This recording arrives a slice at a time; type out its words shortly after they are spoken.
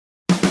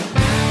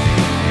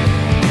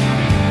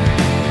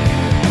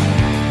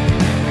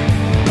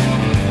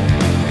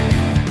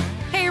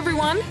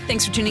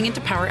Thanks for tuning into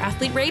Power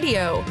Athlete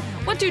Radio.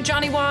 What do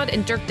Johnny Wad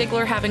and Dirk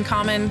Diggler have in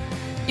common?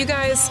 You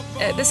guys,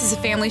 this is a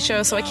family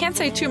show, so I can't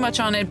say too much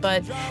on it,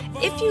 but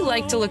if you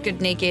like to look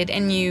good naked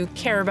and you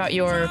care about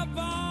your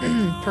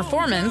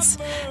performance,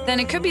 then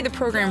it could be the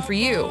program for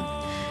you.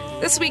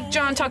 This week,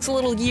 John talks a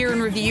little year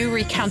in review,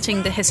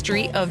 recounting the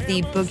history of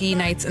the Boogie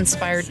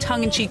Nights-inspired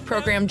tongue-in-cheek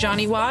program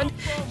Johnny Wad.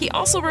 He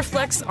also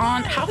reflects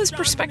on how his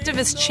perspective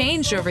has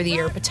changed over the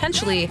year,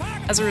 potentially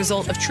as a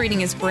result of treating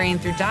his brain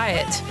through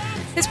diet.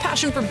 His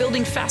passion for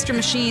building faster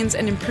machines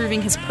and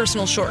improving his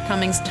personal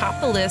shortcomings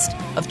top the list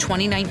of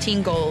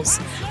 2019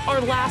 goals.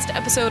 Our last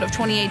episode of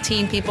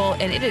 2018, people,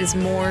 and it is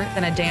more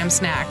than a damn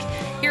snack.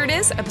 Here it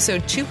is,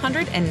 episode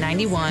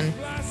 291.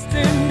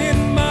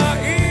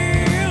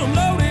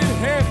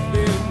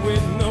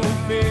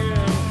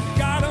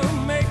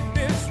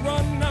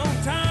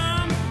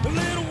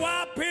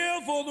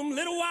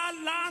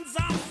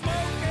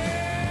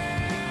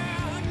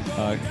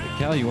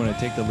 Cal, you want to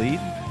take the lead?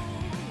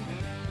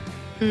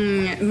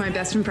 My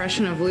best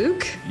impression of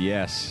Luke?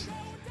 Yes.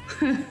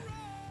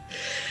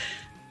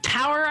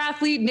 Power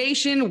Athlete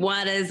Nation,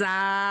 what is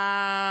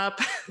up?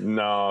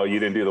 No, you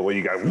didn't do the way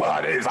you got,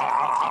 what is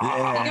up?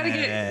 Yeah. You gotta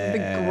get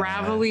the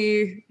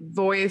gravelly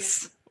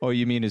voice. Oh,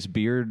 you mean his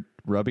beard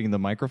rubbing the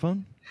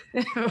microphone?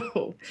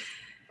 And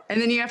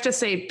then you have to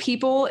say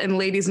people and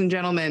ladies and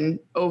gentlemen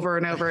over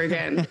and over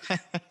again.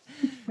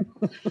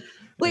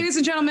 Ladies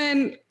and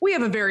gentlemen, we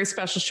have a very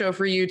special show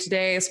for you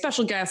today. A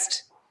special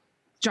guest,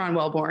 John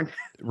Welborn.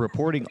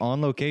 Reporting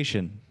on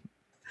location.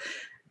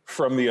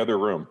 From the other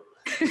room.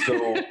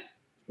 So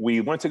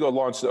we went to go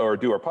launch or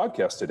do our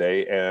podcast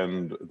today,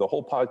 and the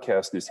whole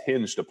podcast is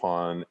hinged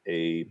upon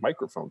a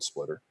microphone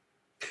splitter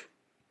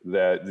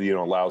that, you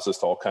know, allows us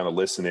to all kind of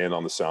listen in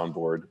on the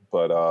soundboard.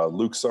 But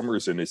Luke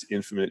Summers, in his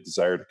infinite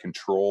desire to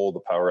control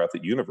the Power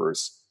Athlete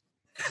universe,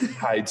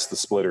 hides the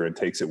splitter and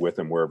takes it with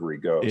him wherever he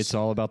goes. It's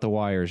all about the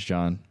wires,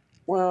 John.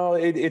 Well,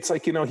 it's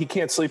like, you know, he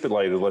can't sleep at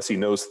night unless he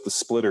knows the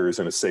splitter is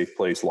in a safe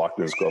place, locked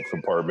in his glove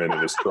compartment in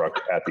his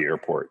truck at the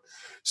airport.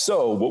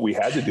 So what we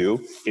had to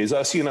do is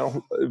us, you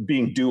know,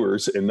 being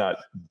doers and not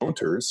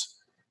don't-ers,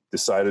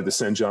 decided to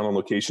send John on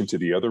location to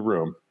the other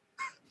room.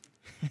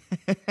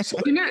 So,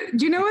 do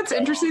you know what's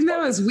interesting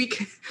though is we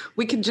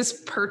could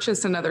just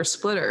purchase another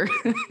splitter.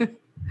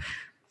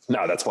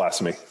 No, that's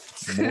blasphemy.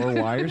 More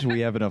wires? We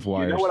have enough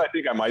wires. You know what I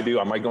think I might do?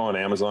 I might go on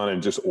Amazon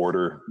and just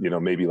order, you know,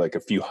 maybe like a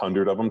few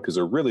hundred of them, because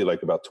they're really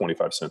like about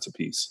 25 cents a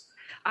piece.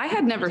 I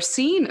had never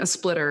seen a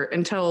splitter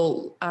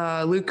until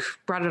Luke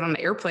brought it on an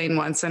airplane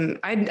once, and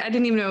I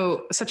didn't even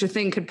know such a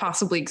thing could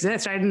possibly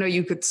exist. I didn't know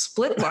you could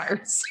split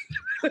wires.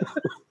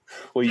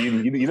 Well,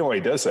 you know why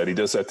he does that? He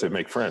does that to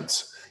make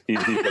friends. He's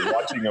like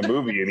watching a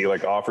movie and he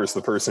like offers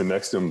the person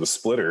next to him the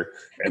splitter.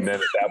 And then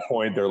at that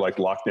point, they're like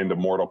locked into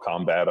Mortal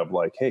Kombat of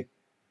like, hey,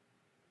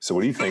 so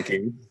what are you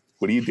thinking?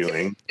 What are you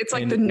doing? It's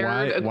like the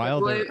nerd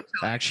while they're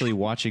actually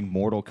watching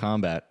Mortal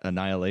Kombat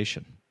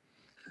Annihilation.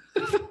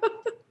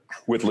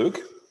 With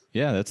Luke?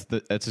 Yeah,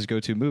 that's his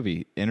go-to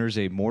movie. Enters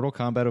a Mortal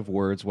Kombat of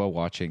words while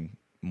watching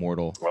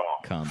Mortal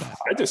Kombat.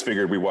 I just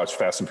figured we watched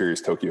Fast and Furious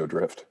Tokyo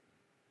Drift.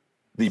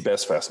 The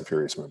best Fast and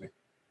Furious movie.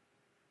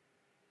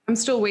 I'm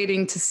still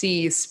waiting to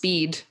see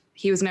Speed.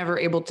 He was never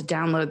able to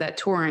download that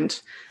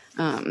torrent.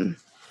 You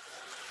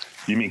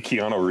mean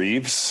Keanu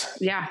Reeves?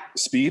 Yeah.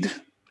 Speed?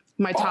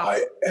 My top.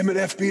 I am an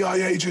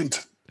FBI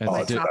agent.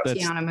 My top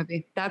Keanu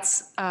movie.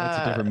 That's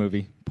a different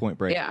movie. Point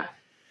Break. Yeah.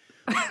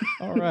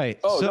 All right.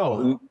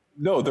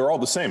 No, they're all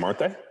the same, aren't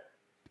they?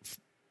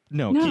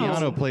 No,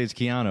 Keanu plays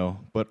Keanu,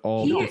 but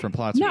all different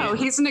plots. No,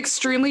 he's an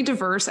extremely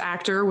diverse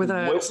actor with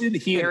a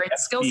varied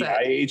skill set.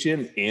 FBI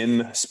agent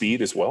in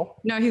Speed as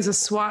well? No, he's a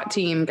SWAT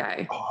team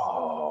guy.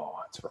 Oh,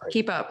 that's right.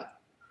 Keep up.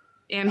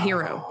 And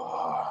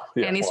hero.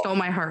 And he stole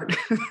my heart.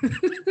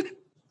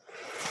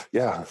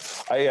 Yeah,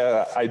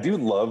 I do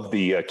love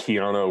the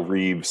Keanu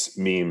Reeves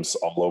memes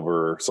all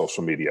over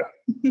social media.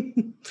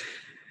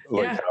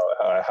 Like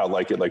how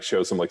like it like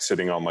shows him like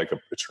sitting on like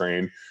a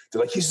train.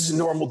 They're like, he's just a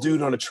normal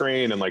dude on a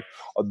train, and like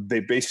they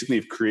basically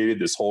have created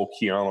this whole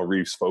Keanu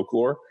Reeves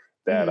folklore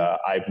that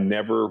I've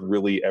never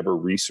really ever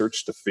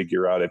researched to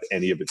figure out if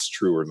any of it's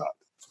true or not.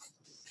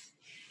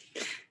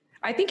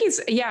 I think he's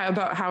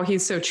about how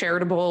he's so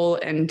charitable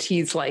and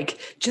he's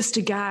like just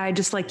a guy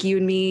just like you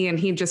and me, and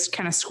he just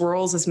kind of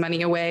squirrels his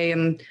money away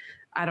and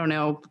I don't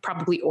know,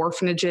 probably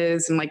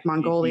orphanages in like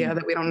Mongolia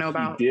that we don't know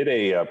about. He did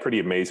a pretty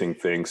amazing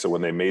thing. So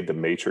when they made The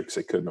Matrix,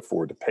 they couldn't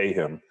afford to pay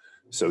him.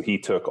 So he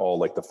took all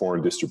like the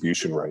foreign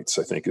distribution rights,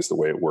 I think is the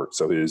way it worked.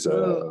 So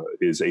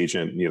his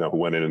agent, you know, who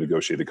went in and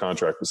negotiated the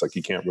contract was like,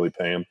 you can't really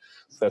pay him.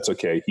 That's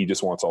okay. He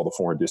just wants all the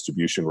foreign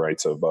distribution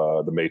rights of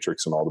The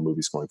Matrix and all the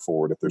movies going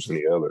forward if there's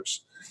any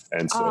others.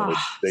 And so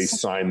they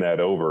signed that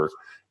over,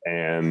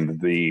 and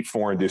the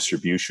foreign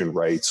distribution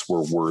rights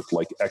were worth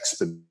like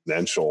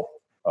exponential.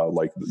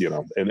 Like, you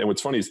know, and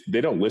what's funny is they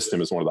don't list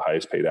him as one of the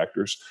highest paid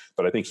actors,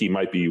 but I think he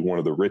might be one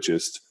of the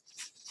richest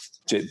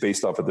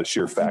based off of the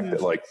sheer fact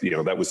that, like, you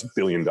know, that was $1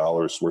 billion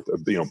worth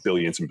of, you know,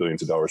 billions and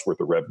billions of dollars worth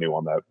of revenue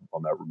on that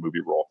movie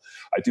role.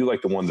 I do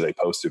like the one that they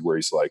posted where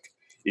he's like,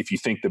 if you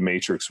think The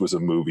Matrix was a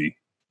movie,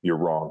 you're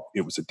wrong.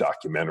 It was a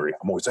documentary.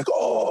 I'm always like,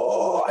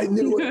 oh, I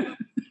knew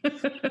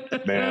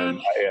it.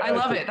 Man, I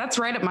love it. That's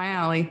right up my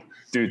alley.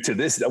 Dude, to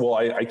this, well,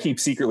 I keep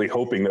secretly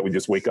hoping that we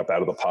just wake up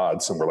out of the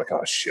pods and we're like,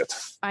 oh, shit.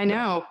 I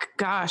know.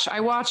 Gosh,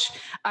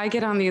 I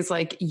get on these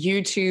like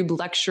YouTube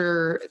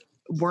lecture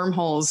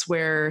wormholes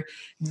where,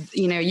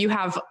 you know, you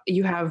have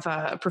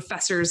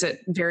professors at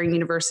varying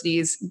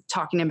universities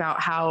talking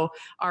about how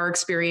our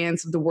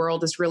experience of the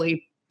world is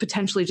really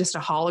potentially just a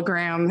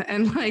hologram,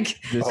 and like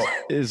this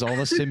is all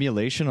a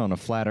simulation on a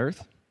flat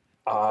earth.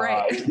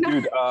 Right.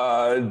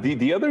 Dude,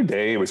 the other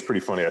day it was pretty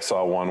funny. I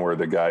saw one where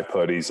the guy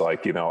he's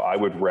like, you know, I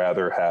would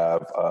rather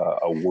have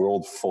a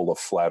world full of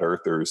flat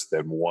earthers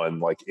than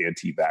one like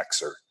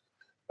anti-vaxxer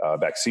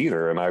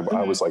vacciner. And I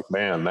was like,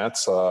 man,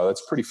 that's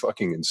pretty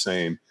fucking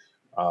insane.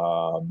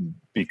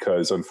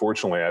 Because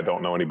unfortunately, I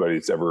don't know anybody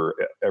that's ever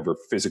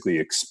physically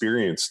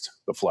experienced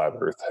the flat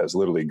earth, has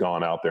literally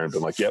gone out there and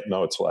been like, yep,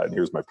 no, it's flat, and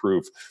here's my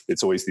proof.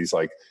 It's always these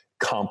like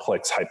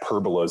complex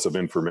hyperbolas of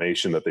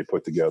information that they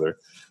put together.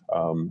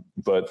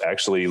 But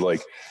actually,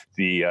 like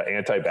the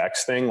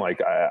anti-vax thing,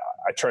 like I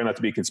try not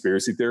to be a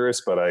conspiracy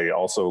theorist, but I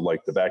also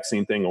like the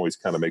vaccine thing always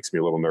kind of makes me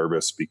a little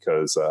nervous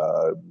because,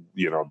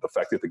 you know, the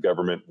fact that the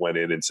government went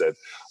in and said,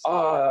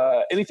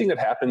 anything that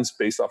happens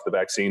based off the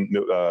vaccine,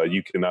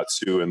 you cannot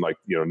sue, and like,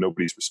 you know,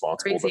 nobody's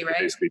responsible. Crazy, but right?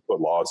 They basically put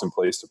laws in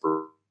place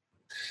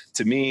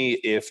to me,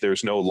 if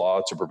there's no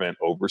law to prevent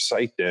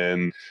oversight,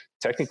 then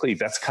technically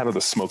that's kind of the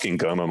smoking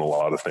gun on a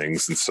lot of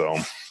things. And so,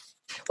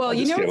 well,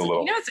 you know,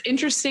 it's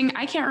interesting.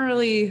 I can't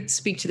really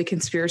speak to the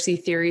conspiracy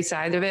theory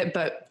side of it,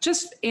 but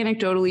just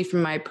anecdotally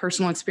from my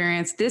personal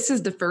experience, this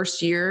is the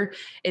first year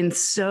in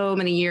so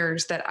many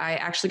years that I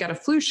actually got a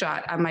flu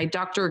shot. My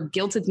doctor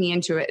guilted me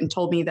into it and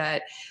told me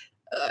that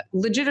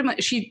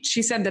legitimate. She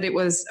said that it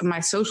was my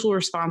social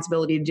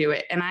responsibility to do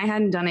it. And I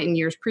hadn't done it in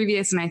years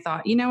previous. And I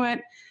thought, you know what?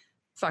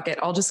 Fuck it.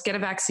 I'll just get a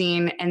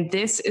vaccine. And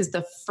this is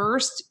the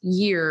first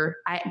year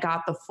I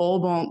got the full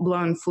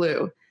blown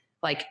flu,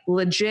 like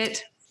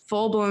legit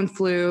full blown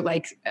flu,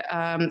 like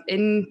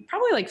in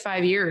probably like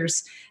 5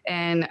 years.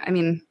 And I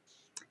mean,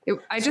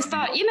 I just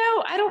thought, you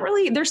know, I don't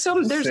really, there's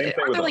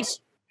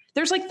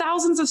like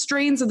thousands of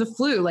strains of the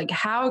flu. Like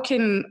how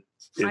can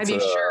I be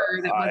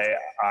sure that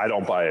I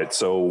don't buy it.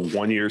 So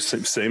 1 year,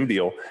 same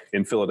deal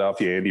in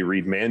Philadelphia, Andy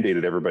Reid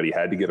mandated everybody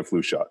had to get a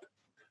flu shot.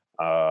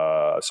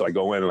 So I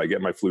go in and I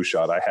get my flu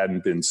shot. I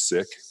hadn't been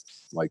sick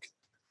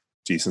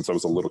since I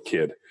was a little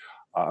kid.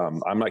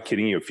 I'm not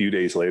kidding you. A few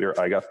days later,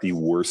 I got the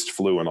worst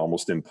flu and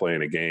almost didn't play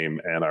in a game.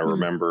 And I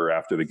remember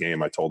after the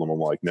game, I told him, I'm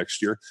like,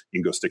 next year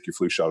you can go stick your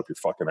flu shot up your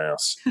fucking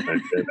ass.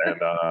 And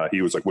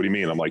he was like, what do you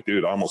mean? I'm like,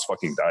 dude, I almost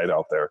fucking died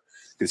out there.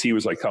 Cause he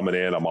was like coming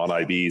in, I'm on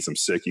IVs, I'm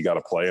sick. You got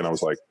to play. And I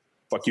was like,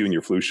 fuck you and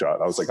your flu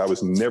shot. I was like, I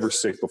was never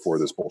sick before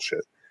this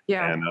bullshit.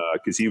 Yeah. And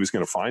cause he was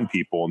going to find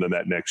people. And then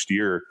that next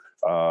year,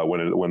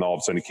 when all of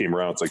a sudden it came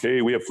around, it's like,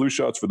 hey, we have flu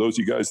shots for those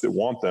of you guys that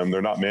want them.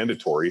 They're not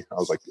mandatory. I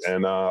was like,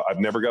 and I've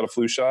never got a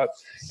flu shot.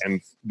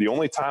 And the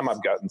only time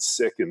I've gotten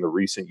sick in the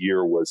recent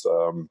year was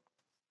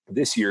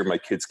this year. My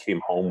kids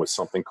came home with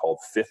something called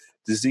fifth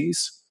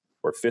disease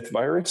or fifth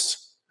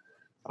virus,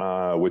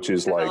 which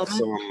is like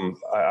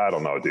I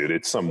don't know, dude.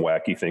 It's some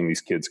wacky thing these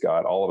kids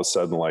got. All of a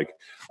sudden, like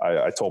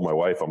I told my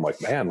wife, I'm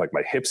like, man, like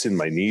my hips and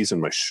my knees and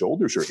my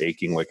shoulders are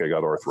aching like I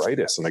got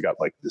arthritis, and I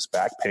got like this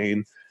back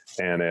pain.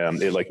 And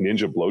it like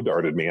ninja blow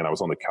darted me, and I was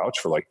on the couch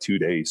for like 2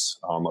 days,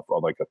 on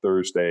like a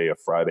Thursday, a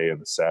Friday,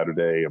 and a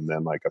Saturday, and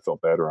then like I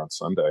felt better on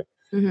Sunday.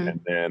 Mm-hmm.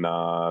 And then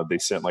they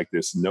sent like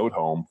this note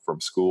home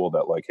from school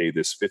that like, hey,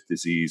 this fifth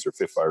disease or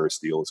fifth virus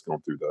deal is going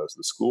through the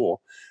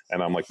school.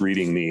 And I'm like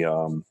reading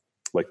the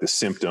like the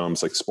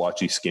symptoms, like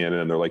splotchy skin,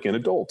 and they're like in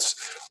adults,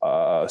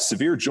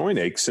 severe joint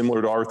ache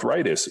similar to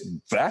arthritis,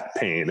 back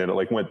pain, and it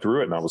like went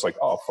through it, and I was like,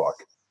 oh fuck,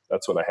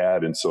 that's what I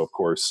had. And so of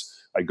course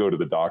I go to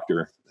the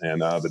doctor,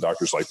 and the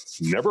doctor's like,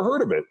 never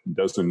heard of it.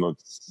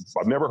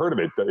 I've never heard of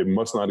it. It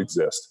must not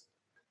exist.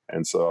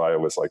 And so I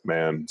was like,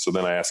 man. So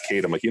then I asked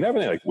Kate, I'm like, you have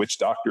any like witch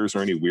doctors or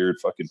any weird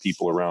fucking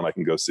people around I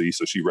can go see?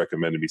 So she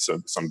recommended me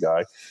some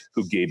guy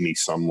who gave me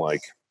some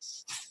like,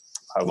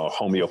 I don't know,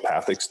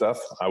 homeopathic stuff.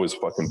 I was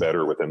fucking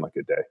better within like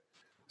a day.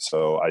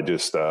 So I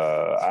just,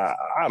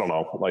 I don't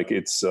know, like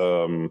it's,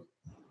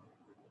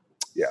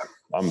 yeah,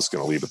 I'm just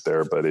going to leave it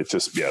there, but it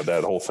just,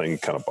 that whole thing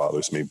kind of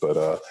bothers me.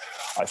 But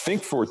I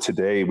think for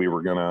today, we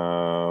were going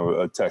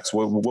to text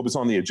what was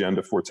on the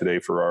agenda for today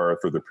for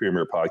the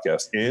Premier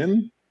podcast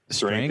in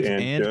strength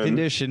and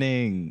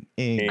conditioning.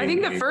 I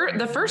think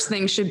the first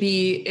thing should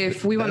be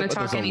if we want to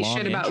talk any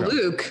shit about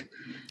Luke.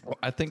 Well,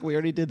 I think we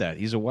already did that.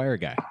 He's a wire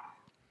guy.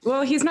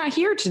 Well, he's not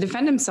here to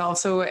defend himself,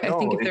 so I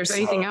think if there's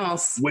anything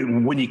else,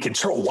 when you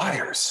control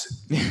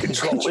wires, you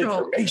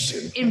control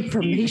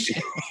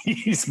information.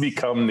 He's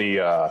become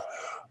the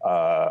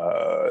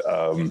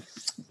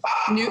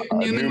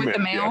Newman with the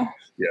mail.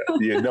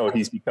 No,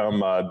 he's become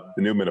the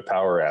Newman, a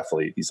power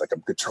athlete. He's like,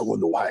 I'm controlling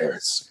the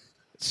wires.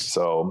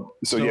 So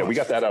yeah, we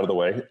got that out of the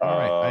way. All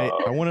right.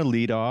 I want to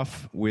lead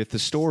off with the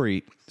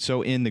story.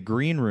 So in the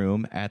green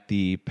room at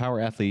the Power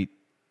Athlete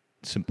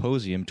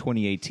Symposium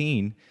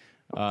 2018,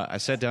 I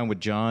sat down with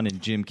John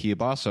and Jim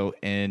Kiyobasso,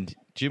 and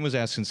Jim was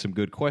asking some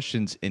good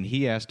questions, and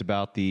he asked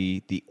about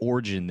the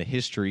origin, the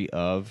history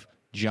of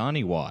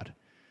Johnny Wad.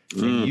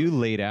 And you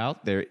laid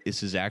out there,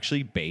 this is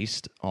actually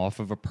based off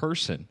of a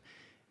person.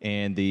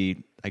 And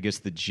I guess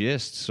the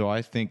gist, so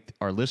I think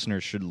our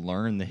listeners should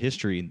learn the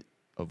history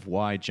of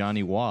why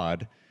Johnny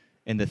Wad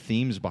and the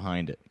themes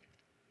behind it.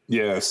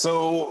 Yeah,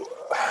 so,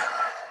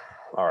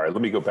 all right,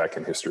 let me go back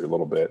in history a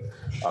little bit.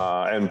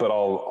 But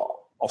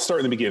I'll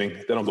start in the beginning,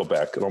 then I'll go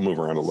back, and I'll move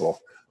around a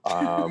little.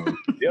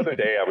 The other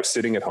day I was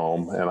sitting at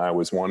home and I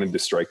was wanting to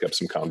strike up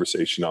some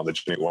conversation on the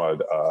Johnny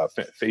Wad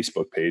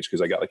Facebook page,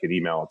 because I got like an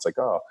email. It's like,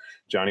 oh,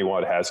 Johnny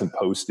Wad hasn't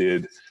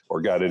posted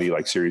or got any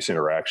like serious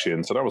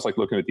interactions. And I was like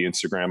looking at the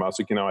Instagram. I was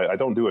like, I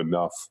don't do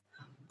enough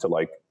to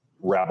like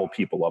rabble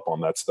people up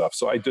on that stuff.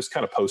 So I just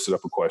kind of posted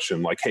up a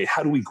question like, hey,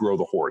 how do we grow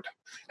the horde?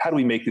 How do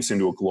we make this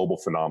into a global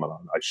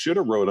phenomenon? I should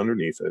have wrote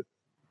underneath it,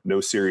 no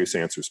serious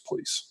answers,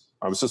 please.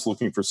 I was just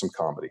looking for some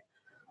comedy.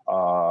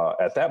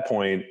 At that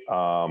point,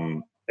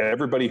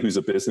 everybody who's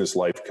a business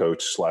life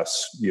coach /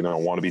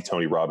 wannabe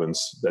Tony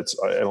Robbins,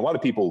 and a lot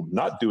of people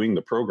not doing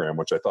the program,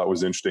 which I thought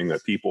was interesting,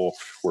 that people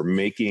were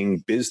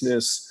making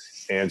business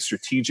and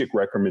strategic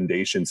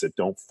recommendations that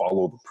don't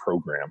follow the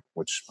program,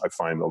 which I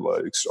find a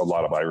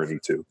lot of irony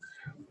too.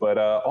 But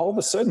all of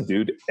a sudden,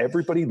 dude,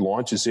 everybody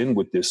launches in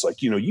with this,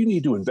 like, you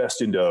need to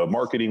invest into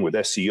marketing with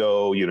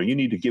SEO, you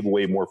need to give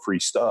away more free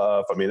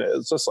stuff. I mean,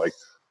 it's just like,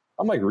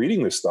 I'm like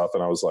reading this stuff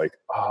and I was like,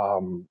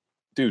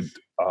 dude,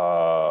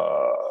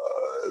 my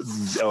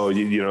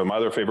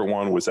other favorite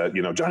one was that,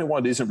 Johnny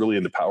Wad isn't really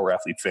in the power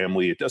athlete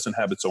family. It doesn't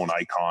have its own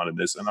icon in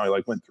this. And I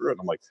like went through it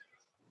and I'm like,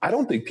 I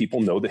don't think people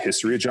know the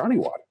history of Johnny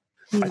Wad.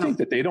 No. I think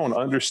that they don't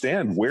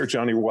understand where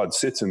Johnny Wad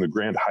sits in the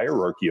grand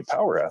hierarchy of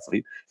power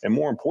athlete. And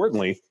more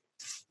importantly,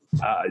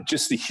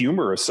 just the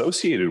humor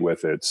associated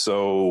with it.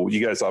 So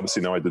you guys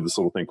obviously know I did this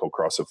little thing called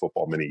CrossFit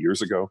Football many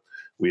years ago.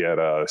 We had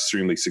an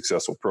extremely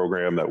successful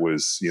program that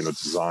was,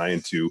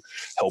 designed to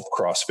help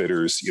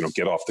CrossFitters,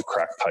 get off the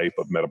crack pipe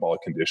of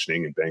metabolic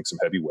conditioning and bang some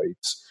heavy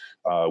weights.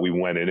 We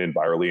went in and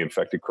virally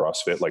infected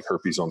CrossFit like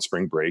herpes on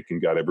spring break and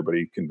got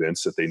everybody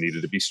convinced that they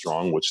needed to be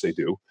strong, which they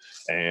do.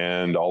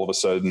 And all of a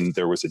sudden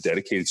there was a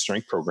dedicated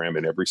strength program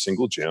in every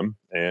single gym.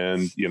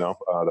 And,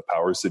 the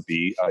powers that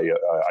be,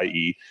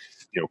 i.e.,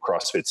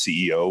 CrossFit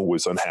CEO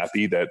was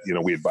unhappy that,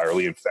 we had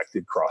virally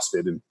infected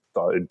CrossFit and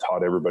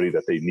taught everybody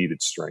that they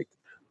needed strength.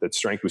 That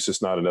strength was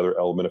just not another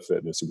element of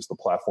fitness. It was the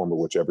platform of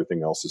which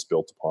everything else is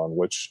built upon,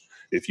 which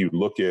if you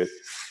look at,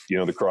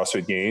 the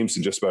CrossFit Games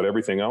and just about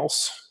everything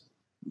else,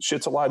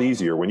 shit's a lot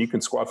easier. When you can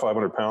squat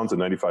 500 pounds, a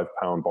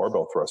 95-pound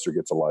barbell thruster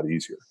gets a lot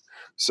easier.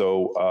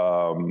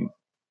 So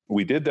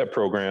we did that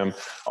program.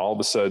 All of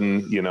a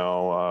sudden,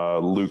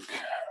 Luke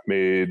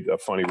made a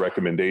funny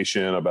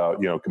recommendation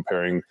about,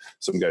 comparing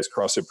some guy's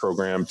CrossFit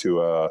program to,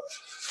 I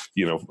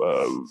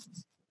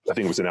think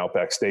it was an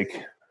Outback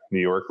Steak, New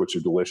York, which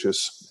are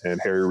delicious. And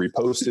Harry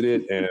reposted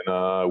it. And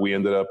we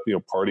ended up,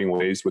 parting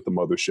ways with the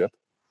mothership.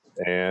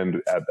 And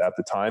at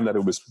the time that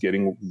it was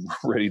getting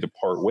ready to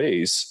part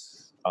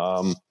ways,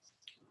 or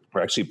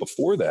actually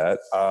before that,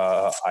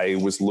 I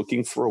was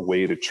looking for a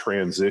way to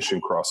transition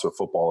CrossFit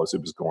Football as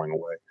it was going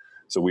away.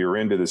 So we were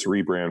into this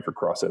rebrand for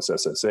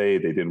CrossSSA. They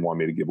didn't want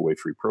me to give away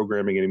free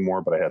programming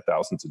anymore, but I had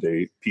thousands of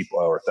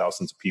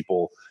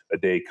people a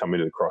day come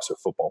into the CrossFit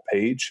Football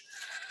page.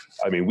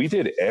 I mean, we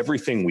did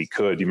everything we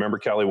could. Do you remember,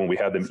 Callie, when we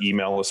had them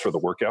email us for the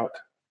workout?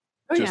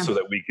 So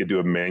that we could do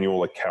a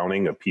manual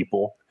accounting of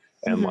people.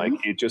 And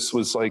it just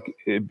was like,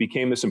 it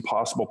became this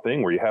impossible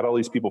thing where you had all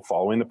these people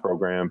following the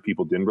program.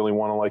 People didn't really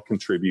want to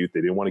contribute.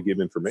 They didn't want to give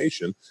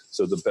information.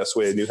 So the best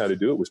way I knew how to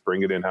do it was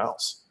bring it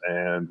in-house.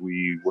 And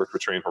we worked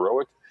with Train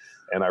Heroic.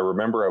 And I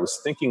remember I was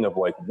thinking of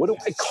what do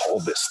I call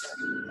this thing?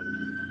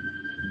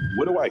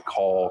 What do I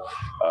call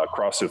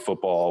CrossFit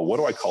Football? What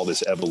do I call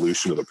this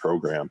evolution of the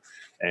program?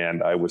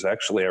 And I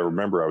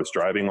remember I was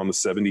driving on the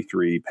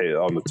 73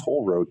 on the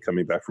toll road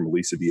coming back from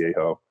Aliso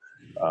Viejo,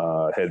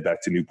 head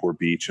back to Newport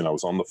Beach. And I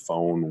was on the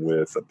phone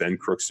with Ben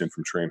Crookston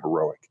from Train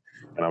Heroic.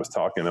 And I was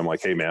talking to him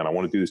like, hey man, I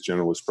want to do this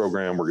generalist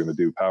program. We're going to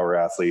do Power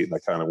Athlete. And I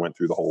kind of went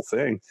through the whole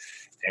thing.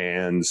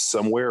 And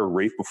somewhere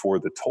right before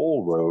the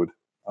toll road,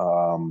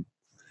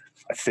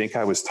 I think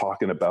I was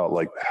talking about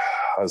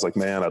I was like,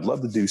 man, I'd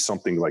love to do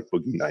something like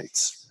Boogie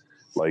Nights,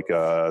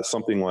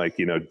 something like,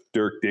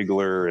 Dirk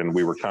Diggler. And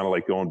we were kind of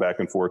going back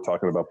and forth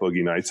talking about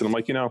Boogie Nights. And I'm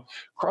like,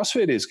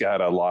 CrossFit has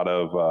got a lot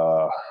of,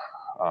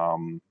 I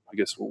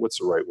guess, what's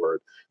the right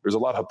word? There's a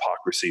lot of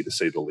hypocrisy, to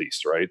say the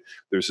least, right?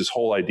 There's this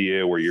whole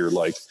idea where you're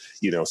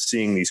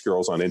seeing these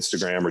girls on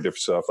Instagram or different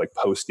stuff,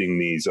 posting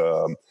these,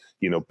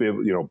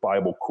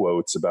 Bible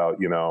quotes about,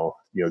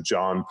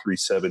 John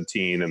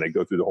 3:17, and they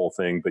go through the whole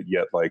thing, but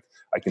yet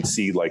I can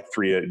see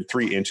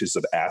 3 inches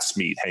of ass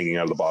meat hanging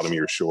out of the bottom of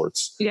your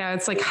shorts. Yeah.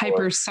 It's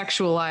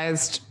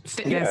hypersexualized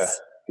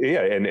fitness.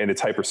 Yeah. And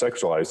it's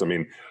hypersexualized. I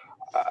mean,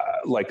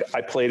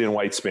 I played in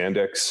white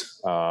spandex.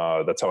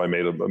 That's how I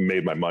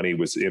made my money,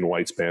 was in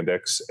white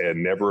spandex.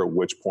 And never at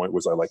which point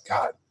was I like,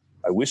 God,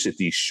 I wish that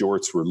these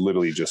shorts were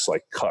literally just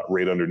like cut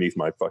right underneath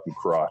my fucking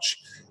crotch.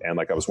 And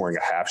like I was wearing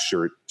a half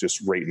shirt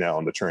just right now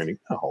in the training.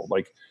 No,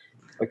 like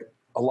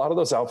a lot of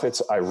those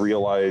outfits I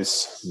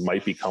realize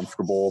might be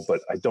comfortable,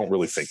 but I don't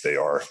really think they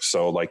are.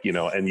 So like, you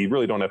know, and you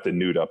really don't have to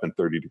nude up in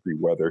 30-degree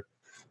weather.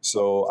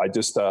 So I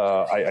just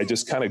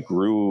kind of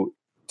grew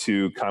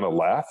to kind of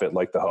laugh at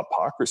like the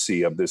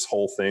hypocrisy of this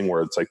whole thing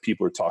where it's like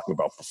people are talking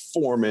about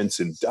performance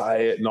and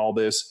diet and all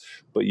this,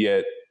 but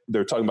yet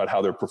they're talking about how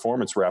their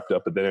performance wrapped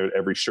up, but then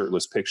every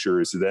shirtless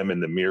picture is them in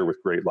the mirror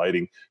with great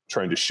lighting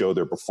trying to show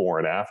their before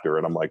and after.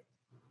 And I'm like,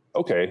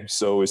 okay,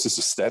 so is this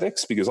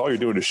aesthetics? Because all you're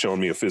doing is showing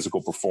me a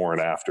physical before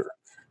and after.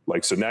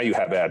 Like, so now you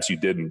have abs you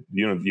didn't,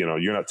 you know,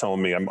 you're not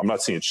telling me, I'm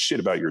not saying shit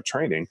about your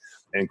training.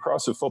 And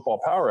CrossFit Football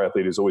Power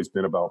Athlete has always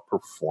been about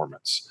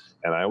performance.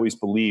 And I always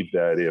believe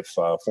that if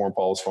form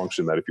follows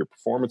function, that if your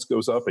performance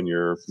goes up and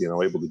you're, you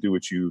know, able to do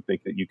what you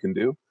think that you can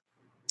do,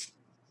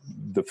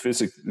 the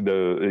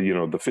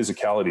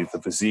physicality,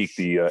 the physique,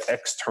 the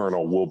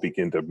external will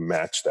begin to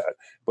match that.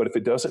 But if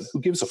it doesn't, who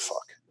gives a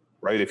fuck,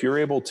 right? If you're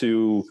able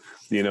to,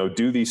 you know,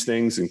 do these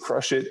things and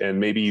crush it,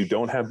 and maybe you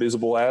don't have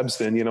visible abs,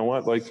 then you know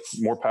what, like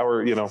more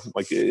power, you know,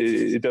 like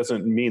it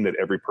doesn't mean that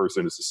every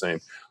person is the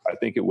same. I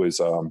think it was,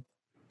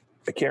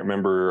 I can't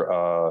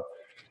remember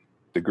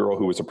the girl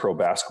who was a pro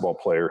basketball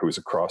player who was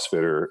a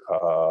CrossFitter.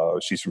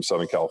 She's from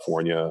Southern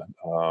California.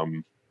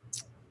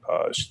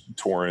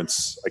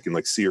 Torrance, I can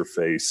like see her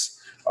face.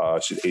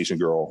 She's an Asian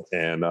girl,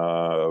 and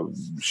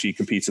she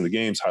competes in the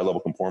games, high level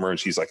performer. And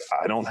she's like,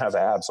 I don't have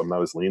abs. I'm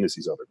not as lean as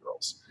these other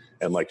girls.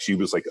 And like, she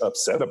was like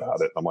upset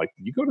about it. I'm like,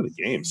 you go to the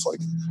games. Like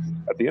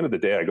at the end of the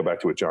day, I go back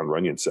to what John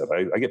Runyon said.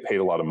 I get paid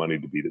a lot of money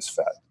to be this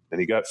fat,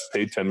 and he got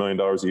paid $10 million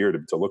a year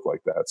to look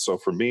like that. So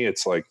for me,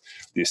 it's like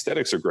the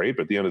aesthetics are great,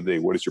 but at the end of the day,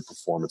 what does your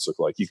performance look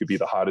like? You could be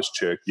the hottest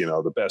chick, you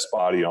know, the best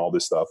body and all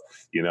this stuff,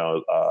 you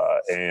know,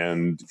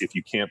 and if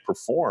you can't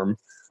perform,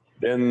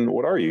 then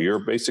what are you? You're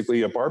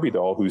basically a Barbie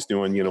doll who's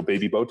doing, you know,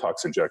 baby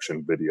Botox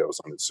injection videos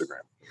on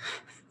Instagram.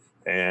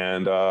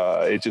 And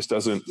it just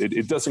doesn't,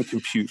 it doesn't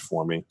compute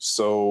for me.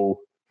 So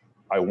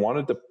I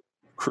wanted to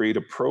create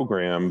a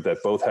program that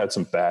both had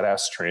some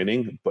badass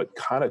training, but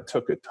kind of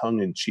took a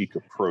tongue-in-cheek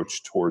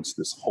approach towards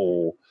this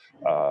whole,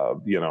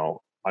 you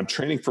know, I'm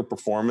training for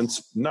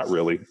performance. Not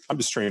really. I'm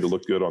just training to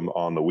look good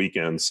on the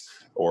weekends,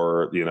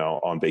 or, you know,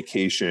 on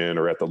vacation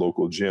or at the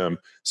local gym.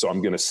 So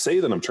I'm going to say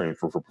that I'm training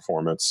for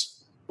performance,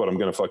 but I'm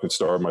going to fucking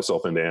starve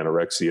myself into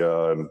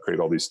anorexia and create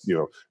all these, you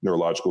know,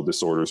 neurological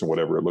disorders and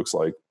whatever it looks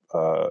like,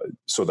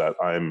 so that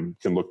I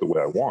can look the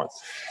way I want.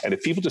 And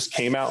if people just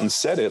came out and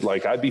said it,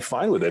 like, I'd be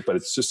fine with it, but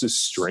it's just this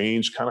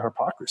strange kind of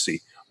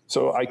hypocrisy.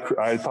 So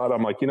I thought,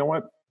 I'm like, you know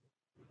what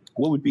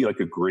would be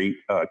like a great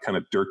kind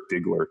of Dirk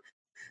Diggler?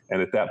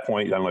 And at that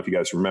point, I don't know if you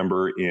guys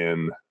remember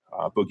in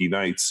Boogie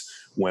Nights,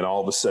 when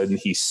all of a sudden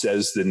he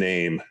says the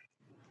name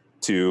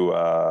to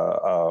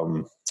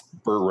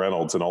Burt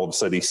Reynolds, and all of a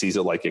sudden he sees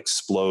it like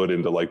explode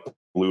into like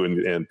blue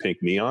and pink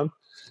neon,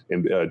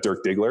 and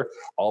Dirk Diggler.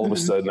 All of a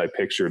sudden I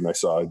pictured and I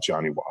saw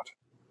Johnny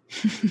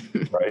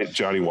Wad. Right?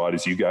 Johnny Wad,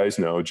 as you guys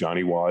know,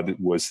 Johnny Wad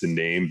was the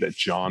name that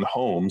John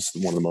Holmes,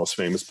 one of the most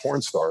famous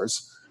porn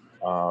stars,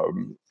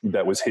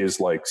 that was his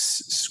like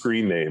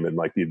screen name, and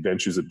like The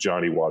Adventures of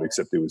Johnny Wad,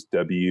 except it was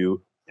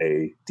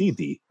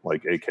W-A-D-D,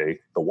 like AK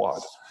the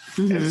Wad.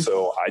 And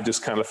so I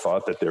just kind of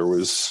thought that there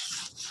was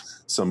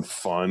some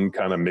fun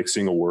kind of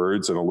mixing of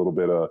words and a little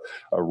bit of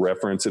a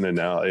reference and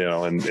now, you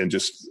know, and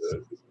just,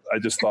 I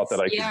just thought that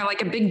I could. Yeah,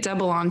 like a big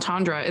double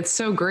entendre. It's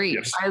so great.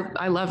 Yes.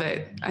 I love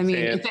it. I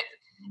mean,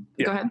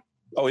 go ahead.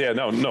 Oh yeah,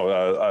 no.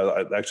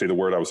 Actually, the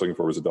word I was looking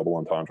for was a double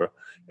entendre.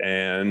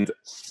 And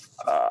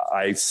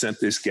I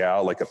sent this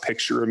gal like a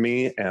picture of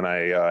me, and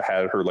I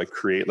had her like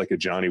create like a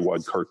Johnny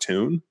Wad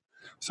cartoon.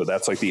 So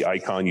that's like the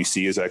icon you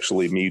see is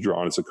actually me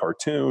drawn as a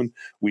cartoon.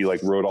 We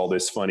like wrote all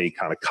this funny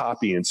kind of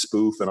copy and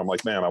spoof. And I'm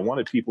like, man, I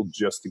wanted people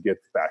just to get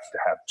back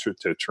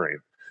to train.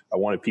 I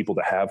wanted people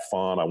to have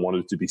fun. I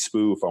wanted it to be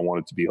spoof. I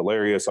wanted it to be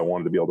hilarious. I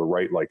wanted to be able to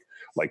write like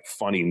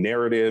funny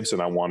narratives,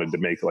 and I wanted to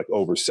make like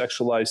over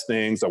sexualized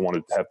things. I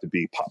wanted to have to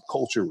be pop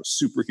culture with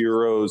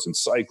superheroes and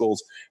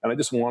cycles. And I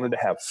just wanted to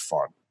have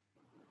fun.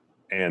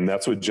 And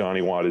that's what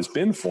Johnny Wad has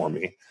been for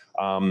me.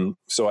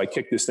 So I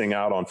kicked this thing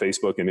out on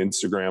Facebook and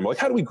Instagram. Like,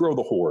 how do we grow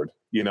the horde?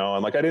 You know,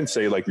 and like, I didn't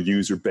say like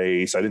user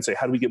base. I didn't say,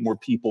 how do we get more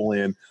people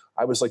in?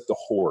 I was like, the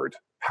horde.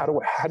 How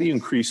do you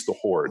increase the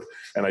horde?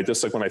 And I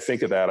just like, when I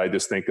think of that, I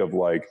just think of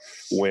like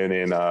when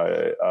in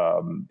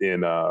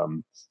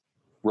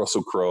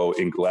Russell Crowe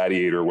in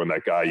Gladiator, when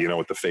that guy, you know,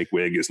 with the fake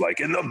wig is like,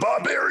 in the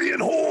barbarian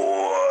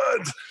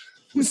horde,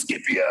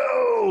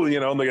 Scipio, you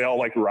know, and they all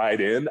like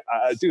ride in.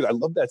 Dude, I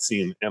love that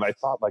scene. And I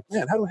thought like,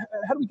 man, how do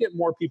we get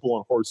more people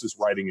on horses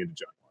riding into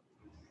John?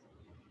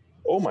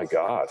 Oh my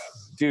God,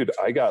 dude,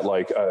 I got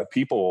like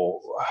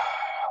people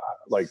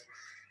like,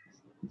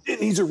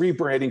 it needs a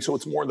rebranding so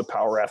it's more in the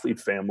Power Athlete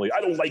family.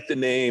 I don't like the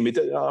name.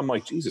 I'm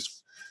like,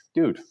 Jesus,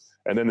 dude.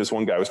 And then this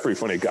one guy was pretty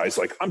funny. Guy's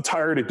like, I'm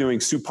tired of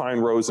doing supine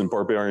rows and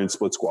barbarian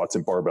split squats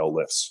and barbell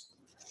lifts.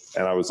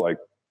 And I was like,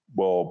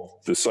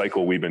 Well, the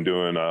cycle, we've been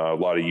doing a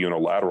lot of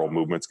unilateral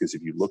movements, because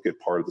if you look at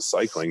part of the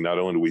cycling, not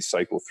only do we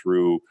cycle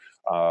through,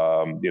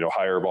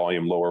 higher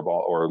volume, lower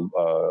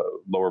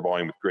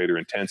volume with greater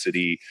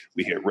intensity,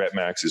 we hit rep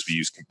maxes. We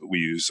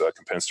use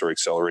compensatory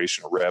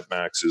acceleration or rev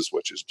maxes,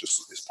 which is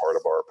part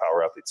of our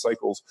power athlete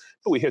cycles.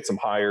 But we hit some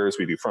higher.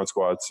 We do front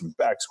squats and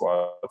back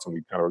squats, and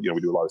we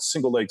we do a lot of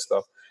single leg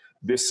stuff.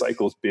 This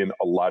cycle's been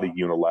a lot of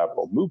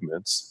unilateral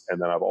movements. And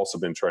then I've also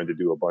been trying to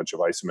do a bunch of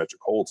isometric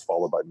holds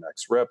followed by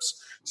max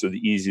reps. So the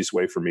easiest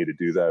way for me to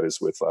do that is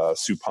with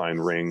supine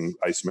ring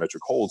isometric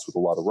holds with a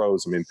lot of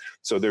rows. I mean,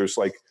 so there's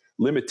like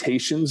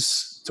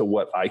limitations to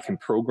what I can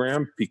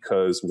program,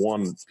 because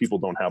one, people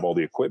don't have all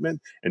the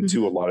equipment, and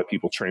two, a lot of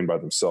people train by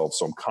themselves.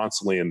 So I'm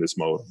constantly in this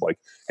mode of like,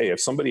 hey, if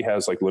somebody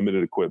has like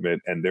limited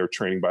equipment and they're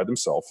training by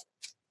themselves,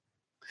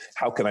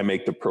 how can I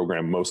make the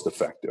program most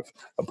effective?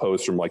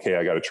 Opposed from like, hey,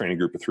 I got a training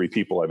group of 3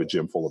 people, I have a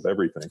gym full of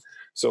everything.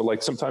 So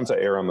like sometimes I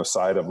err on the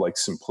side of like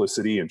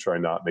simplicity and try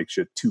not make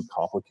shit too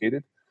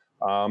complicated.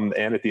 And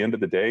at the end of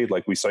the day,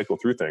 like we cycle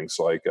through things.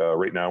 Like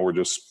right now we're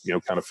just,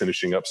 kind of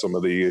finishing up some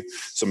of the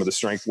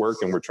strength work,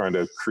 and we're trying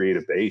to create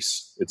a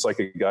base. It's like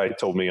a guy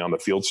told me on the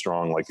Field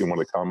Strong, like in one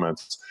of the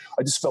comments,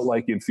 I just felt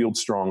like in Field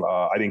Strong,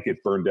 I didn't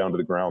get burned down to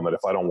the ground, that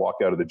if I don't walk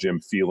out of the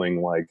gym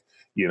feeling like,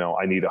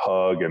 I need a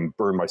hug and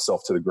burn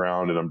myself to the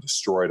ground and I'm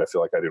destroyed, I feel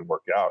like I didn't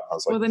work out. I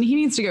was like, well, then he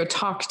needs to go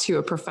talk to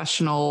a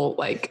professional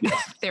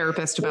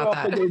therapist about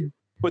that.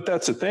 But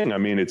that's the thing. I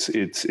mean,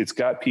 it's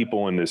got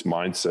people in this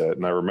mindset.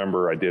 And I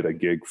remember I did a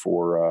gig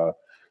for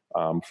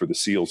the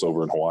SEALs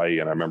over in Hawaii.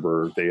 And I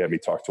remember they had me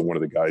talk to one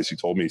of the guys. He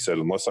told me, he said,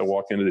 unless I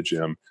walk into the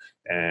gym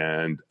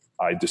and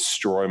I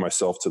destroy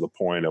myself to the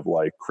point of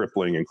like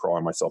crippling and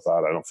crawling myself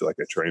out, I don't feel like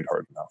I trained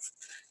hard enough.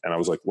 And I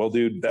was like, well,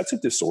 dude, that's a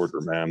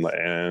disorder, man.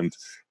 And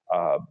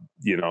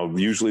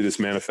usually this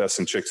manifests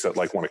in chicks that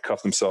like want to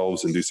cut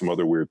themselves and do some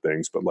other weird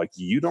things, but like,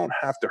 you don't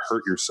have to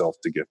hurt yourself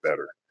to get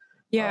better.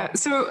 Yeah.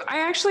 So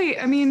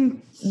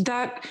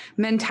that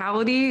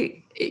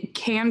mentality, it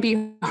can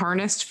be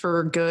harnessed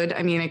for good.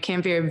 I mean, it can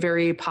be a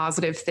very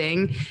positive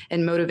thing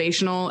and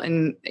motivational,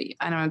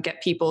 and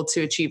get people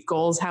to achieve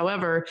goals.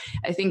 However,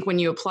 I think when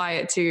you apply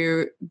it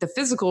to the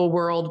physical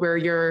world where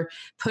you're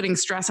putting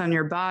stress on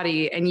your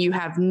body and you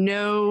have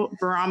no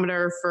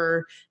barometer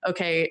for,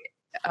 okay,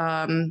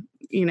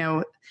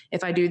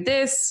 if I do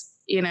this,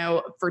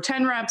 for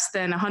 10 reps,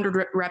 then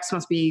 100 reps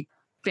must be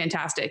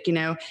fantastic.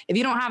 If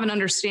you don't have an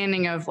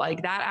understanding of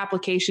like that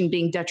application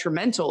being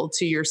detrimental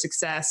to your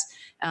success,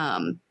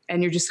 and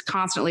you're just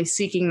constantly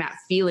seeking that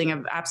feeling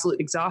of absolute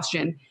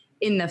exhaustion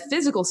in the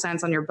physical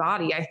sense on your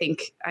body,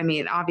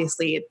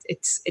 obviously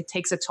it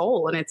takes a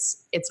toll, and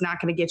it's not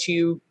going to get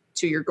you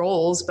to your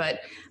goals.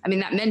 But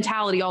that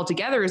mentality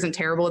altogether isn't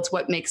terrible. It's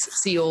what makes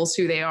SEALs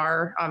who they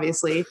are,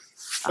 obviously.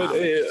 But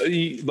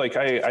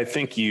I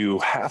think you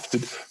have to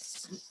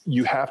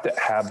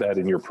have that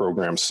in your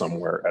program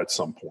somewhere at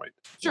some point.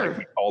 Sure. Like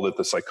we call it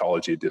the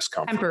psychology of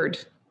discomfort. Tempered.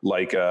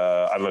 Like,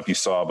 I don't know if you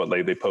saw, but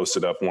they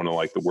posted up one of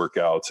like the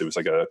workouts. It was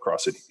like a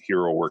CrossFit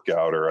Hero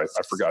workout, or I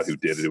forgot who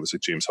did it. It was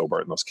like James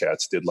Hobart and those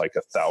cats did like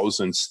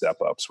 1,000 step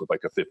ups with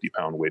like a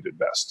 50-pound weighted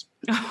vest.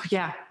 Oh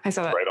yeah. I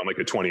saw that. Right. On like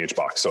a 20-inch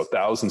box. So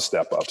 1,000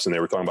 step ups. And they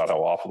were talking about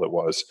how awful it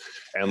was.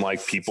 And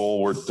like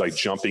people were like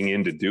jumping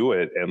in to do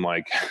it. And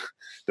like,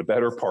 the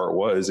better part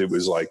was, it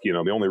was like, the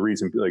only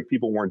reason, like,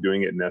 people weren't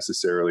doing it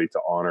necessarily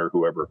to honor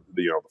whoever,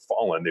 the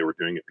fallen. They were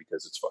doing it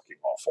because it's fucking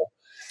awful.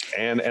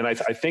 And I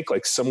think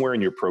like somewhere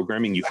in your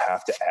programming, you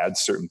have to add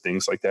certain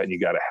things like that. And you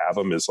got to have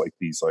them as like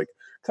these, like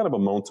kind of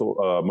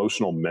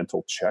emotional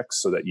mental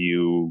checks, so that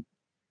you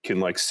can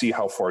like see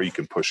how far you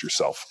can push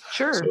yourself.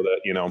 Sure. So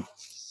that,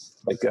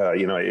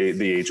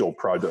 the age old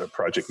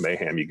Project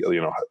Mayhem,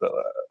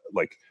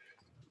 like,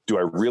 do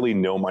I really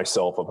know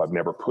myself if I've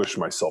never pushed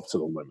myself to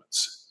the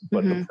limits?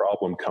 But the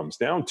problem comes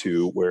down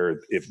to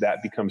where if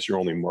that becomes your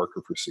only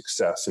marker for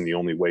success and the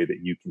only way that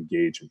you can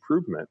gauge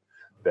improvement,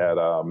 that,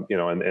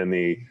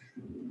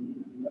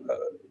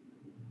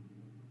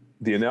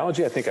 the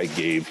analogy I think I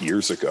gave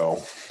years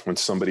ago when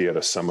somebody at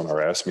a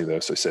seminar asked me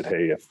this, I said,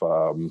 hey,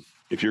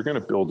 if you're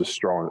going to build a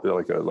strong,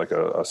 like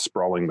a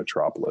sprawling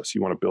metropolis,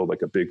 you want to build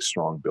like a big,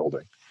 strong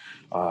building,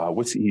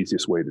 what's the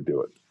easiest way to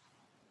do it?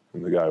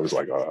 And the guy was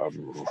like, I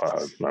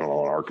don't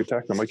know, an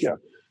architect. I'm like, yeah,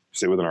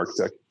 stay with an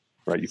architect,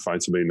 right? You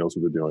find somebody who knows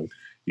what they're doing.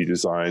 You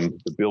design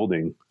the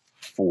building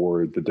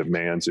for the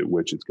demands at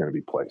which it's going to be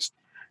placed.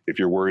 If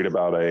you're worried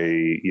about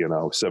a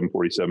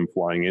 747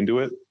 flying into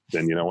it,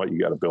 then you know what? You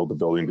got to build the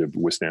building to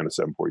withstand a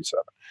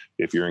 747.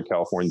 If you're in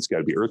California, it's got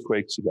to be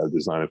earthquakes. You got to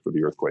design it for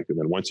the earthquake. And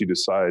then once you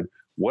decide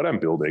what I'm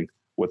building,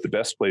 what the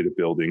best plate of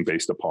building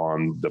based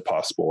upon the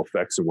possible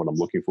effects and what I'm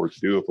looking for it to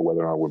do, for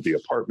whether or not it would be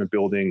apartment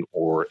building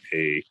or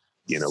a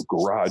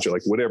garage, or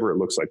like whatever it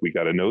looks like, we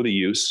got to know the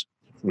use,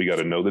 we got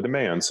to know the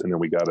demands, and then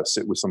we got to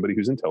sit with somebody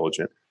who's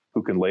intelligent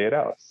who can lay it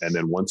out. And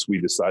then once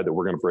we decide that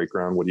we're going to break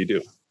ground, what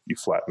do? You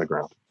flatten the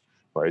ground.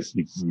 right?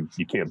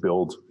 You can't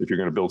build, if you're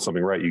going to build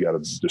something right, you got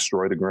to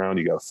destroy the ground,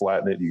 you got to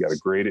flatten it, you got to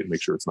grade it,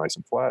 make sure it's nice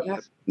and flat.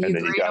 Yep. And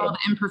then you got all the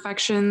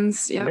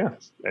imperfections. Yep. Yeah.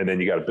 And then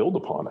you got to build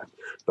upon it.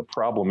 The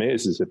problem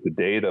is that the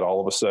day that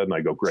all of a sudden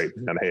I go, great,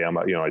 and hey,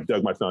 I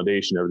dug my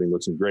foundation, everything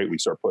looks great. We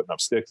start putting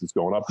up sticks, it's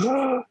going up,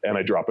 and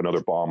I drop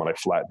another bomb and I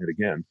flatten it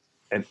again.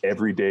 And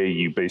every day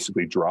you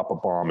basically drop a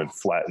bomb and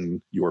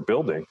flatten your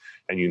building,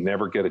 and you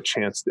never get a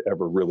chance to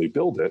ever really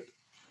build it.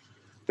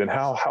 Then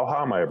how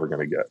am I ever going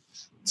to get?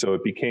 So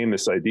it became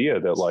this idea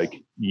that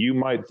like you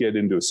might get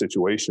into a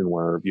situation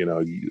where,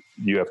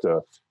 you have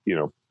to,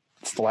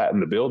 flatten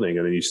the building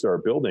and then you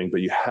start building,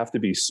 but you have to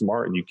be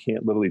smart and you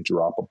can't literally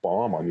drop a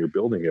bomb on your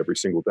building every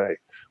single day.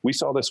 We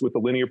saw this with the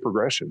linear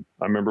progression.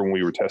 I remember when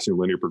we were testing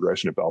linear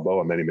progression at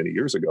Balboa many, many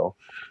years ago,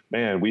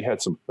 man, we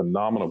had some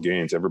phenomenal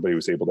gains. Everybody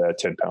was able to add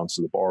 10 pounds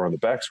to the bar on the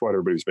back squat.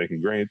 Everybody was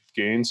making great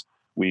gains.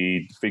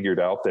 We figured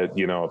out that,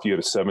 if you had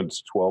a 7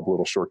 to 12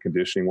 little short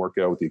conditioning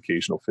workout with the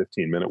occasional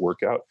 15-minute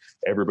workout,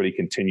 everybody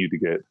continued to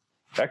get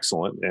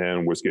excellent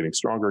and was getting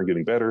stronger and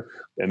getting better.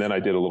 And then I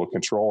did a little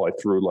control. I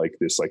threw like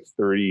this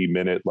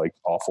 30-minute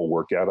awful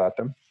workout at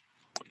them.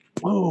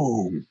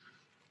 Boom.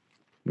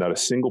 Not a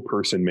single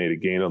person made a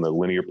gain on the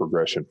linear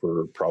progression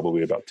for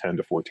probably about 10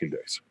 to 14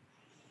 days.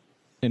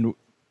 And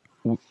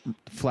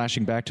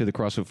flashing back to the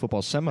CrossFit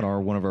Football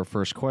Seminar, one of our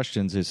first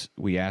questions is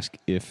we ask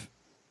if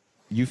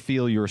you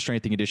feel you're a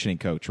strength and conditioning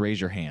coach, raise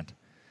your hand.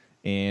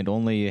 And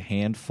only a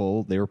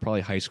handful, they were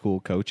probably high school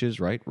coaches,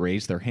 right?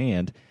 Raised their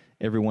hand.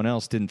 Everyone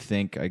else didn't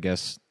think, I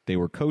guess, they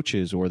were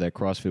coaches or that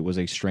CrossFit was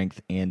a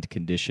strength and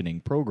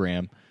conditioning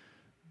program.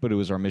 But it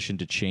was our mission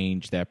to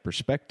change that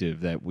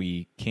perspective that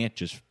we can't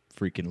just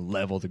freaking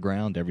level the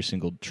ground every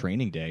single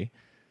training day.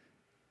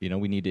 We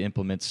need to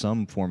implement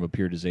some form of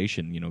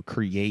periodization,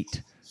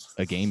 create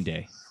a game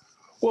day.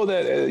 Well,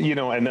 that,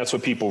 and that's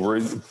what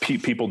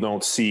people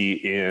don't see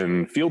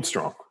in Field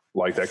Strong.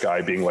 Like that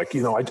guy being like,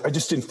 I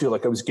just didn't feel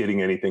like I was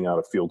getting anything out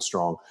of Field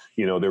Strong.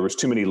 There was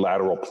too many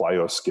lateral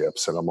plyo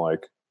skips. And I'm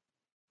like,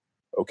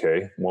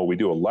 okay, well, we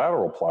do a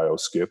lateral plyo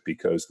skip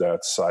because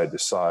that's side to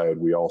side.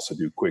 We also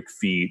do quick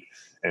feet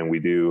and we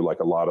do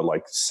a lot of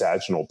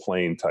sagittal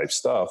plane type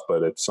stuff.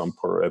 But at some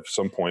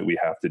point we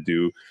have to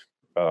do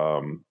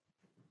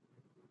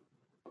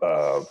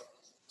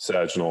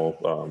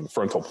sagittal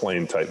frontal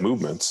plane type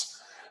movements.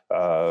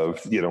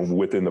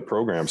 Within the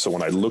program. So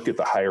when I look at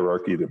the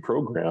hierarchy of the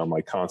program, I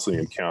constantly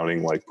am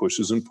counting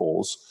pushes and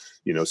pulls,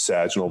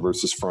 sagittal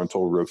versus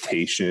frontal,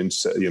 rotation,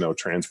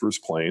 transverse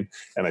plane.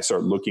 And I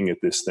start looking at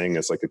this thing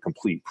as a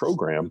complete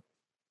program.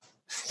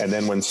 And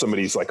then when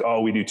somebody's like,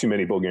 oh, we do too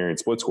many Bulgarian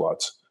split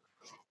squats.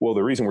 Well,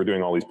 the reason we're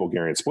doing all these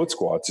Bulgarian split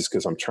squats is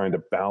because I'm trying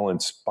to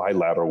balance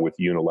bilateral with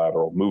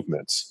unilateral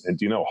movements. And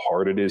do you know how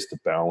hard it is to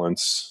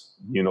balance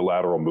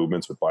unilateral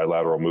movements with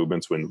bilateral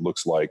movements when it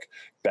looks like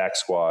back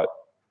squat,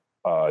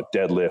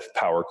 deadlift,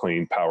 power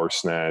clean, power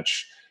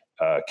snatch,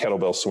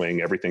 kettlebell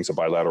swing, everything's a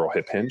bilateral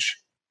hip hinge.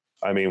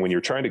 I mean, when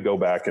you're trying to go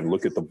back and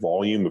look at the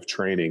volume of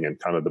training and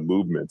kind of the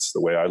movements,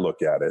 the way I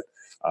look at it,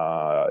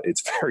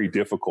 it's very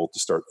difficult to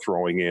start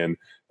throwing in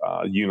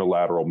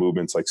unilateral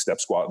movements like step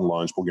squat and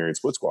lunge, Bulgarian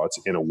split squats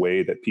in a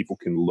way that people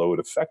can load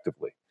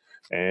effectively.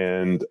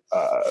 And,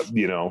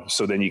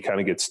 so then you kind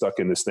of get stuck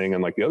in this thing.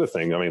 And the other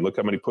thing, I mean, look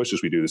how many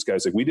pushes we do. This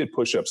guy's like, we did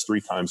push-ups 3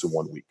 times in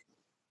 1 week.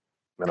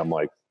 And I'm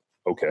like,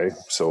 okay,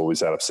 so is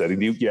that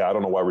upsetting you? Yeah, I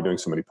don't know why we're doing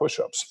so many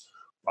push-ups.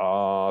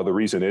 The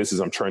reason is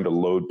I'm trying to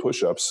load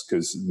push-ups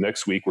because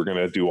next week we're going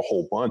to do a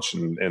whole bunch.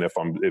 And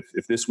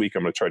if this week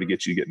I'm going to try to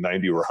get you to get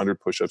 90 or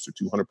 100 push-ups or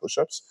 200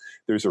 push-ups,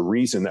 there's a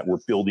reason that we're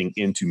building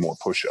into more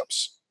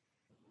push-ups.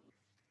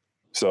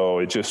 So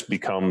it just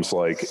becomes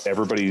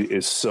everybody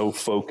is so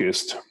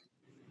focused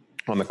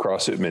on the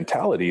CrossFit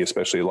mentality,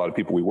 especially a lot of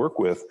people we work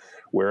with,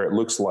 where it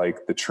looks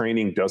like the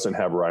training doesn't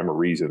have rhyme or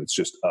reason. It's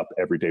just up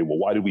every day. Well,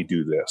 why do we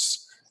do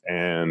this?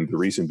 And the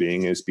reason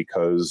being is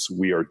because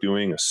we are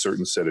doing a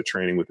certain set of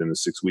training within the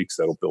 6 weeks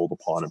that'll build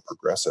upon and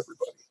progress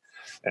everybody.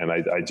 And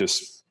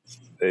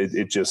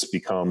it just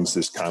becomes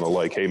this kind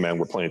of hey man,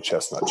 we're playing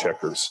chess, not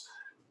checkers.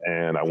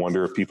 And I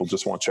wonder if people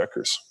just want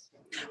checkers.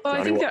 Well,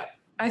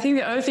 I think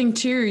the other thing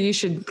too, you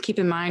should keep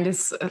in mind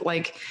is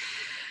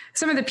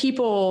some of the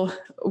people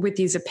with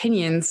these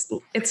opinions,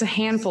 it's a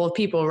handful of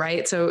people,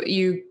 right? So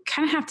you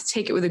kind of have to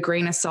take it with a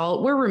grain of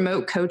salt. We're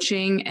remote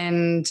coaching,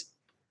 and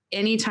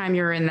anytime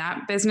you're in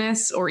that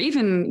business, or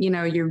even,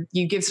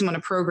 you give someone a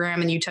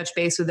program and you touch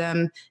base with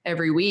them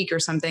every week or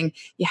something,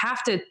 you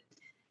have to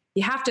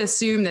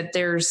assume that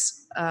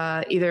there's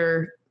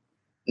either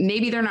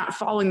maybe they're not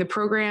following the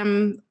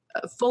program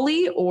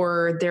fully,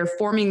 or they're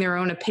forming their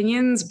own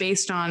opinions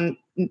based on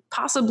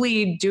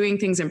possibly doing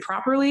things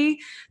improperly.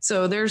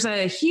 So there's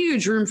a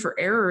huge room for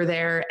error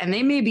there, and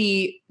they may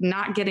be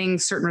not getting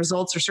certain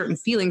results or certain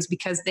feelings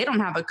because they don't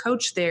have a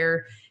coach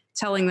there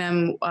telling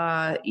them,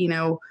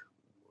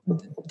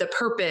 the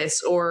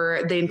purpose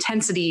or the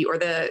intensity or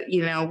the,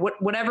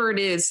 whatever it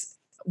is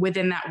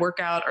within that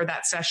workout or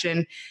that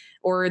session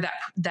or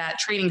that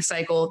training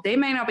cycle. They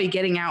may not be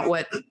getting out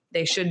what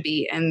they should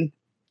be. And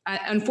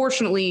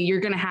unfortunately,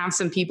 you're going to have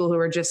some people who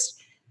are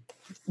just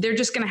they're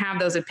just going to have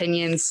those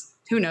opinions.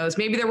 Who knows?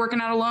 Maybe they're working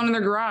out alone in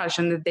their garage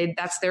and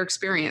that's their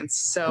experience.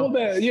 So,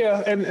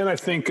 well, and I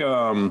think,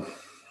 I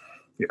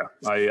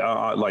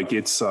like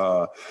it's,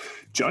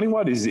 Johnny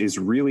Watt is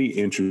really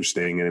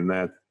interesting in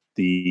that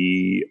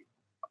the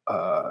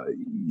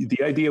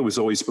idea was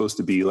always supposed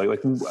to be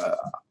like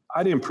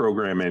I didn't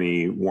program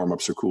any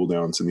warm-ups or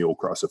cool-downs in the old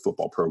CrossFit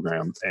football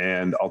program.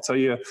 And I'll tell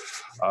you,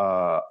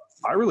 I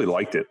really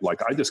liked it. Like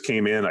I just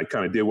came in, I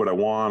kind of did what I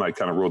want. I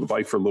kind of rode the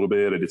bike for a little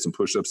bit. I did some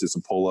push-ups, did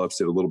some pull-ups,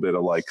 did a little bit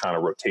of like kind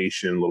of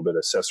rotation, a little bit of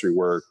accessory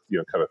work,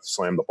 kind of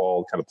slammed the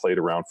ball, kind of played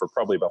around for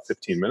probably about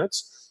 15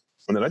 minutes.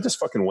 And then I just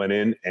fucking went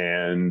in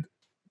and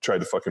tried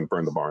to fucking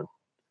burn the barn.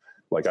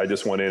 Like I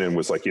just went in and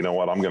was like, you know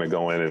what, I'm going to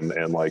go in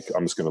and like,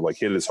 I'm just going to like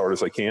hit it as hard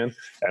as I can.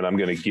 And I'm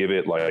going to give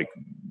it like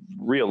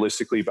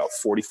realistically about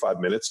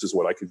 45 minutes is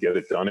what I could get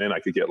it done in. I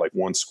could get like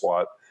one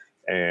squat.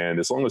 And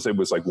as long as it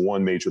was like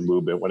one major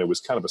movement, when it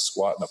was kind of a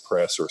squat and a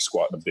press or a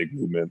squat and a big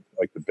movement,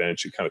 like the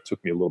bench, it kind of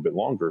took me a little bit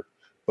longer.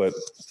 But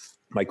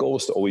my goal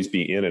was to always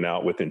be in and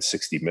out within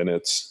 60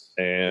 minutes.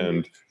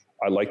 And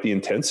I like the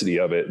intensity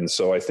of it. And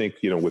so I think,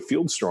 with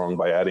Field Strong,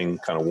 by adding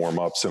kind of warm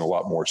ups and a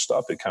lot more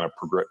stuff, it kind of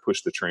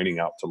pushed the training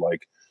out to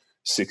like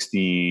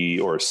 60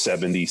 or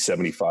 70,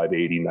 75,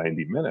 80,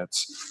 90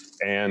 minutes.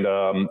 And,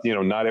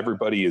 not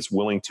everybody is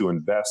willing to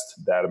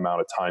invest that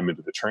amount of time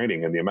into the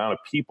training. And the amount of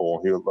people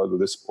here,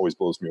 this always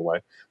blows me away,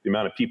 the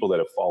amount of people that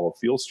have followed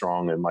Field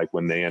Strong and like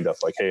when they end up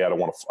like, hey,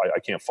 I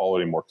can't follow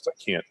it anymore because I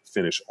can't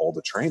finish all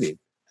the training.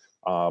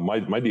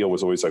 My deal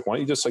was always like, why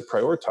don't you just like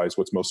prioritize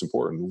what's most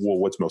important? Well,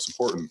 what's most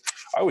important?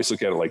 I always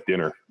look at it like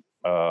dinner.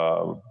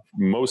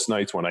 Most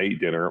nights when I eat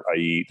dinner, I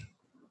eat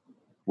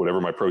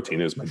whatever my protein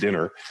is, my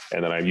dinner.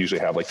 And then I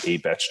usually have like a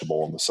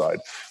vegetable on the side.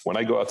 When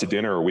I go out to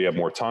dinner or we have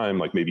more time,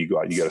 like maybe you go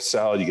out, you get a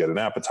salad, you get an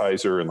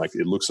appetizer, and like,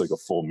 it looks like a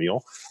full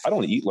meal. I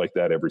don't eat like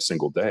that every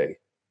single day.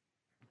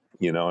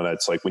 And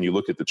it's like, when you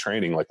look at the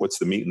training, like what's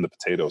the meat and the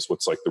potatoes?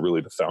 What's like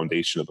the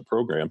foundation of the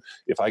program?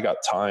 If I got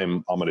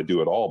time, I'm going to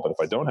do it all. But if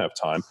I don't have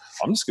time,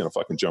 I'm just going to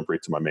fucking jump right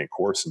to my main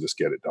course and just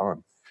get it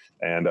done.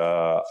 And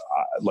I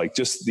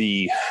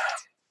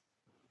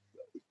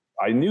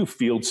knew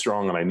Field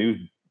Strong and I knew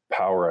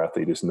Power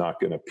Athlete is not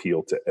going to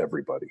appeal to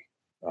everybody.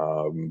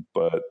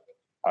 But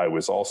I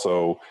was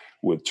also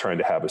with trying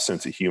to have a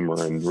sense of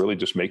humor and really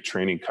just make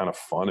training kind of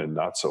fun and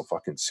not so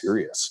fucking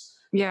serious.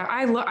 Yeah,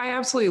 I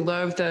absolutely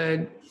love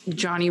the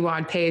Johnny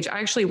Wad page. I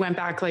actually went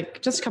back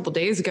like just a couple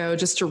days ago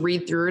just to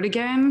read through it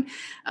again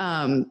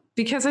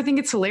because I think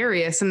it's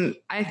hilarious. And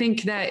I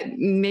think that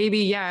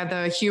maybe,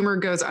 the humor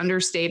goes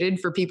understated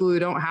for people who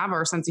don't have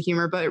our sense of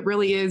humor, but it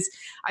really is.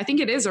 I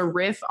think it is a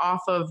riff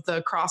off of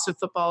the CrossFit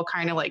football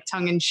kind of like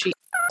tongue in cheek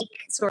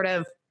sort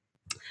of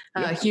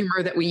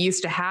humor that we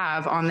used to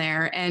have on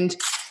there. And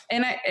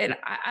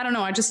I don't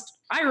know.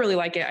 I really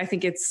like it. I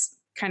think it's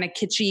kind of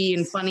kitschy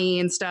and funny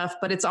and stuff,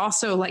 but it's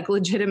also like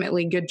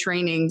legitimately good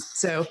training.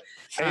 So,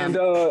 and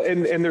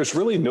there's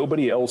really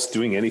nobody else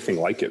doing anything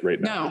like it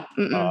right now.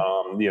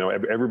 No,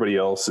 everybody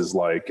else is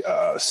like,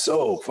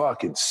 so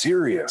fucking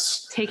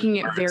serious, taking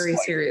it very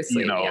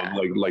seriously.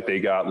 Like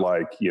they got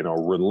like,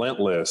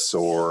 Relentless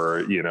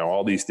or,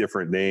 all these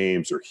different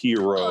names or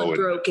Hero.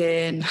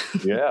 Unbroken.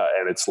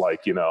 And it's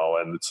like,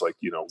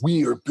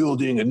 we are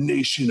building a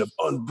nation of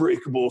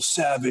unbreakable,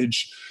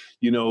 savage,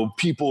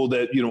 people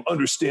that,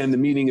 understand the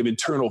meaning of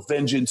internal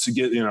vengeance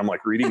again. I'm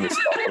like reading this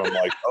stuff and I'm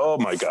like, oh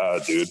my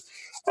God, dude.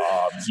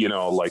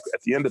 Like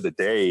at the end of the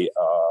day,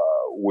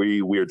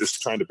 we are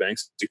just trying to bang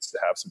sticks to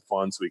have some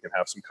fun so we can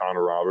have some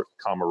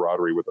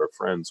camaraderie with our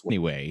friends.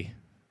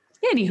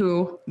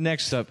 Anywho.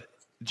 Next up,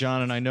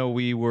 John, and I know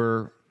we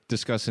were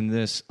discussing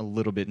this a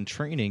little bit in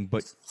training,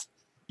 but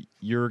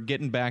you're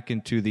getting back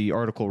into the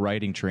article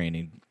writing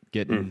training,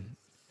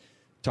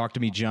 Talk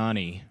to Me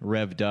Johnny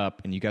revved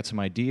up, and you got some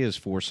ideas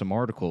for some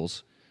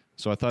articles.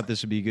 So I thought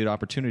this would be a good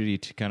opportunity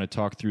to kind of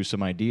talk through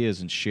some ideas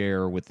and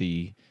share with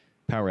the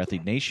Power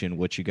Athlete Nation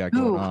what you got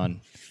going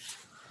on.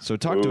 So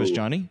talk to us,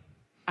 Johnny.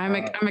 I'm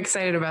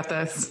excited about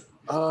this.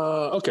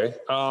 Okay.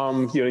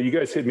 You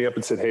guys hit me up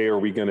and said, hey, are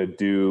we going to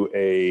do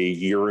a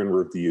year in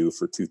review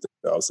for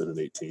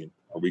 2018?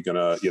 Are we going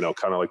to,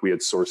 kind of like we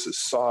had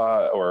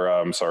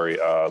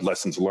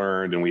lessons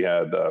learned, and we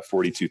had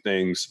 42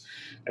 things.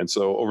 And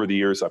so over the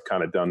years, I've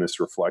kind of done this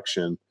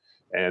reflection.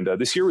 And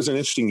this year was an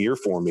interesting year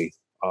for me,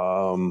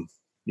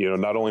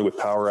 not only with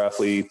Power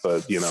Athlete,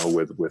 but,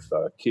 with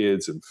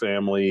kids and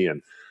family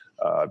and,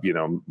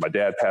 my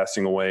dad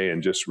passing away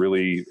and just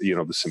really,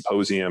 the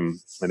symposium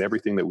and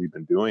everything that we've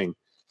been doing.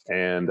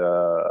 And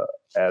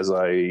as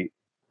I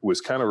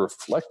was kind of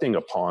reflecting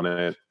upon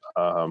it,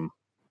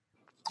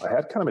 I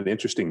had kind of an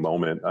interesting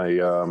moment. I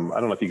don't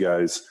know if you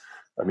guys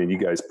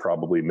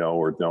probably know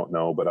or don't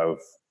know, but I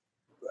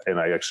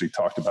actually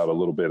talked about a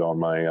little bit on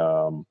my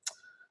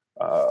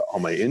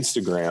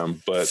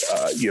Instagram, but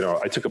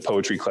I took a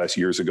poetry class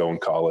years ago in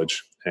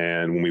college.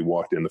 And when we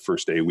walked in the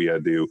first day, we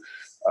had to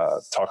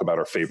talk about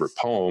our favorite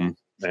poem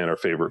and our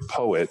favorite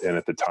poet. And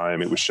at the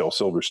time it was Shel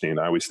Silverstein.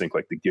 I always think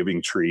like The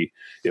Giving Tree,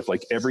 if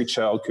like every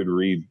child could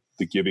read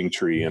the Giving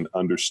Tree and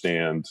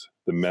understand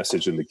the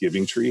message in the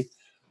Giving Tree,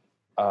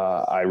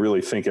 I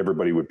really think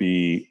everybody would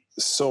be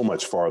so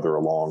much farther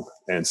along.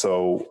 And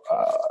so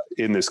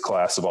in this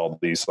class of all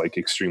these like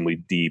extremely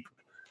deep,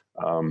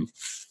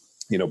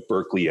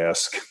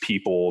 Berkeley-esque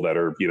people that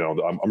are,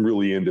 I'm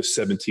really into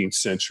 17th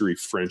century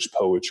French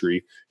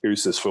poetry.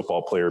 Here's this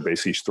football player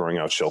basically throwing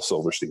out Shel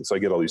Silverstein. So I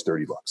get all these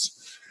dirty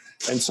looks.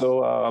 And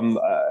so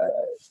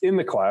in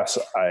the class,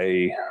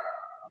 I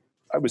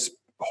was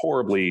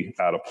horribly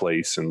out of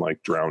place and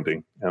like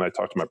drowning. And I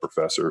talked to my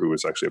professor, who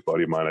was actually a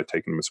buddy of mine. I'd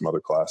taken him in some other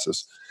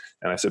classes.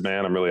 And I said,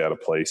 man, I'm really out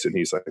of place. And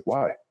he's like,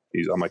 why?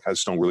 I'm like, I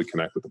just don't really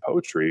connect with the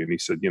poetry. And he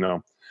said,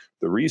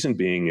 the reason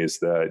being is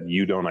that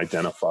you don't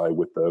identify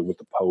with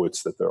the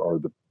poets that there are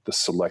the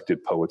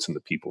selected poets in the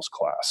people's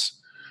class.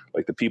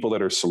 Like the people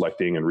that are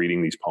selecting and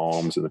reading these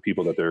poems and the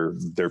people that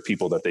they're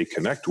people that they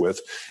connect with.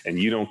 And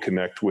you don't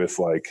connect with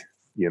like,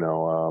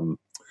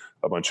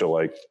 a bunch of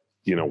like,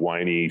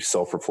 whiny,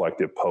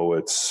 self-reflective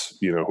poets,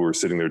 who are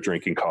sitting there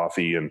drinking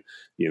coffee and,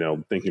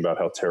 thinking about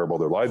how terrible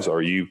their lives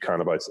are. You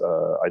kind of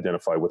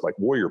identify with like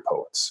warrior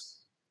poets.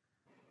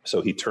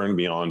 So he turned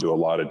me on to a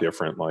lot of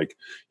different, like,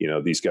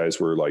 these guys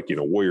were like,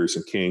 warriors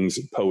and kings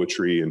and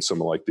poetry and some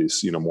of like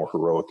these, more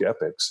heroic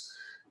epics.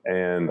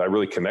 And I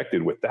really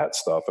connected with that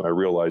stuff. And I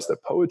realized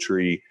that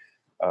poetry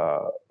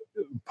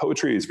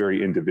is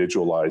very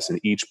individualized, and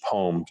each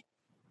poem,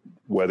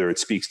 whether it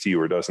speaks to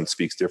you or doesn't,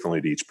 speaks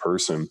differently to each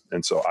person.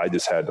 And so I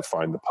just had to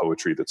find the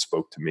poetry that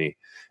spoke to me.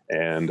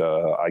 And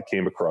I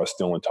came across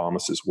Dylan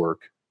Thomas's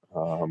work,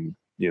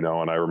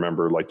 and I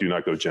remember like, do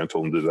not go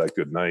gentle into that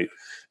good night.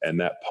 And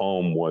that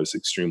poem was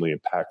extremely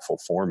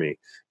impactful for me.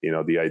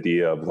 The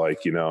idea of like,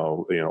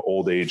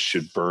 old age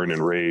should burn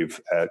and rave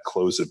at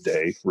close of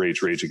day,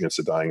 rage against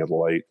the dying of the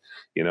light,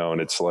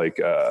 and it's like,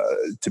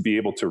 to be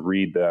able to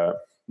read that,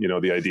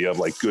 the idea of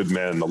like good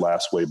men, the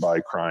last way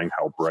by crying,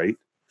 how bright.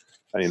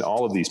 I mean,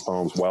 all of these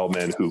poems, wild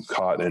men who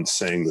caught and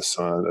sang the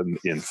sun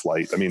in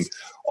flight. I mean,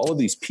 all of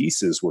these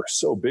pieces were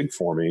so big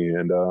for me.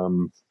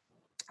 And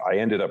I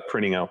ended up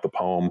printing out the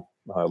poem,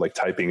 like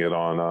typing it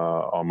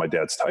on my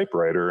dad's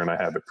typewriter, and I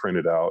have it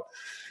printed out.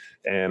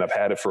 And I've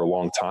had it for a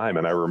long time.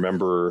 And I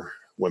remember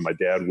when my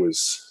dad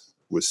was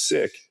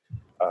sick,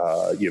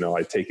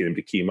 I'd taken him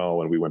to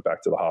chemo, and we went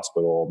back to the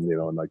hospital,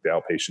 and like the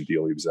outpatient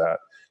deal he was at.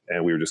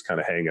 And we were just kind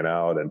of hanging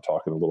out and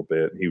talking a little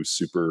bit. And he was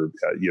super,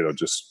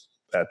 just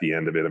at the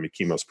end of it. I mean,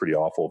 chemo's pretty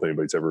awful if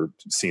anybody's ever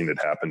seen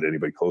it happen to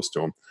anybody close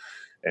to him.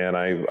 And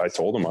I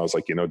told him, I was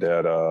like,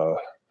 Dad, I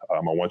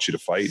want you to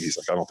fight. He's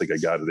like, I don't think I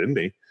got it in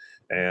me.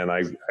 And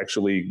I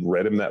actually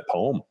read him that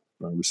poem.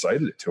 I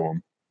recited it to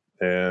him.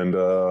 And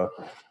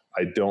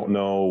I don't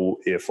know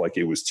if like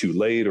it was too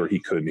late or he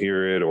couldn't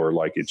hear it, or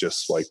like it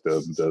just like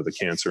the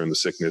cancer and the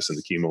sickness and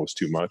the chemo was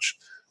too much.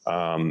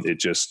 It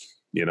just,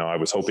 I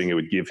was hoping it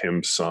would give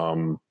him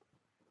some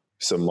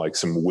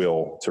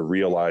will to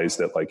realize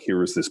that like, here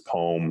was this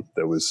poem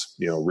that was,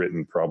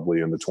 written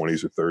probably in the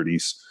 20s or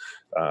 30s,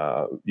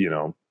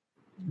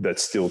 that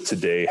still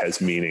today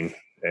has meaning.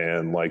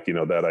 And like,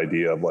 that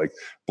idea of like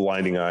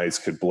blinding eyes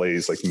could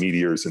blaze like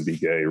meteors and be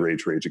gay,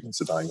 rage against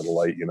the dying of the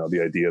light.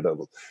 The idea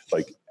that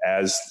like,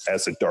 as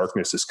the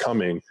darkness is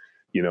coming,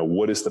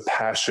 what is the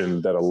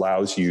passion that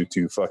allows you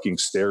to fucking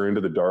stare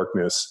into the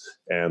darkness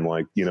and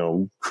like,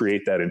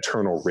 create that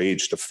internal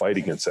rage to fight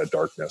against that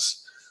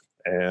darkness.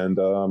 And,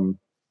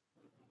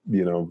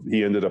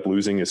 he ended up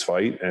losing his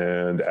fight.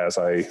 And as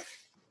I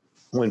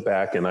went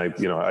back and I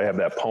have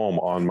that poem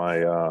on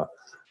my,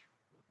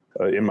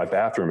 in my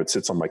bathroom, it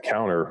sits on my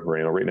counter,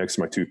 right next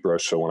to my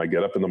toothbrush. So when I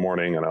get up in the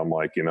morning and I'm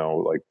like,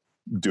 like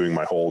doing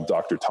my whole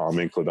Dr. Tom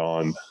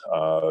Incledon,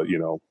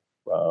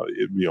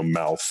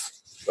 mouth,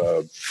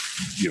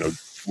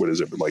 what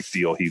is it? Like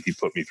deal he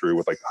put me through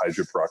with like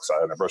hydrogen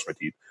peroxide, and I brush my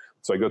teeth.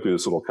 So I go through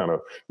this little kind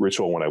of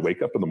ritual when I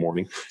wake up in the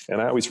morning,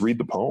 and I always read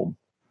the poem.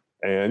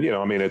 And,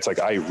 it's like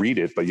I read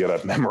it, but yet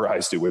I've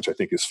memorized it, which I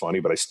think is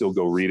funny, but I still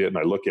go read it and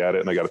I look at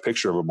it and I got a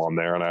picture of him on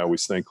there. And I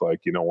always think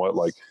like, in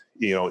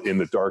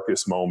the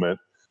darkest moment,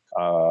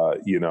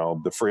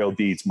 the frail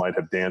deeds might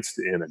have danced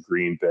in a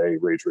green bay,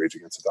 rage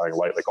against the dying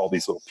light, like all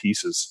these little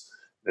pieces.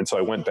 And so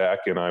I went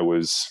back and I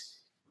was,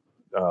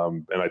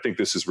 and I think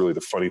this is really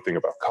the funny thing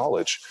about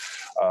college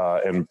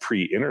and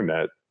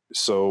pre-internet.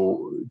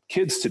 So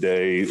kids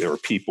today, or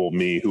people,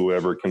 me,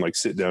 whoever, can like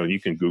sit down and you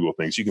can Google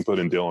things. You can put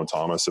in Dylan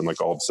Thomas and like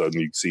all of a sudden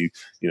you can see,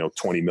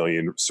 20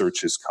 million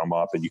searches come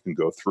up, and you can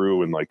go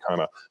through and like kind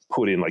of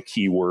put in like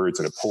keywords,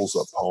 and it pulls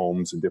up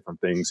poems and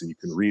different things, and you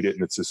can read it.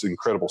 And it's this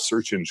incredible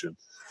search engine.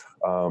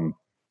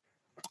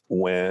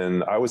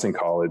 When I was in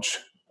college,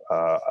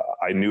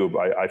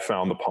 I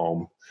found the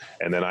poem,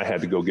 and then I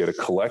had to go get a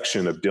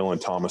collection of Dylan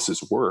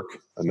Thomas's work,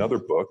 another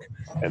book.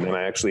 And then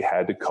I actually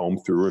had to comb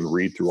through and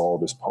read through all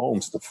of his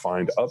poems to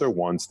find other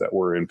ones that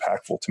were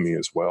impactful to me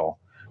as well.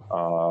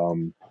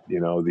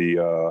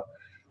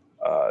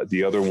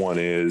 The other one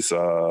is,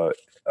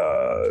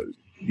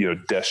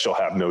 Death Shall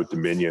Have No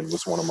Dominion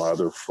was one of my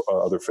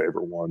other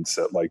favorite ones,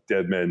 that like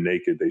dead men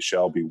naked, they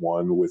shall be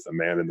one with a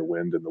man in the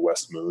wind and the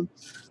west moon.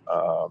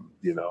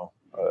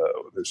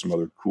 There's some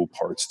other cool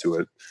parts to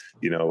it,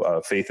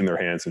 faith in their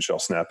hands and shall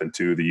snap in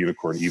two, the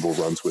unicorn evil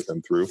runs with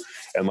them through,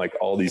 and like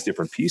all these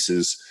different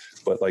pieces.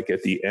 But like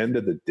at the end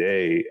of the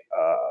day,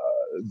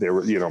 there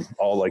were,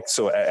 all like,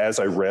 so as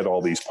I read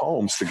all these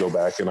poems to go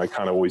back, and I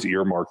kind of always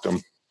earmarked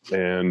them.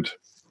 And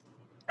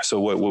so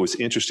what was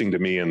interesting to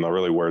me, and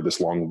really where this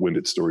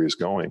long-winded story is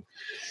going,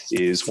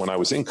 is when I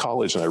was in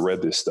college and I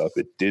read this stuff,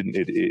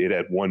 it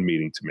had one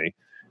meaning to me.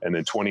 And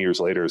then 20 years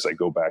later, as I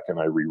go back and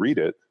I reread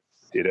it,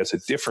 it has a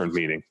different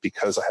meaning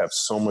because I have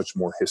so much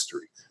more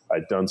history.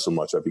 I've done so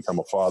much. I've become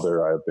a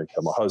father. I've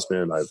become a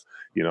husband. I've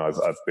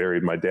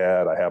buried my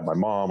dad. I have my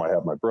mom. I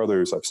have my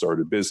brothers. I've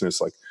started a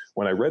business. Like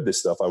when I read this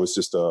stuff, I was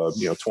just a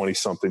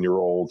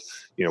 20-something-year-old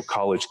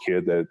college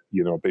kid that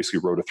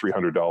basically rode a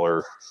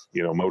 $300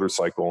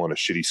 motorcycle and a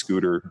shitty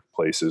scooter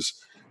places.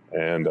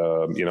 And,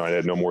 I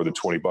had no more than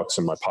 $20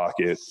 in my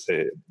pocket.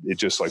 It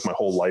just like my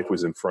whole life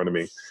was in front of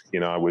me.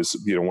 I was,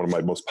 one of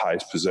my most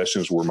prized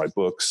possessions were my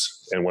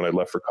books. And when I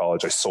left for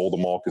college, I sold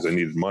them all because I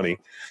needed money,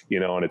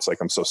 and it's like,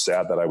 I'm so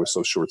sad that I was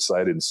so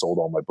short-sighted and sold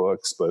all my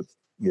books. But,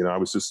 I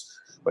was just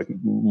like,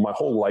 my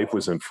whole life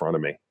was in front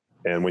of me.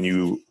 And when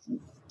you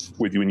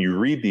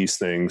read these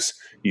things,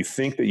 you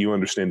think that you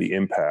understand the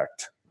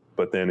impact.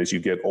 But then as you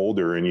get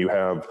older and you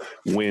have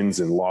wins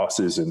and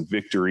losses and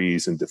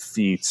victories and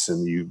defeats,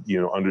 and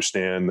you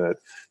understand that,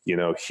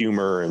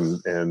 humor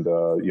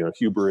and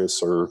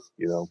hubris are,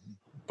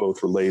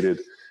 both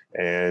related,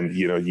 and,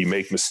 you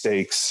make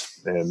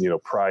mistakes, and,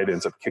 pride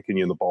ends up kicking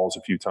you in the balls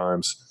a few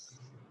times.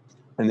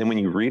 And then when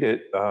you read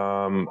it,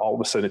 all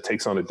of a sudden it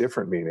takes on a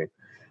different meaning.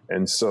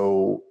 And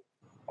so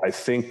I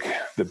think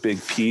the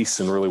big piece,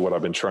 and really what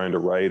I've been trying to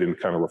write and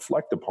kind of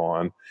reflect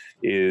upon,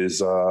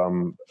 is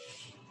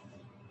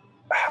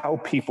how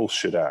people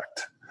should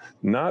act,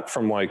 not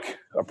from like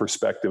a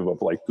perspective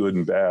of like good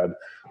and bad,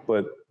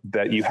 but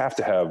that you have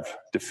to have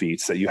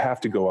defeats, that you have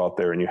to go out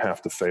there and you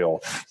have to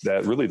fail,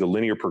 that really the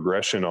linear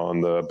progression on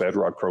the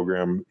Bedrock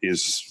program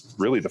is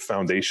really the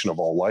foundation of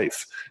all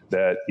life,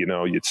 that,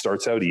 it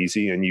starts out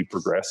easy and you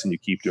progress and you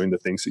keep doing the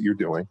things that you're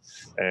doing.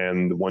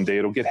 And one day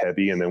it'll get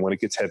heavy. And then when it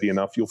gets heavy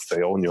enough, you'll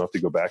fail and you'll have to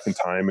go back in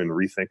time and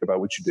rethink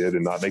about what you did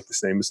and not make the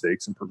same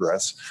mistakes and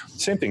progress.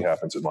 Same thing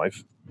happens in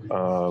life.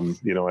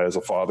 As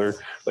a father,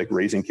 like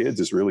raising kids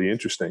is really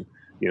interesting,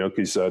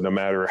 because no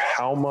matter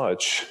how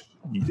much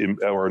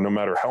or no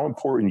matter how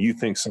important you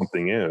think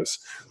something is,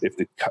 if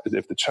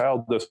the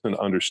child doesn't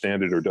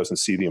understand it or doesn't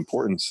see the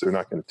importance, they're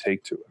not going to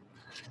take to it.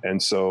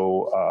 And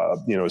so,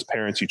 as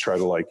parents, you try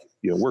to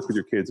work with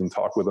your kids and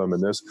talk with them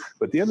and this,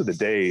 but at the end of the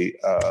day,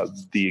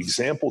 the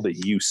example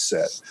that you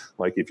set,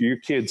 like if your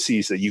kid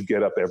sees that you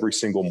get up every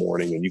single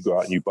morning and you go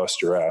out and you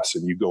bust your ass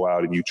and you go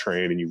out and you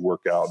train and you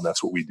work out and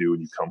that's what we do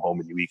and you come home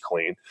and you eat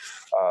clean,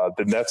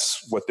 then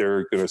that's what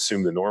they're going to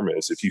assume the norm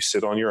is. If you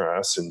sit on your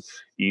ass and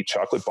eat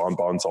chocolate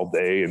bonbons all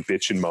day and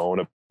bitch and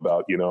moan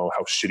about,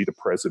 how shitty the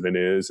president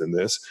is and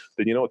this,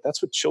 then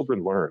that's what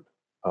children learn.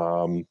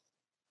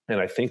 And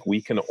I think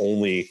we can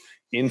only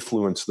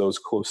influence those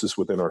closest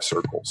within our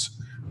circles.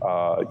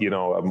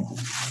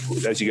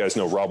 As you guys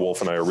know, Rob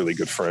Wolf and I are really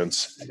good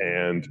friends.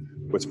 And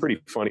what's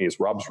pretty funny is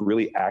Rob's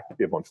really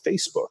active on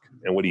Facebook.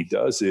 And what he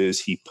does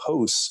is he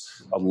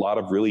posts a lot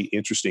of really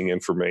interesting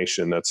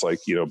information that's like,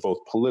 both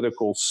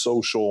political,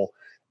 social,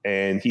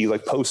 and he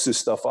posts this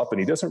stuff up and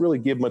he doesn't really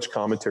give much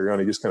commentary on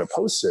it. He just kind of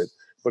posts it.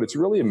 But it's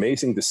really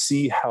amazing to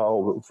see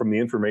how, from the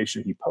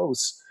information he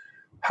posts,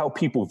 how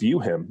people view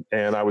him.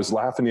 And I was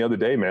laughing the other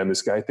day, man,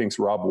 this guy thinks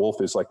Rob Wolf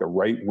is like a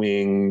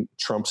right-wing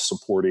Trump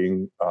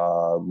supporting,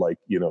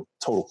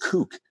 total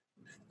kook.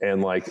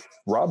 And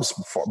Rob's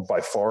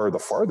by far the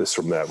farthest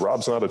from that.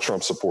 Rob's not a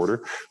Trump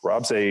supporter.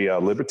 Rob's a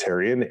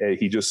libertarian.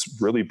 He just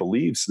really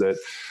believes that,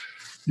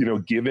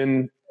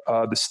 given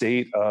the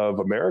state of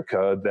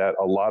America, that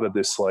a lot of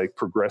this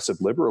progressive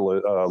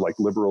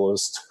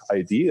liberalist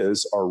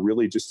ideas are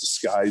really just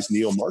disguised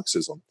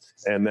neo-Marxism.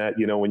 And that,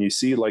 when you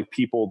see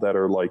people that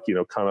are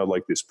kind of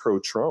like this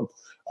pro-Trump,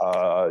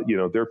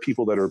 there are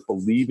people that are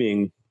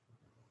believing,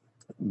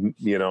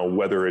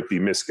 whether it be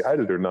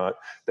misguided or not,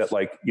 that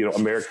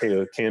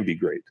America can be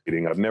great.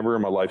 I've never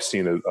in my life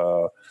seen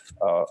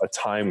a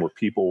time where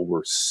people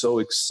were so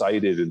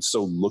excited and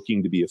so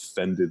looking to be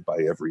offended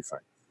by everything.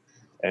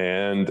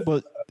 And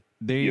but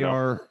they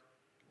are,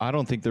 I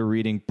don't think they're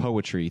reading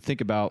poetry. Think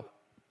about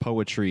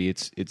poetry.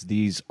 It's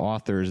these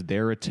authors,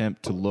 their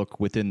attempt to look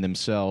within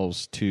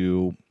themselves,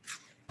 to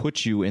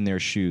put you in their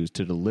shoes,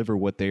 to deliver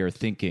what they are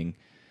thinking,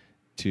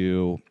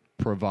 to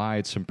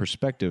provide some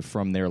perspective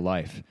from their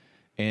life.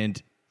 And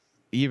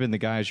even the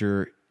guys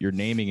you're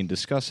naming and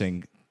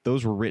discussing,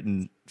 those were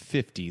written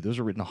 50, those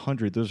were written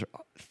 100, those are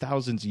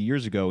thousands of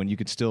years ago, and you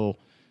could still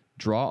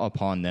draw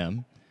upon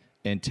them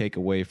and take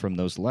away from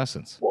those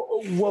lessons.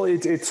 Well,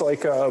 it's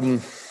like,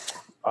 so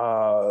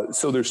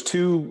there's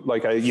two,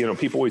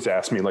 people always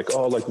ask me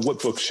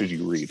what books should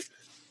you read?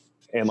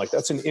 And like,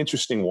 that's an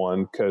interesting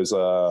one because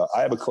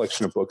I have a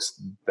collection of books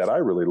that I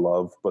really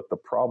love, but the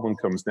problem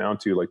comes down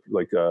to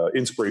like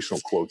inspirational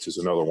quotes is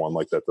another one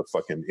like that. The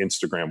fucking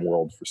Instagram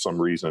world for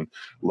some reason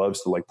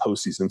loves to like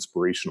post these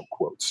inspirational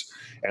quotes.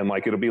 And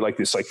like, it'll be like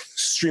this like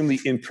extremely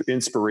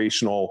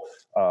inspirational,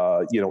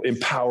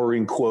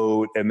 empowering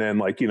quote. And then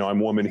like, I'm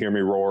woman, hear me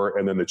roar.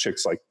 And then the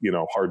chick's like,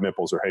 hard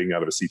nipples are hanging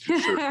out of a see-through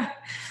shirt.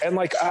 And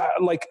like,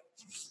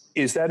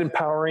 is that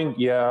empowering?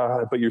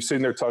 Yeah. But you're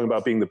sitting there talking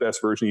about being the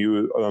best version of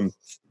you. And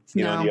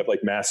you have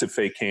like massive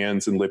fake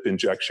hands and lip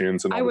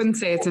injections. And I wouldn't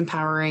say it's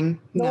empowering.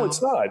 No,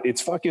 it's not.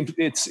 It's fucking,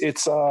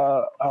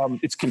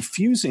 it's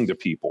confusing to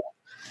people.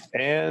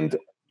 And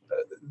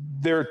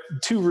there are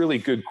two really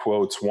good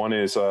quotes. One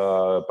is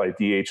by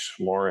D.H.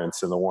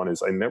 Lawrence. And the one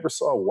is, I never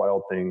saw a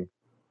wild thing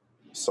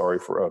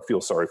feel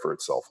sorry for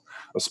itself.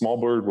 A small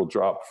bird will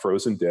drop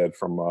frozen dead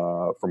from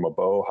a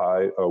bow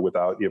high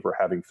without ever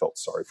having felt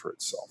sorry for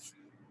itself.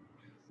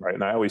 Right.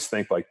 And I always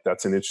think like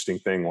that's an interesting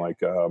thing.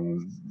 Like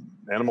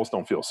animals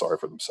don't feel sorry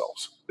for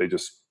themselves. They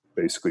just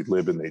basically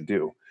live and they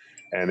do.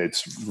 And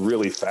it's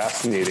really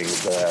fascinating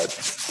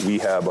that we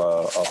have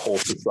a whole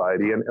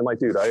society. And like,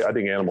 dude, I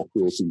think animal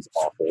cruelty is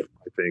awful.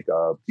 I think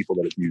people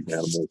that abuse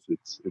animals,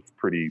 it's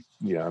pretty,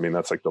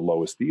 that's like the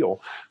lowest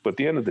deal. But at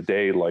the end of the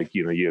day, like,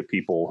 you have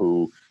people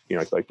who,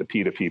 like the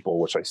PETA people,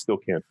 which I still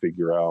can't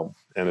figure out.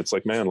 And it's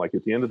like, man, like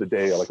at the end of the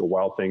day, like a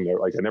wild thing,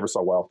 like I never saw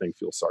a wild thing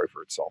feel sorry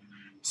for itself.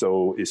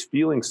 So is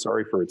feeling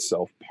sorry for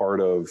itself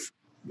part of,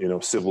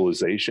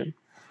 civilization?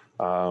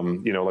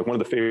 Like one of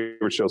the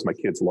favorite shows my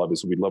kids love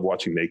is we love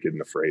watching Naked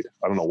and Afraid.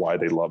 I don't know why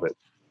they love it,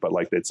 but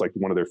like, it's like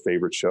one of their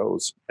favorite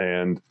shows.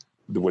 And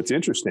what's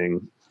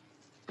interesting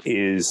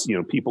is,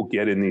 people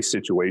get in these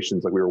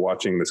situations. Like we were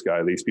watching this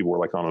guy, these people were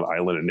like on an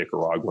island in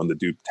Nicaragua and the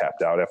dude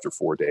tapped out after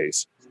 4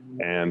 days.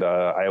 And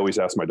I always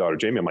ask my daughter,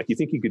 Jamie, I'm like, you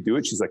think you could do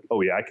it? She's like,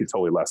 oh yeah, I could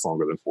totally last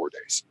longer than 4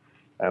 days.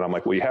 And I'm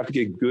like, well, you have to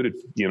get good at,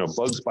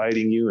 bugs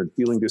biting you and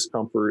feeling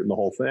discomfort and the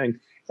whole thing.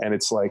 And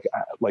it's like,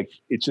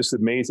 it's just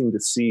amazing to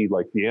see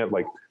like the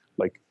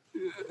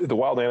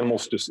wild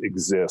animals just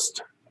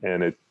exist.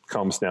 And it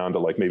comes down to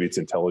like, maybe it's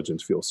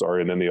intelligence, feel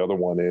sorry. And then the other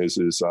one is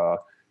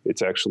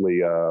it's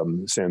actually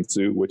Sun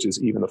Tzu, which is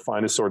even the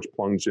finest swords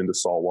plunged into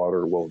salt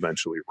water will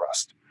eventually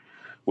rust,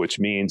 which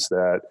means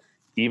that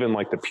even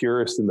like the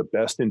purest and the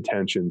best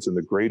intentions and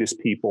the greatest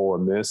people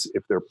in this,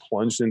 if they're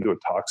plunged into a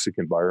toxic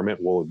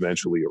environment, will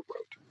eventually erode.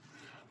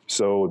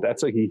 So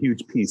that's like a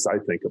huge piece I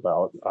think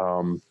about,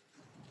 kind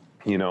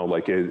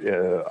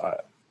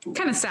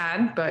of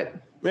sad, but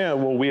yeah,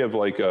 well, we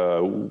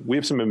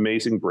have some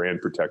amazing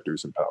brand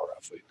protectors in Power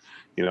Athlete.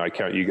 I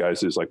count you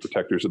guys as like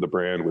protectors of the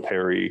brand with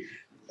Harry,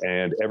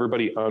 and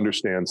everybody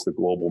understands the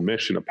global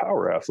mission of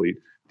Power Athlete,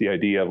 the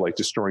idea of like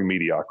destroying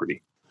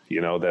mediocrity.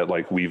 That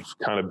like we've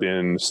kind of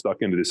been stuck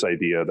into this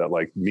idea that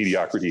like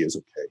mediocrity is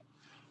okay.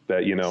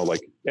 That,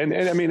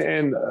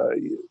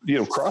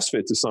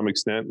 CrossFit to some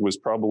extent was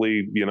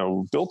probably,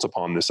 built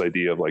upon this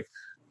idea of like,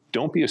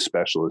 don't be a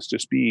specialist,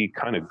 just be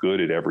kind of good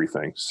at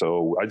everything.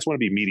 So I just want to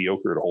be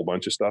mediocre at a whole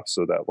bunch of stuff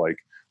so that like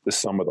the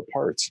sum of the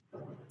parts,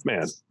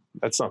 man,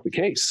 that's not the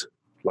case.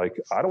 Like,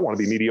 I don't want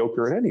to be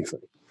mediocre at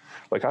anything.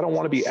 Like, I don't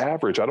want to be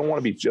average. I don't want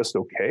to be just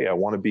okay. I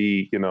want to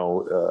be,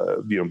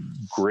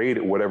 great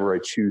at whatever I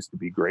choose to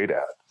be great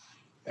at.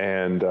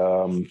 And,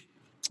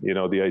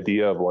 the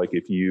idea of like,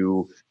 if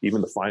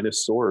even the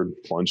finest sword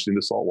plunged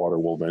into salt water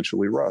will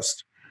eventually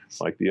rust.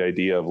 Like the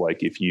idea of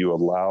like, if you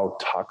allow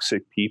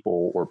toxic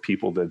people or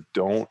people that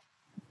don't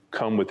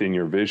come within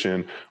your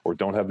vision or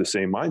don't have the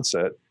same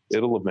mindset,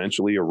 it'll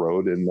eventually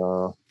erode and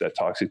that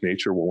toxic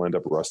nature will end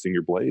up rusting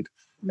your blade.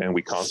 And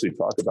we constantly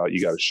talk about,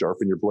 you got to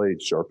sharpen your blade,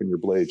 sharpen your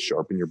blade,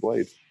 sharpen your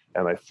blade.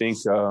 And I think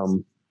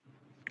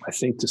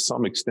to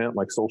some extent,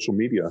 like social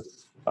media,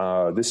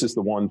 this is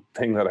the one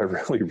thing that I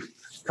really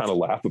kind of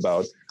laugh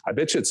about. I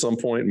bet you at some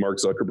point, Mark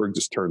Zuckerberg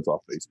just turns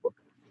off Facebook.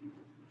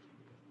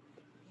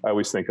 I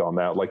always think on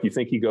that. Like, you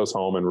think he goes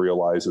home and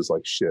realizes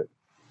like, shit,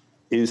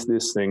 is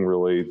this thing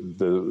really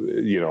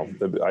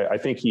I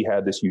think he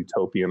had this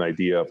utopian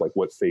idea of like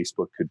what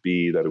Facebook could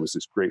be, that it was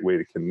this great way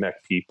to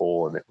connect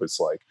people. And it was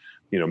like,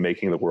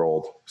 making the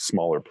world a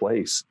smaller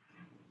place.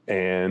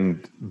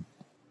 And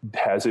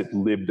has it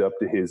lived up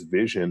to his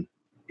vision?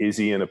 Is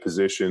he in a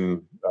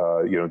position,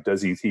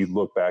 does he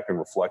look back and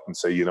reflect and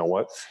say, you know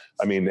what?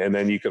 I mean, and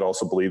then you could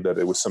also believe that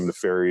it was some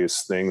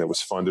nefarious thing that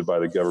was funded by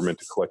the government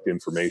to collect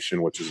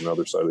information, which is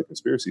another side of the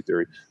conspiracy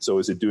theory. So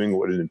is it doing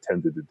what it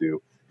intended to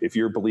do? If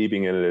you're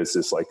believing in it as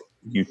this like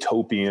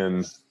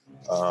utopian,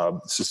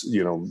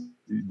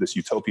 this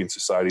utopian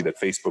society, that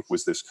Facebook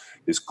was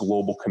this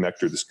global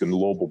connector, this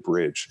global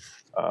bridge,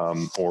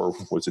 or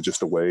was it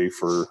just a way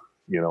for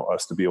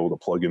us to be able to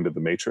plug into the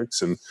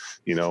matrix and,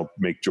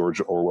 make George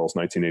Orwell's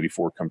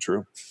 1984 come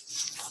true?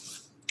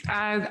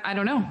 I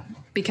don't know,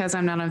 because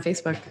I'm not on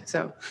Facebook.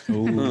 So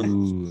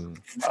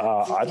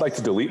I'd like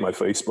to delete my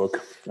Facebook.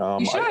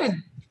 You should.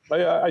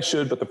 I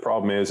should, but the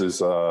problem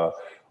is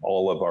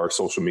all of our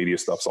social media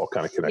stuff's all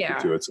kind of connected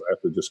to it. So I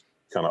have to just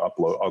kind of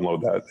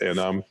unload that.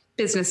 And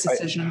business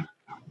decision.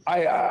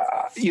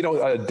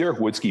 Derek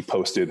Woodsky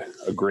posted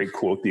a great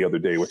quote the other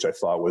day, which I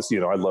thought was,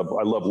 I love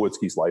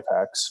Woodsky's life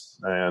hacks.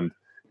 And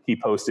he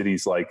posted,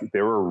 he's like,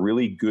 there are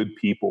really good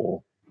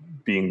people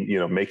being,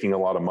 making a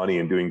lot of money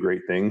and doing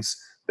great things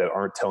that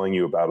aren't telling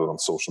you about it on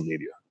social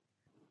media.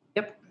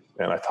 Yep.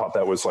 And I thought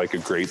that was like a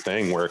great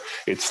thing where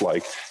it's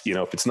like,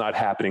 if it's not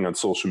happening on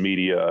social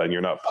media and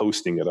you're not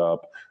posting it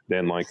up,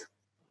 then like,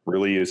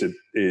 really, is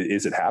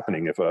it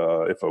happening? If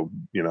a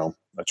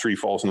tree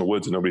falls in the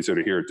woods and nobody's there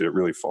to hear it, did it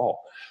really fall?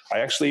 I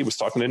actually was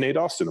talking to Nate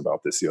Austin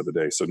about this the other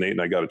day. So Nate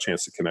and I got a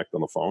chance to connect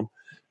on the phone,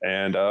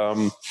 and I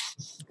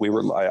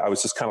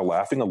was just kind of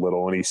laughing a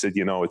little, and he said,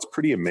 it's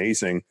pretty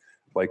amazing.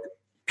 Like,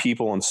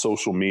 people on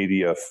social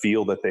media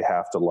feel that they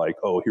have to like,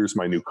 oh, here's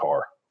my new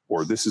car,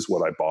 or this is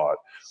what I bought,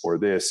 or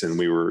this. And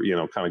we were,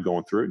 kind of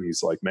going through it, and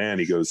he's like, man,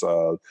 he goes,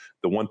 the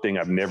one thing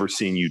I've never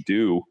seen you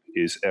do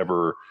is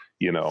ever,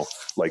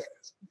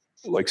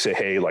 like say,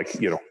 hey, like,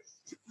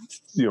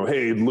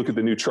 hey, look at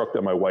the new truck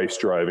that my wife's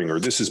driving, or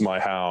this is my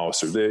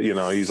house, or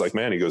he's like,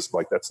 man, he goes,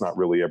 like, that's not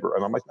really ever.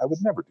 And I'm like, I would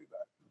never do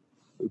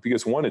that,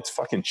 because one, it's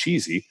fucking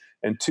cheesy.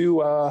 And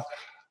two, I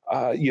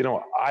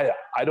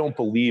don't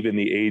believe in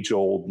the age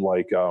old,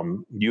 like,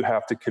 you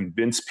have to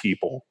convince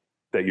people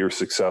that you're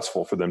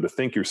successful for them to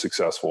think you're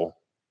successful,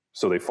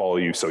 so they follow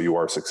you, so you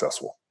are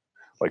successful.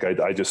 Like,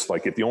 I just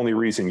like, if the only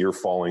reason you're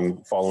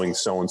following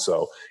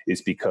so-and-so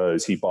is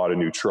because he bought a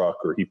new truck,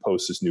 or he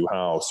posts his new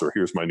house, or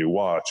here's my new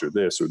watch, or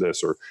this,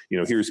 or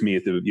here's me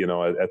at the,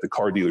 at the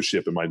car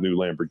dealership in my new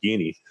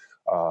Lamborghini.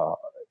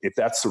 If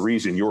that's the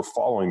reason you're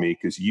following me,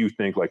 because you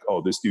think like,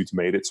 oh, this dude's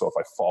made it, so if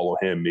I follow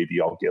him, maybe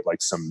I'll get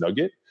like some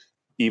nugget,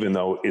 even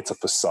though it's a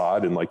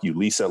facade and like you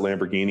lease that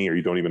Lamborghini or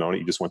you don't even own it,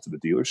 you just went to the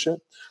dealership,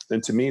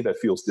 then to me, that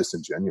feels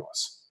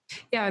disingenuous.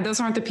 Yeah, those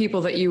aren't the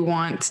people that you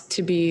want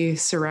to be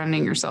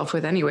surrounding yourself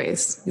with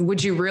anyways.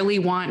 Would you really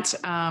want,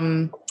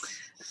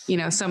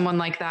 someone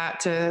like that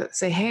to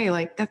say, hey,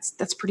 like,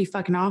 that's pretty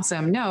fucking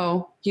awesome?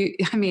 No,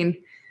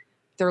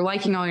 they're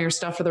liking all your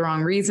stuff for the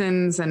wrong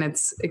reasons, and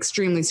it's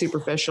extremely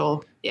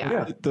superficial.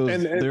 Yeah.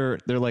 They're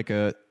like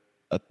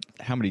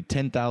how many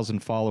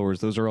 10,000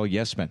 followers? Those are all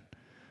yes men.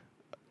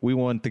 We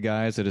want the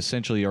guys that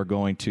essentially are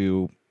going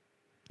to,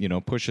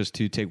 push us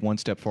to take one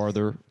step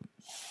farther,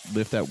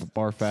 lift that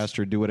bar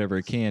faster, do whatever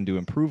it can to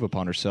improve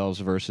upon ourselves,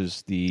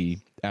 versus the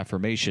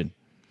affirmation.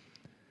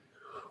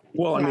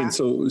 Well, I mean,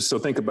 so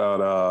think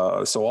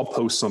about, so I'll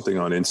post something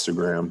on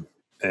Instagram,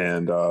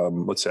 and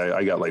let's say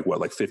I got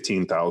like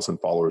 15,000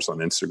 followers on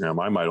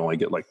Instagram. I might only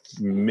get I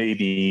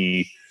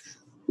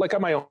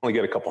might only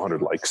get a couple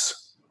hundred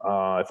likes.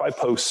 If I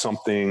post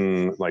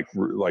something like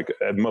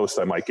at most,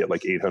 I might get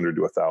like 800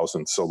 to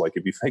 1,000. So like,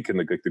 if you think in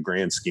the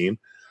grand scheme,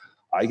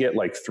 I get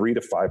like 3 to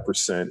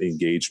 5%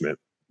 engagement.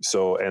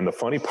 So, and the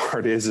funny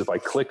part is, if I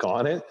click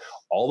on it,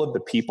 all of the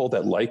people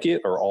that like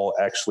it are all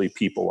actually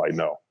people I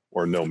know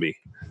or know me.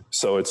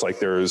 So it's like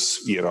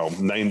there's,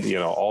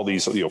 all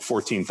these,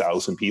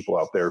 14,000 people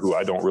out there who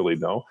I don't really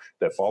know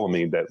that follow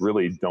me, that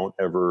really don't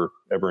ever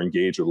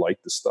engage or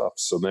like the stuff.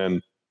 So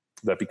then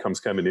that becomes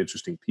kind of an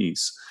interesting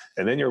piece.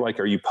 And then you're like,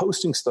 are you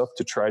posting stuff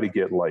to try to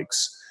get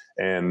likes?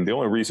 And the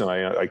only reason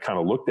I kind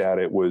of looked at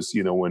it was,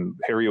 when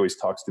Harry always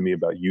talks to me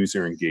about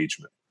user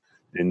engagement.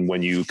 And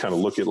when you kind of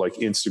look at like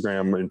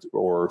Instagram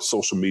or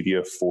social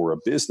media for a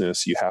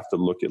business, you have to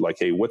look at like,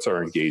 hey, what's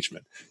our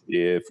engagement?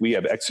 If we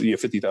have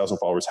 50,000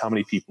 followers, how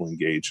many people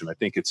engage? And I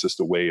think it's just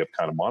a way of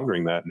kind of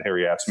monitoring that. And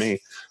Harry asked me,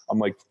 I'm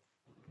like,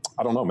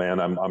 I don't know, man.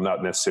 I'm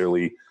not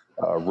necessarily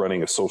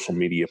running a social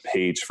media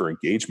page for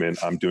engagement.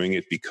 I'm doing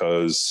it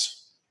because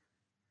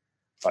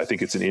I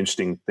think it's an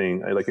interesting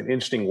thing, like an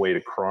interesting way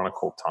to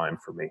chronicle time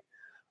for me.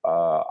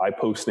 I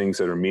post things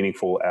that are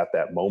meaningful at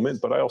that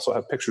moment, but I also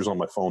have pictures on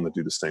my phone that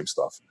do the same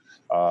stuff.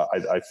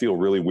 I feel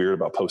really weird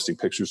about posting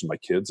pictures of my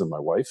kids and my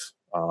wife,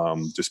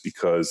 just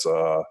because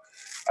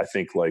I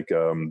think like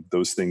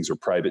those things are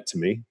private to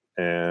me,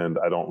 and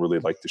I don't really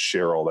like to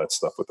share all that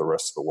stuff with the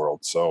rest of the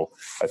world. So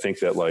I think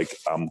that like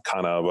I'm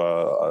kind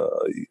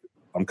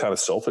of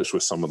selfish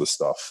with some of the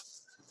stuff.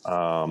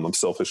 I'm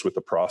selfish with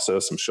the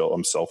process.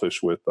 I'm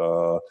selfish with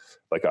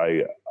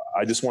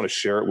I just want to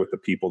share it with the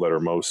people that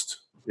are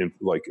most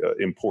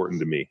important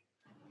to me.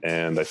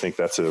 And I think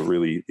that's a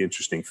really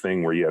interesting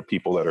thing where you have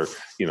people that are,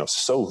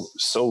 so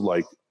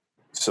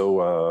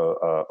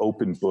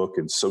open book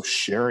and so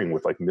sharing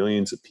with like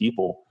millions of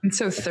people. And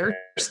so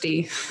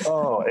thirsty.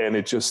 And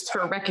it just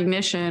for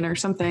recognition or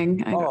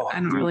something. I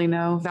don't really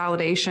know.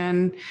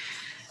 Validation.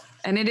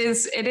 And it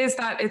is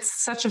that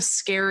it's such a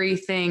scary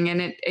thing. And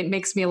it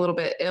makes me a little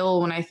bit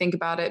ill when I think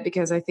about it,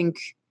 because I think,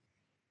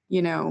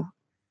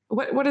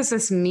 what does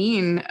this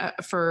mean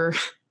for,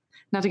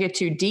 not to get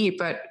too deep,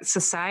 but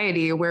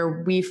society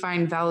where we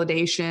find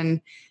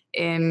validation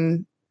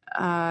in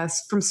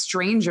from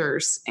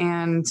strangers.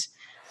 And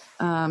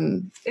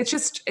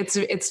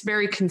it's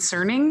very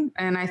concerning.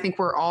 And I think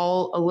we're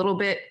all a little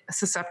bit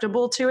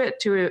susceptible to it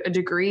to a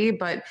degree,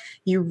 but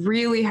you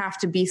really have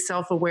to be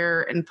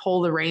self-aware and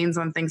pull the reins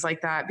on things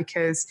like that,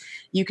 because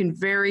you can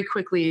very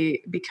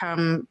quickly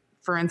become,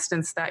 for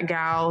instance, that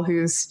gal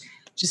who's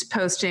just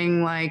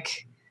posting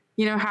like,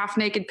 half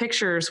naked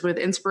pictures with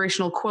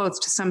inspirational quotes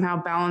to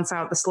somehow balance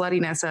out the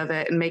sluttiness of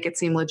it and make it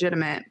seem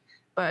legitimate.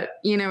 But,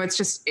 it's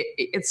just,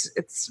 it's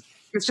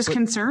just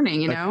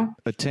concerning,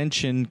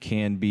 Attention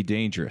can be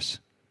dangerous.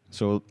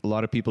 So a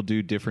lot of people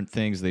do different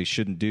things they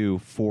shouldn't do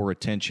for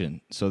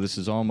attention. So this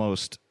is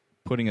almost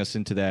putting us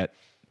into that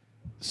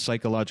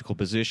psychological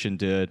position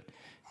to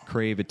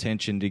crave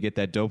attention, to get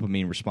that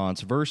dopamine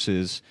response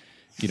versus,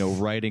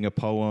 writing a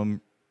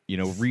poem,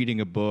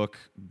 reading a book,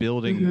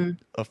 building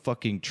a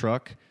fucking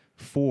truck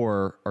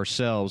for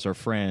ourselves, our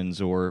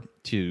friends, or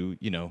to,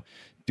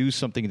 do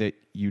something that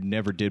you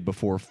never did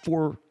before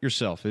for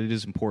yourself. It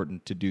is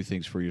important to do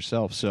things for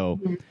yourself. So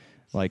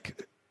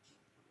like,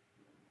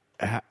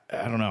 I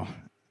don't know.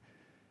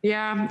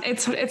 Yeah,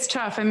 it's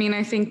tough. I mean,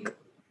 I think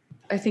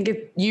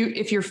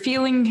if you're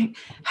feeling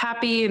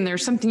happy and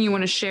there's something you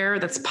want to share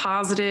that's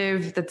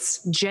positive,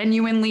 that's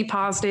genuinely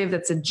positive,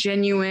 that's a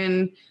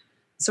genuine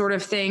sort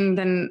of thing,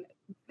 then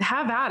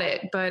have at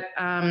it. But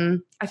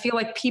I feel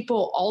like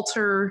people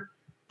alter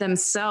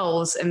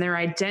themselves and their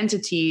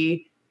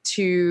identity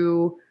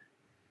to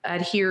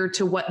adhere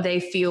to what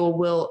they feel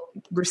will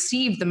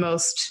receive the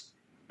most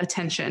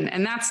attention.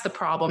 And that's the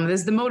problem,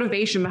 is the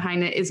motivation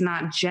behind it is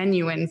not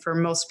genuine for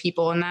most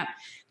people. And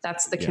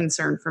that's the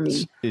concern for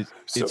me.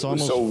 It's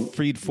almost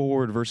feed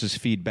forward versus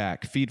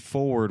feedback. Feed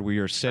forward, we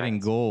are setting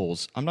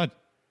goals. I'm not,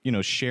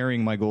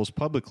 sharing my goals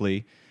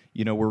publicly.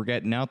 We're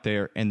getting out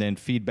there, and then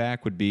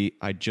feedback would be,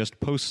 I just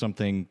post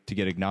something to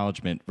get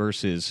acknowledgement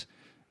versus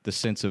the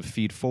sense of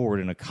feed forward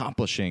and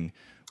accomplishing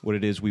what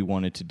it is we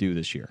wanted to do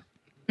this year.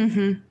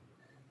 Mm-hmm.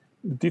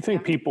 Do you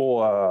think people,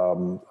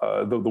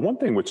 the one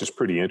thing which is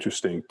pretty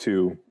interesting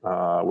too,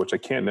 which I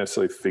can't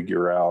necessarily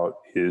figure out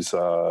is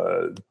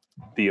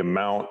the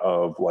amount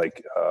of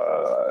like,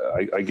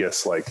 I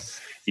guess like,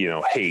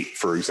 hate,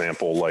 for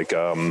example, like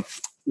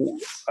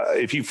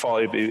if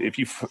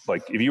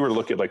you were to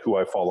look at like who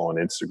I follow on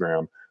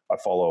Instagram, I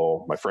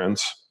follow my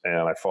friends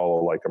and I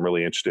follow like, I'm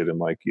really interested in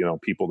like,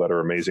 people that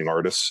are amazing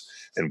artists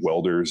and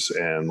welders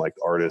and like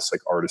artists,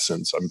 like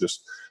artisans.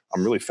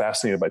 I'm really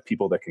fascinated by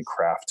people that can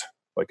craft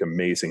like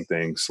amazing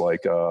things,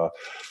 like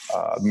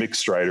Mick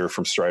Strider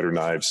from Strider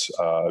Knives,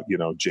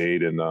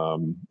 Jade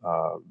and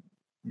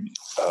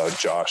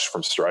Josh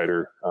from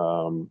Strider,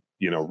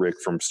 Rick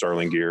from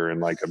Starling Gear. And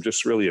like, I'm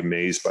just really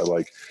amazed by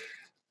like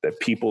that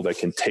people that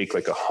can take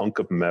like a hunk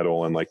of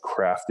metal and like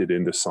craft it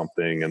into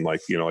something. And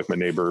like, like my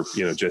neighbor,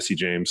 Jesse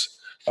James,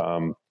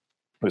 it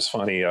was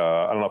funny.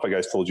 I don't know if I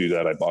guys told you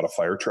that I bought a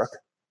fire truck.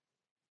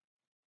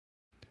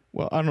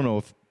 Well, I don't know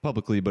if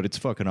publicly, but it's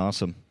fucking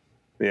awesome.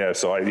 Yeah.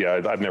 So I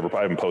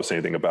haven't posted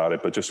anything about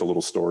it, but just a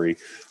little story.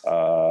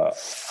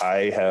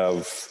 I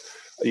have,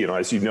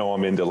 as you know,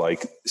 I'm into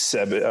like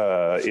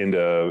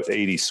into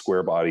 80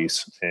 square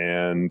bodies,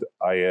 and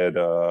I had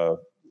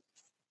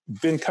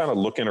been kind of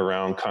looking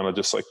around, kind of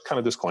just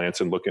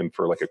glancing, looking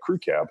for like a crew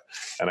cab.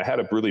 And I had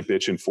a really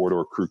bitchin'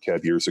 4-door crew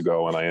cab years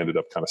ago, and I ended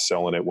up kind of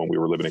selling it when we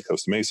were living in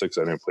Costa Mesa because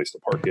I didn't have a place to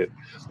park it.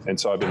 And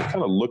so I've been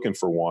kind of looking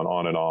for one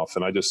on and off.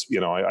 And I just,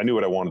 I knew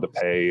what I wanted to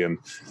pay. And,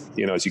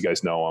 as you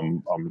guys know,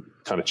 I'm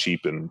kind of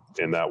cheap in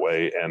that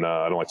way. And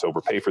I don't like to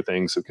overpay for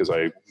things because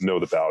I know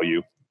the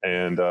value.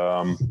 And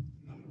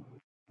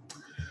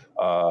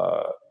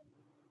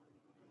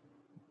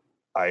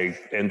I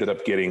ended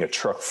up getting a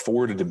truck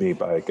forwarded to me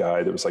by a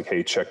guy that was like,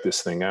 "Hey, check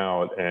this thing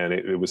out." And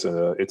it's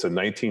a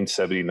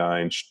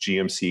 1979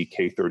 GMC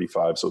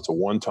K35. So it's a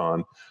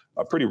 1-ton,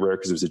 pretty rare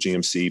because it was a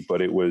GMC, but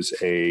it was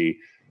a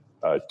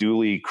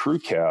dually crew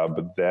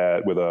cab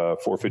that with a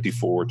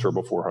 454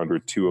 turbo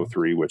 400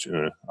 203, which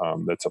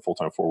that's a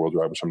full-time 4-wheel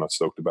drive, which I'm not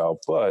stoked about.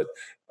 But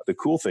the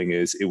cool thing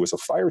is it was a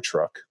fire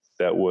truck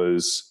that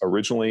was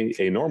originally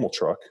a normal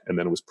truck, and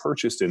then it was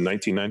purchased in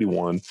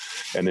 1991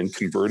 and then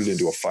converted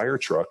into a fire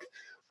truck,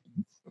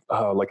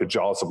 like a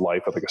Jaws of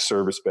Life with like a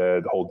service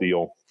bed, whole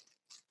deal.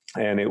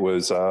 And it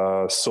was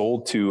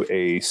sold to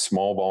a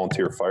small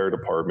volunteer fire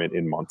department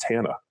in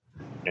Montana.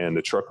 And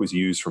the truck was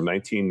used from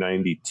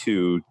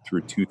 1992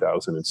 through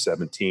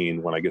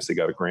 2017, when I guess they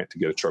got a grant to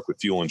get a truck with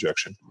fuel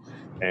injection.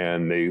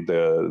 And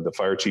the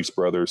fire chief's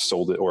brother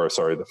sold it,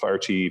 the fire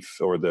chief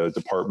or the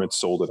department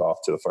sold it off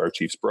to the fire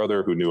chief's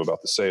brother, who knew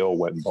about the sale,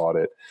 went and bought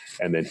it.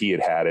 And then he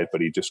had it,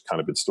 but he just kind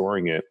of been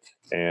storing it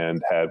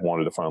and had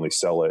wanted to finally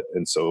sell it.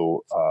 And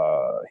so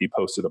he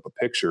posted up a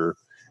picture,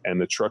 and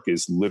the truck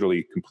is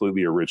literally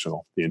completely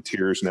original. The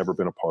interior's never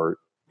been apart.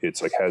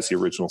 It's like has the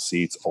original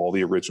seats, all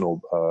the original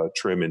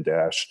trim and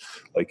dash.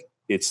 Like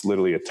it's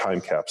literally a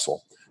time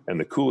capsule. And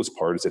the coolest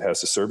part is it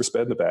has the service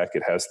bed in the back.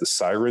 It has the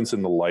sirens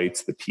and the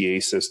lights, the PA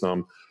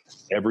system.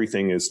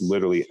 Everything is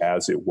literally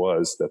as it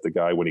was that the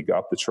guy, when he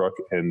got the truck.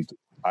 And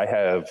I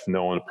have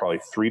known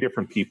probably 3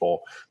 different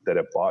people that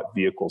have bought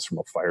vehicles from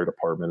a fire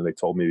department, and they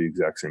told me the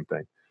exact same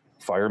thing.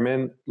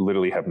 Firemen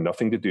literally have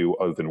nothing to do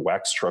other than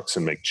wax trucks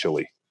and make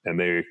chili. And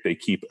they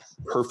keep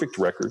perfect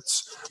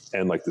records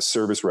and like the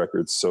service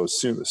records. So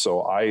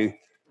I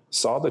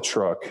saw the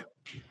truck,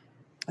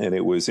 and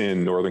it was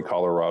in northern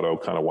Colorado,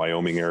 kind of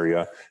Wyoming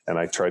area. And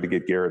I tried to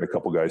get Garrett and a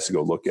couple guys to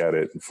go look at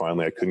it. And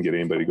finally, I couldn't get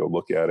anybody to go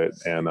look at it.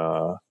 And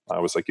I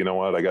was like, you know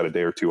what? I got a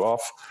day or two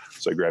off.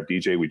 So I grabbed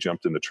DJ. We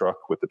jumped in the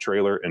truck with the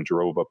trailer and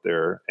drove up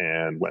there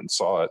and went and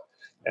saw it.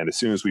 And as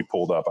soon as we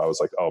pulled up, I was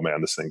like, oh,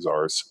 man, this thing's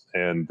ours.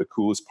 And the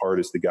coolest part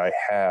is the guy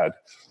had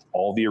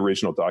all the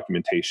original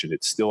documentation.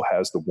 It still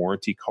has the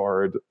warranty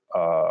card,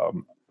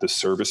 the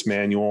service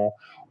manual,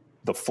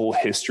 the full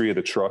history of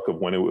the truck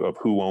of of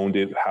who owned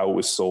it, how it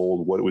was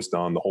sold, what it was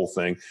done, the whole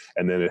thing.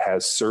 And then it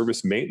has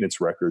service maintenance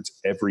records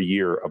every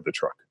year of the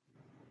truck.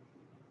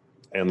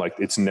 And like,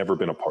 it's never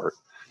been apart.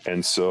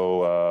 And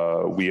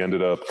so we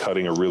ended up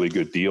cutting a really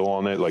good deal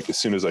on it. Like as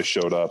soon as I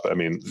showed up, I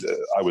mean,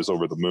 I was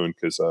over the moon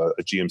because a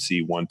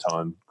GMC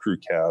 1-ton crew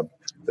cab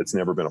that's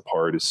never been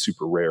apart is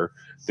super rare.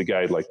 The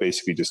guy like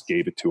basically just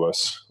gave it to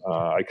us.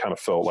 I kind of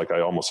felt like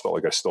I almost felt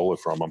like I stole it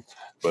from him,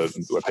 but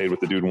I paid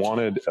what the dude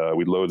wanted.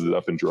 We loaded it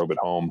up and drove it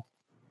home.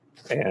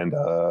 And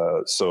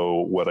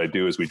so what I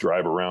do is we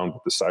drive around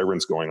with the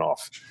sirens going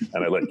off,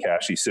 and I let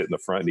Cashy sit in the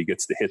front, and he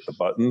gets to hit the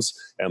buttons,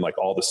 and like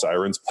all the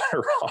sirens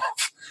fire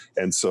off.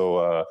 And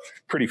so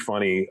pretty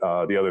funny.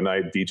 The other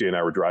night, DJ and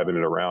I were driving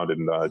it around,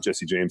 and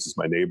Jesse James is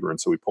my neighbor. And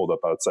so we pulled up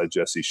outside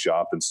Jesse's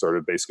shop and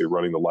started basically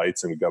running the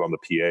lights, and we got on the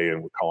PA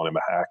and we're calling him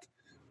a hack.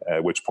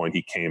 At which point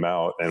he came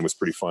out, and it was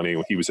pretty funny.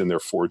 He was in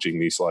there forging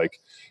these like,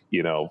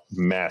 you know,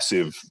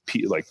 massive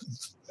like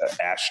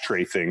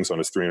ashtray things on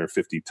his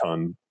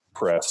 350-ton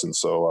press. And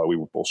so we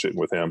were bullshitting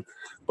with him,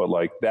 but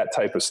like that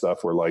type of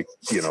stuff where like,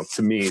 you know,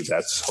 to me,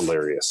 that's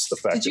hilarious. The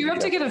fact Did you have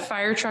to get a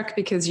fire truck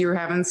because you were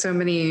having so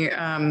many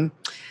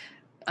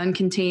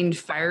uncontained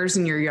fires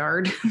in your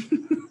yard?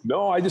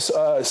 No, I just,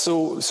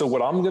 so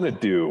what I'm going to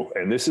do,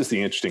 and this is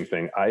the interesting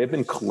thing, I have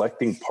been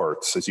collecting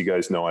parts. As you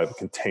guys know, I have a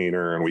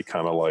container and we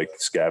kind of like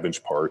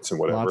scavenge parts and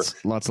whatever.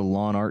 Lots of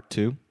lawn art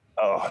too.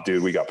 Oh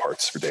dude, we got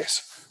parts for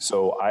days.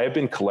 So I have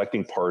been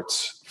collecting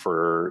parts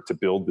to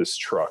build this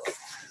truck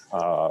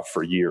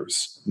for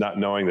years, not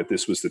knowing that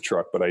this was the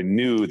truck, but I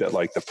knew that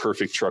like the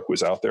perfect truck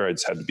was out there. I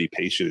just had to be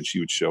patient, and she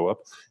would show up,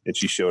 and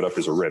she showed up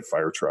as a red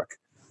fire truck.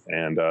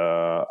 And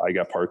I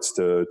got parts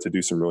to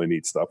do some really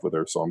neat stuff with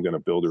her. So I'm going to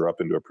build her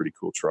up into a pretty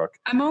cool truck.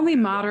 I'm only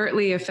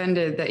moderately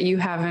offended that you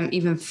haven't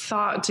even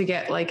thought to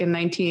get like a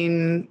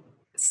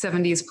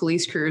 1970s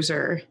police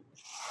cruiser.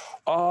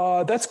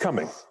 That's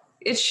coming.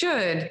 It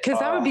should, because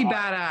that would be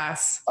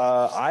badass.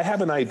 I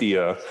have an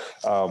idea.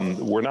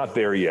 We're not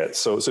there yet.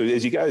 So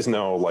as you guys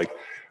know, like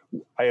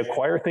I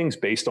acquire things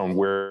based on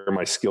where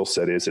my skill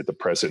set is at the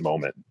present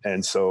moment.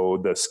 And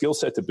so the skill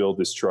set to build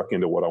this truck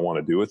into what I want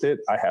to do with it,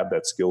 I have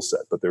that skill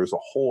set, but there's a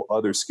whole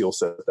other skill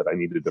set that I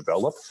need to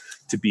develop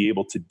to be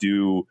able to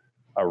do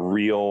a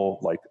real,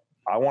 like,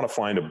 I want to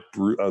find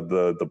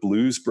the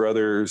Blues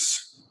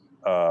Brothers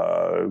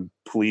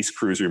police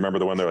cruiser. Remember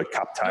the one they're like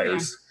cop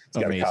tires? It's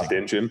got a cop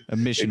engine. A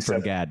mission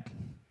from GAD.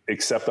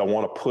 Except I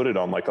want to put it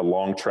on like a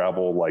long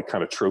travel, like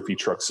kind of trophy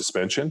truck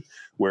suspension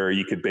where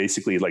you could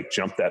basically like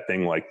jump that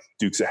thing like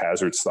Dukes of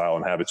Hazzard style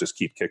and have it just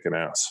keep kicking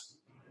ass.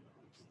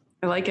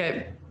 I like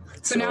it.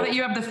 So now that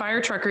you have the fire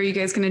truck, are you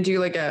guys going to do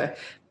like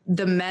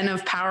the Men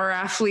of Power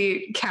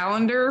Athlete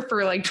calendar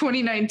for like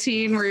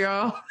 2019 where you're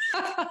all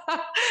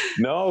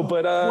no,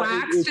 but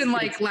waxed and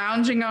like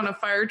lounging on a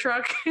fire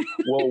truck?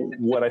 Well,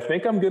 what I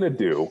think I'm going to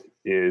do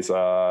is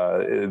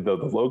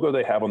the logo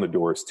they have on the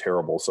door is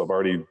terrible. So I've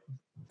already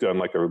done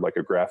like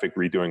a graphic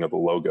redoing of the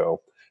logo,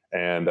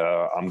 and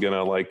I'm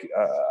gonna like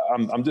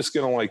I'm just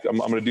gonna like I'm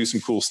gonna do some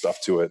cool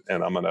stuff to it,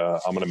 and I'm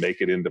gonna make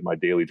it into my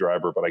daily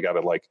driver. But I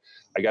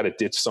gotta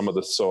ditch some of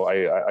the, so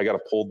I gotta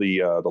pull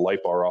the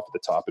light bar off at the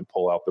top and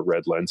pull out the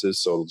red lenses,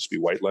 so it'll just be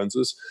white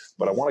lenses.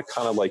 But I want to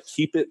kind of like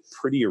keep it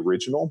pretty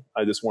original.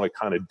 I just want to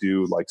kind of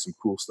do like some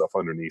cool stuff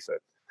underneath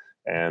it.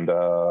 And do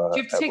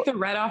you have to take the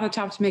red off the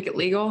top to make it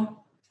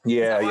legal?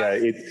 Yeah.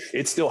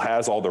 It still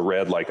has all the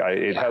red, like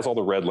it has all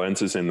the red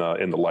lenses in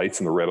the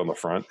lights and the red on the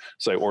front.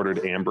 So I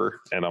ordered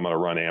amber, and I'm going to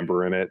run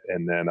amber in it.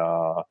 And then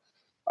I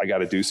got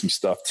to do some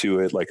stuff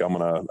to it. Like I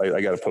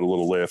got to put a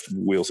little lift,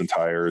 wheels and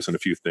tires and a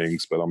few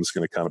things, but I'm just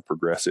going to kind of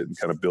progress it and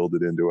kind of build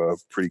it into a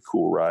pretty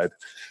cool ride.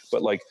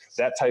 But like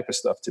that type of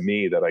stuff to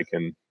me that I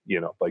can,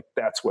 you know, like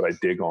that's what I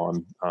dig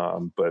on.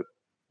 But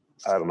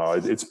I don't know.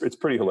 It's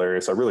pretty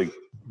hilarious.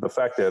 The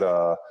fact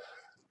that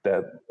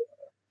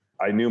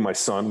I knew my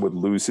son would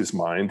lose his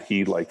mind.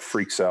 He like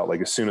freaks out.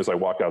 Like as soon as I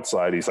walk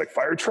outside, he's like,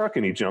 fire truck.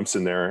 And he jumps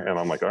in there, and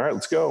I'm like, all right,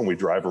 let's go. And we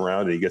drive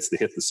around, and he gets to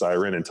hit the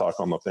siren and talk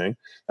on the thing.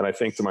 And I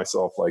think to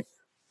myself, like,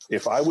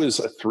 if I was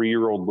a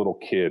 3-year-old little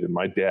kid and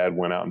my dad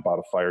went out and bought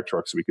a fire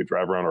truck so we could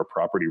drive around our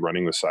property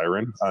running the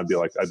siren, I'd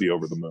be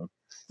over the moon.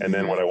 And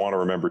then what I want to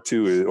remember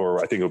too is, or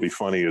I think it'll be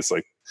funny, is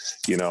like,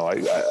 you know,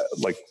 I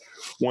like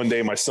one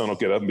day my son will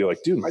get up and be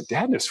like, dude, my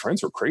dad and his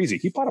friends were crazy.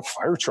 He bought a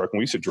fire truck and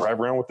we used to drive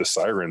around with the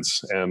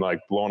sirens and like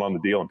blowing on the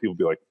deal. And people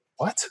be like,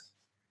 what?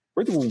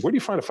 Where do you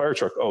find a fire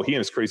truck? Oh, he and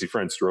his crazy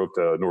friends drove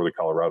to northern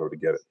Colorado to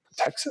get it.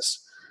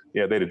 Texas?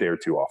 Yeah, they had a day or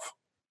two off.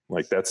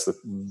 Like that's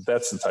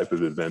the type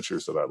of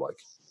adventures that I like.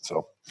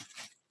 So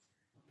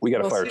We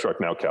got a fire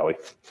truck now, Callie.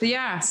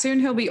 Yeah, soon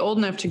he'll be old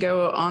enough to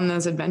go on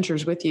those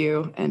adventures with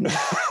you. And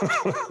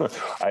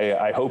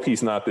I hope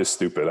he's not this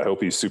stupid. I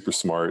hope he's super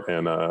smart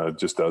and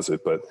just does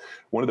it. But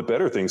one of the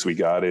better things we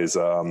got is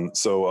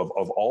so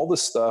of all the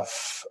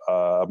stuff,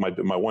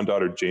 my one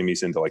daughter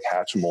Jamie's into like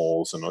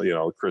Hatchimals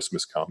and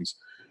Christmas comes.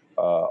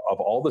 Of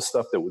all the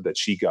stuff that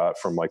she got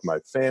from like my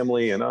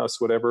family and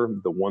us, whatever,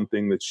 the one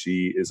thing that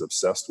she is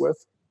obsessed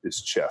with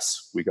is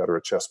chess. We got her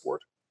a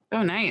chessboard.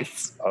 Oh,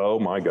 nice. Oh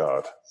my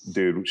God,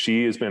 dude.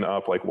 She has been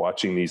up like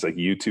watching these like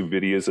YouTube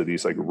videos of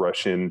these like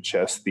Russian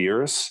chess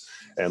theorists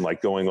and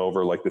like going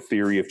over like the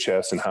theory of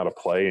chess and how to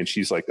play. And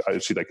she's like up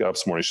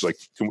this morning. She's like,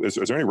 is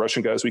there any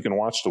Russian guys we can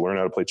watch to learn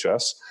how to play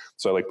chess?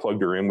 So I like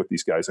plugged her in with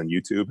these guys on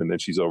YouTube. And then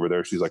she's over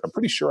there. She's like, I'm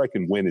pretty sure I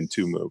can win in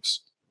 2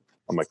 moves.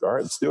 I'm like, all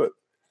right, let's do it.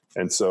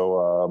 And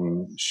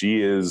so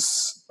she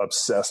is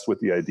obsessed with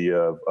the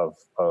idea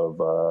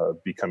of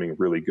becoming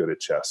really good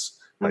at chess.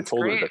 I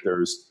told her that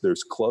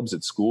there's clubs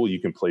at school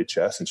you can play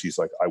chess, and she's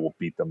like, I will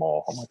beat them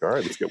all. I'm like, all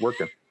right, let's get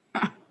working.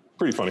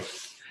 Pretty funny.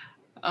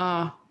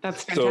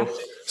 That's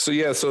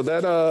fantastic. So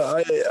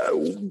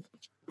that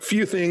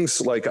few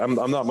things, like I'm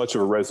not much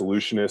of a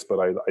resolutionist,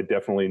 but I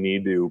definitely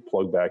need to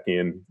plug back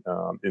in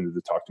into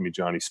the Talk to Me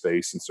Johnny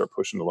space and start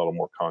pushing a little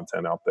more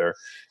content out there.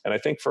 And I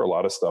think for a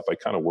lot of stuff, I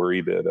kind of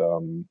worry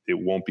that it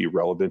won't be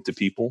relevant to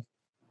people.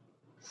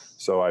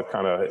 So I've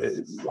kind of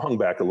hung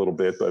back a little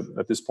bit, but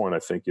at this point, I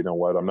think, you know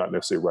what, I'm not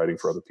necessarily writing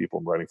for other people,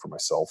 I'm writing for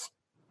myself.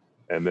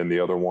 And then the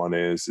other one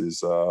is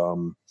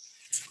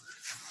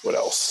what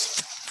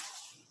else?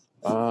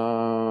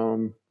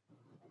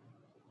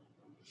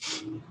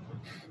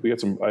 We got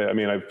some,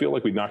 I feel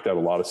like we knocked out a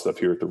lot of stuff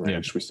here at the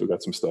ranch. Yeah. We still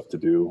got some stuff to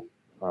do.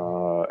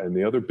 And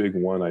the other big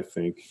one, I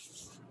think,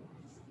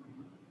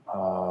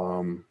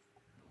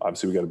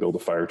 obviously we got to build a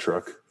fire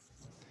truck.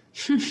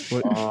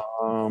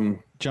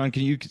 John,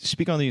 can you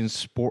speak on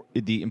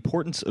the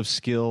importance of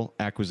skill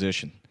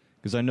acquisition?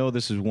 Because I know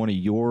this is one of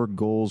your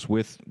goals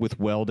with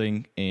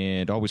welding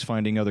and always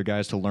finding other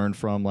guys to learn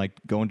from, like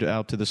going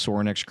out to the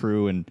Sorinex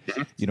crew and,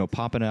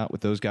 popping out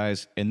with those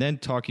guys. And then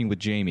talking with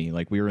Jamie,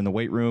 like we were in the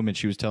weight room and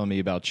she was telling me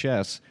about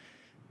chess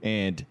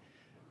and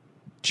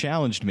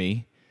challenged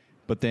me.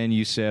 But then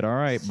you said, all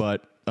right,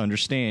 but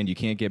understand you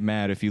can't get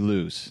mad if you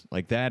lose.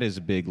 Like that is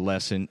a big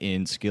lesson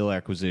in skill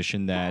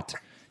acquisition that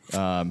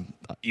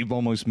you've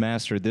almost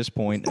mastered this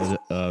point as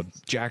a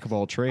jack of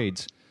all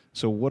trades.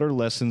 So what are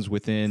lessons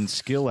within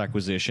skill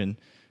acquisition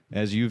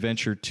as you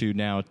venture to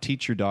now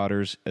teach your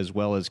daughters as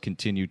well as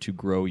continue to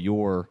grow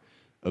your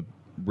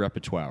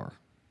repertoire?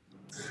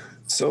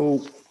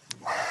 So,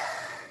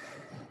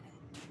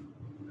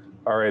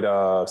 all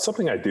right,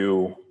 something I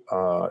do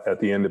at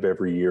the end of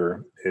every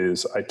year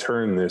is I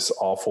turn this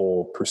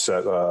awful I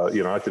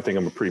like to think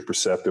I'm a pretty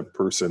perceptive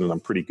person and I'm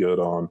pretty good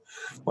on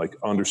like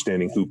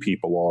understanding who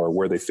people are,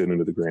 where they fit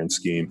into the grand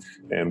scheme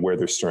and where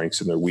their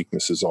strengths and their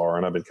weaknesses are.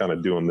 And I've been kind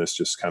of doing this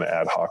just kind of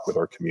ad hoc with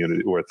our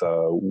community, with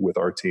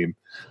our team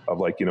of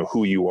like,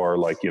 who you are,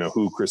 like,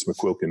 who Chris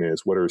McQuilkin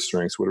is, what are his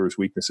strengths, what are his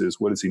weaknesses,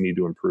 what does he need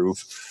to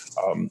improve?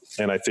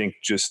 And I think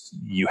just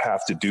you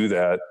have to do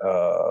that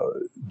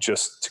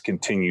just to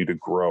continue to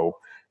grow.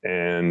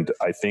 And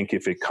I think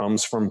if it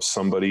comes from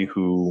somebody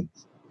who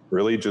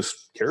really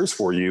just cares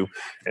for you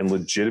and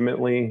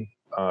legitimately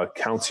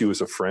counts you as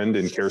a friend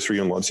and cares for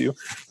you and loves you,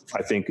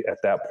 I think at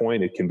that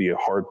point it can be a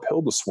hard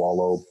pill to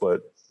swallow,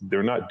 but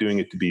they're not doing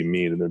it to be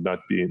mean and they're not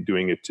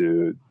doing it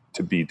to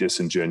be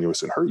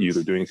disingenuous and hurt you.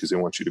 They're doing it because they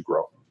want you to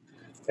grow.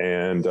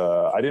 And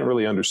I didn't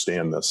really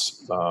understand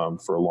this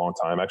for a long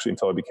time, actually,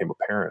 until I became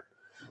a parent,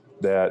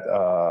 that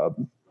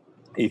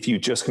if you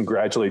just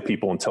congratulate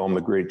people and tell them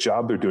the great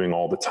job they're doing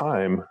all the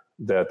time,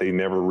 that they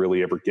never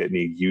really ever get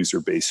any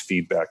user-based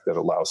feedback that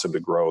allows them to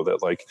grow,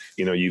 that like,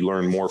 you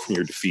learn more from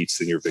your defeats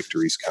than your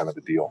victories kind of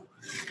a deal.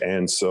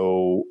 And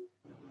so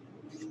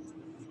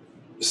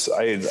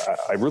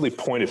I really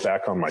pointed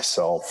back on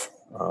myself.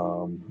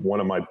 One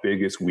of my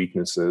biggest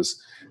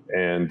weaknesses,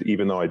 and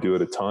even though I do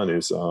it a ton,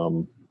 is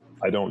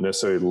I don't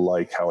necessarily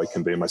like how I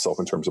convey myself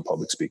in terms of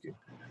public speaking.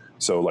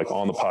 So like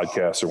on the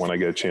podcast or when I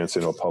get a chance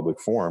in a public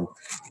forum,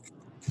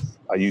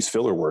 I use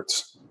filler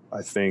words.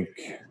 I think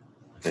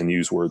and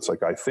use words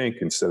like I think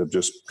instead of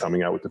just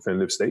coming out with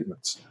definitive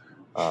statements.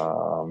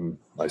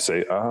 I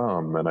say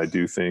and I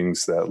do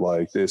things that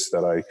like this,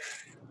 that I,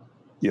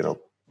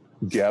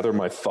 gather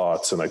my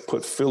thoughts and I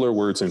put filler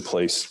words in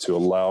place to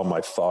allow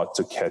my thought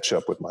to catch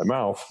up with my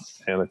mouth.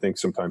 And I think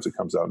sometimes it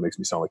comes out and makes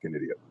me sound like an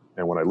idiot.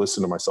 And when I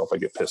listen to myself, I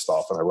get pissed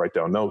off and I write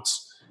down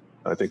notes.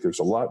 And I think there's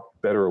a lot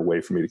better way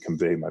for me to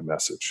convey my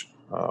message.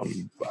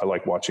 I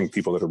like watching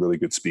people that are really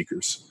good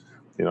speakers.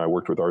 I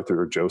worked with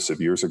Arthur Joseph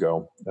years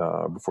ago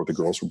before the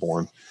girls were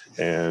born,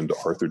 and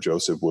Arthur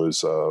Joseph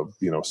was, a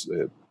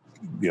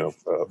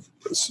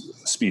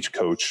speech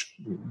coach,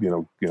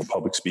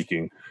 public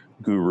speaking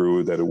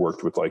guru that had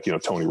worked with like,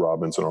 Tony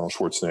Robbins and Arnold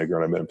Schwarzenegger,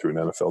 and I met him through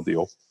an NFL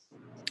deal.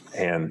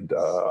 And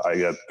I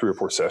had 3 or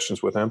 4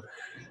 sessions with him,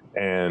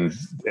 and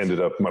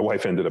my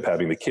wife ended up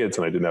having the kids,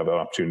 and I didn't have an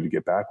opportunity to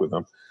get back with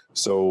them.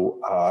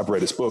 So I've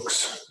read his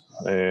books,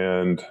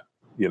 and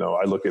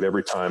I look at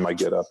every time I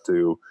get up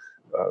to,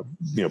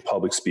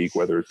 public speak,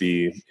 whether it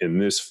be in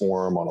this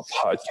forum on a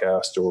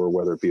podcast or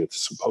whether it be at the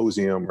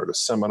symposium or at a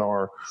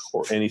seminar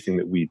or anything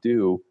that we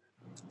do,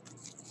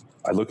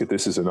 I look at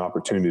this as an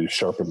opportunity to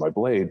sharpen my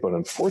blade. But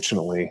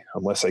unfortunately,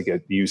 unless I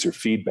get user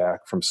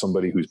feedback from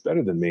somebody who's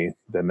better than me,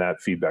 then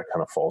that feedback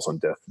kind of falls on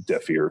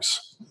deaf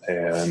ears.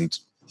 And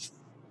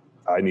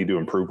I need to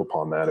improve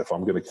upon that if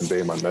I'm going to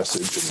convey my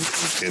message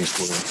and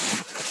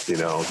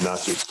influence,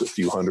 not just a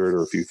few hundred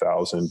or a few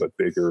thousand, but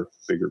bigger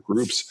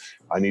groups.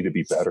 I need to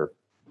be better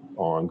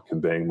on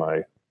conveying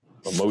my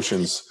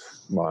emotions,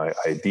 my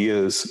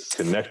ideas,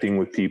 connecting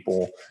with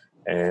people,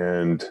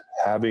 and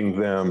having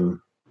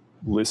them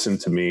listen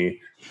to me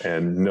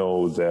and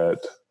know that,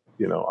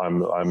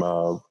 I'm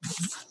a,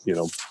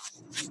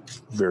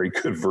 very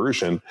good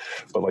version,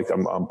 but like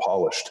I'm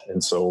polished.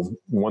 And so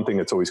one thing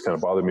that's always kind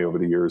of bothered me over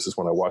the years is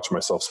when I watch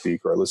myself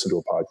speak or I listen to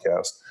a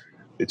podcast,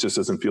 it just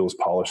doesn't feel as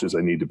polished as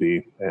I need to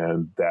be.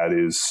 And that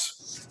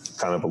is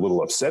kind of a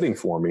little upsetting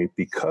for me,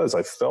 because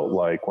I felt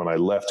like when I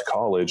left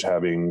college,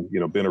 having,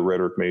 been a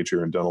rhetoric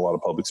major and done a lot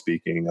of public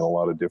speaking and a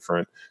lot of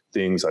different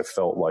things, I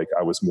felt like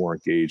I was more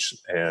engaged.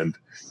 And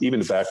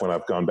even back when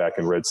I've gone back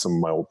and read some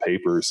of my old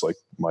papers, like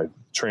my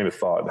train of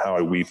thought and how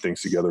I weave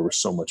things together was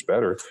so much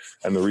better.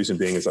 And the reason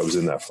being is I was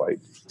in that fight.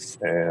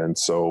 And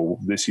so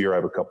this year I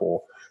have a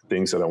couple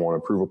things that I want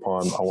to improve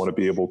upon. I want to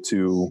be able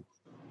to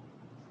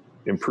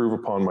improve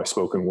upon my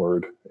spoken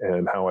word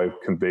and how I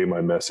convey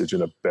my message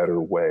in a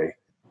better way.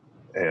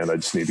 And I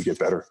just need to get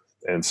better.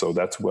 And so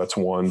that's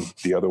one.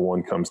 The other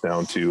one comes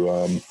down to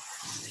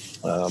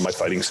my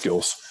fighting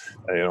skills.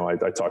 I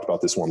talked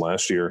about this one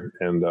last year,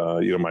 and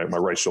my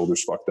right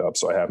shoulder's fucked up,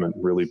 so I haven't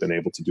really been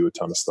able to do a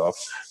ton of stuff.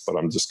 But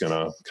I'm just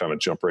gonna kind of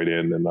jump right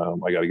in, and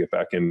I got to get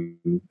back in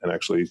and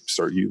actually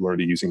start learn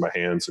to using my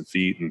hands and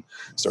feet and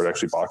start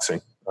actually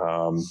boxing.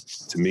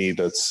 To me,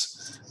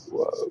 that's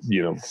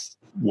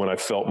when I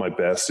felt my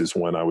best is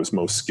when I was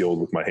most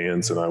skilled with my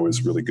hands and I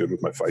was really good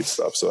with my fight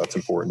stuff. So that's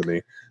important to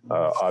me.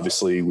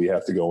 Obviously we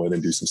have to go in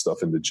and do some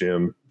stuff in the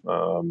gym.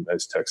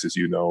 As Tex, as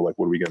like,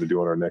 what are we going to do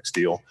on our next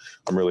deal?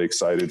 I'm really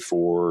excited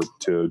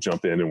to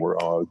jump in and we're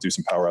do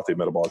some power athlete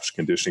metabolic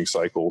conditioning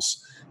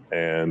cycles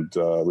and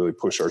really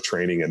push our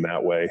training in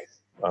that way.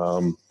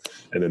 And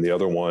then the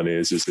other one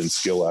is in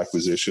skill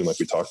acquisition, like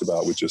we talked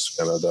about, with just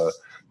kind of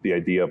the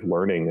idea of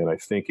learning. And I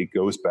think it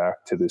goes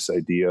back to this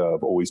idea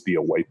of always be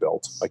a white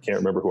belt. I can't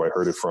remember who I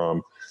heard it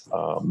from.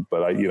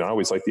 But I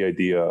always like the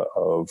idea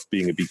of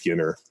being a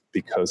beginner,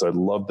 because I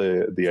love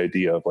the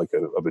idea of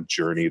of a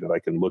journey that I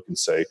can look and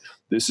say,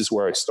 this is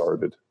where I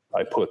started.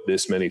 I put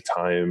this much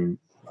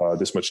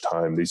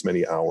time, these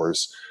many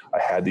hours. I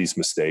had these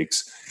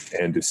mistakes,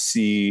 and to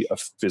see a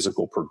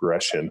physical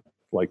progression.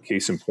 Like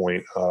case in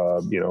point,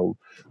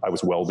 I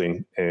was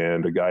welding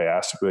and a guy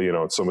asked,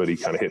 somebody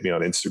kind of hit me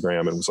on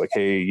Instagram and was like,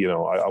 hey,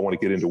 I want to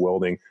get into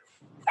welding.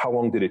 How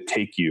long did it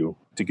take you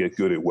to get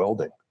good at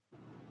welding?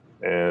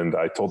 And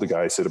I told the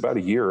guy, I said, about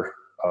a year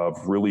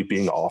of really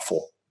being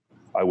awful.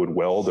 I would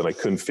weld and I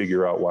couldn't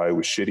figure out why I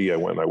was shitty. I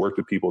went and I worked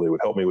with people. They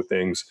would help me with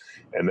things.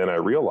 And then I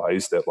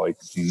realized that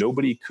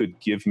nobody could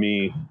give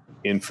me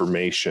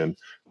information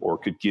or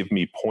could give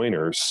me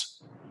pointers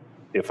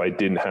if I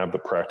didn't have the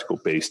practical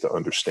base to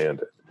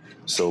understand it.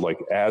 So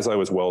as I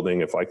was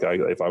welding, if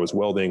I was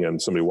welding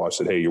and somebody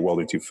watched it, hey, you're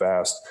welding too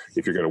fast.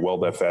 If you're going to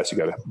weld that fast, you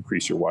got to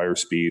increase your wire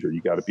speed, or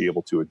you got to be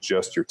able to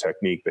adjust your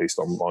technique based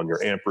on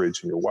your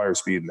amperage and your wire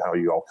speed and how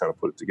you all kind of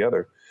put it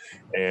together.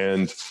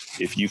 And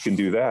if you can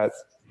do that,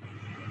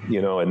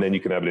 and then you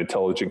can have an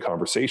intelligent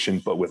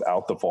conversation, but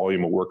without the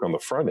volume of work on the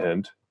front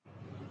end,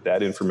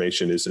 that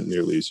information isn't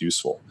nearly as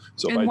useful.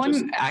 So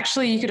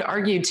actually, you could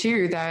argue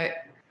too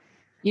that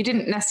you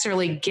didn't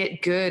necessarily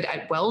get good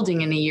at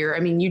welding in a year. I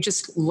mean, you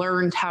just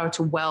learned how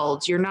to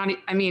weld. You're not,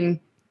 I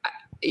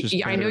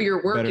know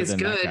your work is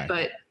good,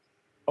 but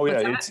oh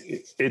yeah,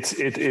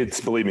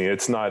 it's believe me,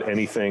 it's not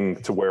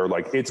anything to where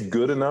it's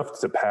good enough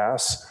to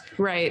pass.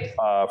 Right.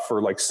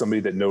 For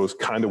somebody that knows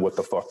kind of what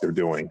the fuck they're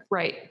doing.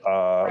 Right.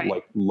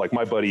 Like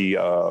my buddy,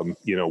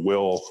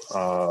 Will,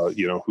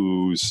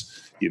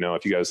 who's,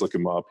 if you guys look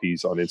him up,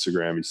 he's on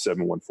Instagram. He's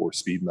 714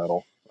 Speed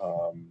Metal.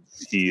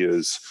 He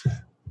is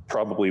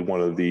probably one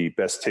of the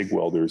best TIG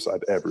welders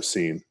I've ever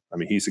seen. I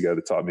mean, he's the guy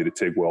that taught me to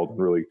TIG weld and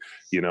really,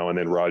 and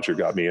then Roger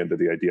got me into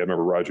the idea. I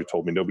remember Roger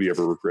told me nobody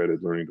ever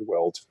regretted learning to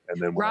weld.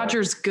 And then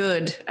Roger's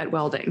good at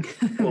welding.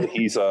 Well,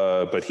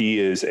 but he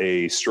is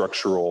a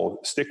structural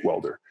stick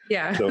welder.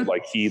 Yeah. So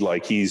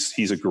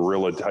he's a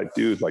gorilla type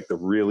dude, the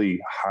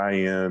really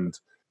high end,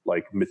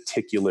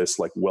 meticulous,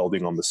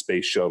 welding on the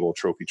space shuttle,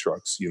 trophy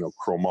trucks,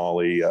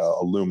 chromoly,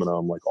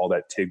 aluminum, all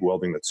that TIG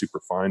welding, that super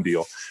fine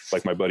deal.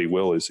 My buddy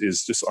Will is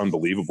just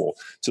unbelievable,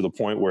 to the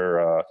point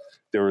where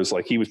there was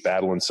he was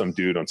battling some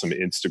dude on some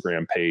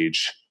Instagram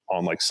page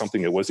on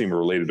something that wasn't even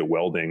related to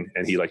welding.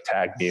 And he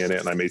tagged me in it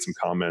and I made some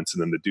comments.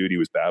 And then the dude he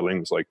was battling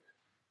was like,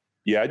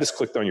 yeah, I just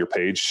clicked on your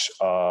page.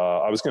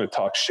 I was going to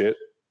talk shit,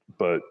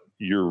 but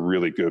you're a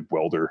really good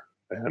welder.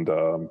 And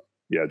I'm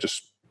going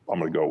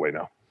to go away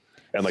now.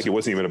 And like, it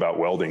wasn't even about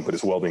welding, but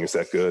his welding is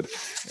that good.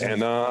 And,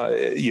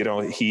 you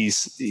know,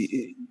 he's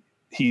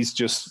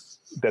just,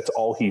 that's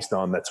all he's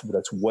done. That's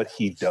what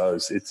he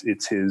does.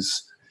 It's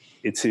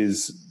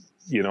his,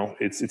 you know,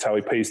 it's how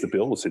he pays the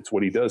bills. It's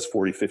what he does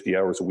 40, 50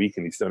 hours a week.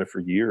 And he's done it for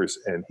years.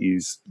 And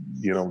he's,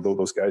 you know,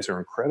 those guys are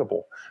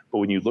incredible. But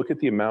when you look at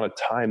the amount of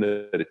time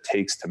that it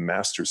takes to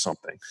master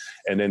something,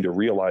 and then to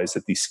realize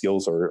that these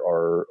skills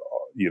are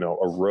you know,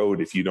 erode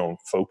if you don't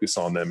focus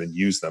on them and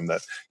use them, that,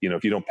 you know,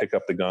 if you don't pick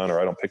up the gun, or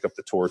I don't pick up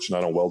the torch and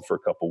I don't weld for a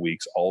couple of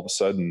weeks, all of a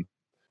sudden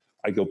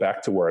I go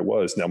back to where I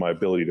was. Now my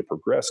ability to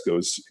progress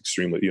goes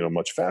extremely, you know,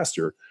 much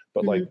faster,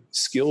 but like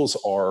skills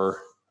are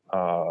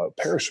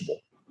perishable.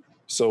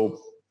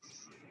 So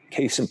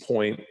case in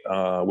point,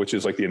 which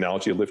is like the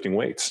analogy of lifting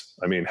weights.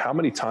 I mean, how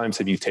many times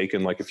have you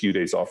taken like a few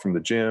days off from the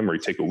gym, or you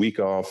take a week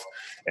off,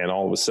 and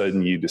all of a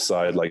sudden you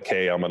decide like,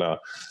 hey, I'm going to,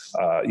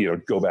 you know,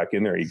 go back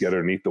in there, and you get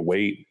underneath the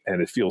weight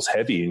and it feels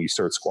heavy, and you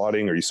start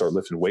squatting or you start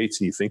lifting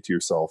weights, and you think to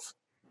yourself,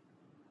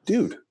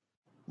 dude,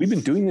 we've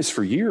been doing this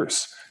for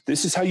years.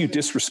 This is how you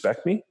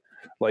disrespect me.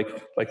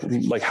 Like,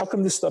 how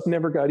come this stuff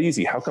never got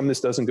easy? How come this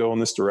doesn't go in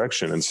this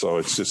direction? And so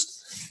it's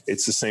the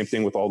same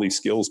thing with all these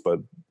skills. But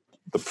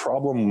the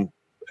problem,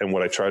 and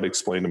what I try to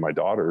explain to my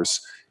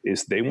daughters,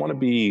 is they want to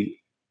be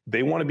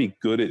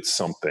good at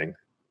something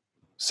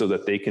so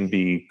that they can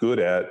be good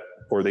at,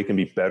 or they can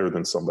be better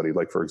than somebody.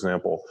 Like, for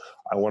example,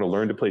 I want to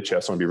learn to play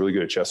chess. I want to be really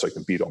good at chess so I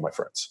can beat all my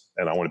friends,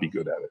 and I want to be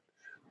good at it.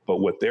 But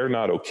what they're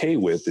not okay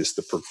with is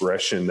the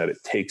progression that it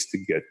takes to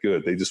get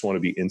good. They just want to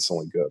be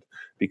instantly good,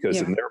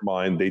 because in their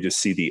mind, they just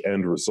see the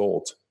end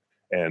result.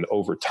 And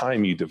over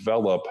time you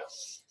develop,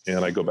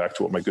 and I go back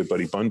to what my good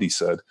buddy Bundy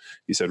said.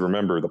 He said,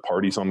 remember, the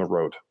party's on the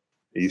road.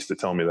 He used to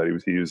tell me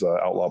that he was an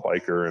outlaw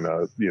biker and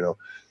a, you know,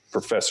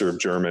 professor of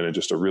German, and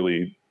just a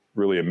really,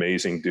 really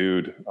amazing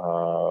dude.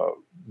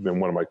 Been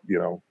one of my, you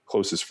know,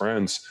 closest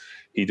friends.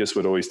 He just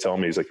would always tell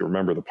me, he's like,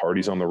 remember, the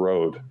party's on the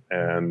road.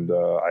 And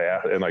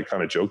I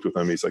kind of joked with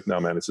him. He's like, no,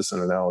 man, it's just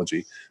an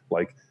analogy.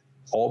 Like,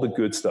 all the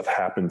good stuff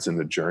happens in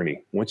the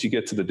journey. Once you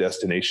get to the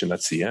destination,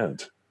 that's the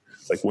end.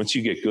 Like, once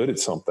you get good at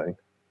something,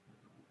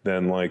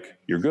 then like,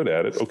 you're good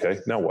at it. Okay,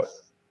 now what?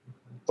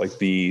 Like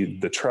the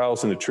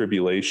trials and the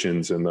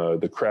tribulations and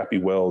the crappy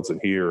welds and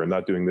here and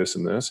not doing this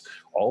and this,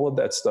 all of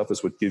that stuff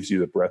is what gives you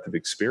the breadth of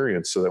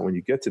experience, so that when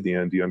you get to the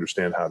end, you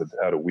understand how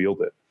to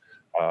wield it.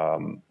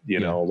 You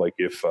know, like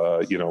if,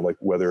 you know, like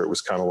whether it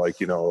was kind of like,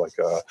 you know, like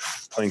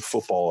playing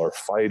football or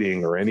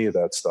fighting or any of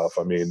that stuff.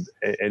 I mean,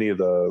 any of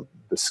the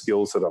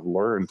skills that I've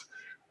learned,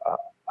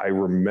 I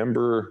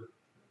remember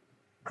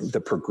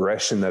the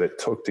progression that it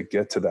took to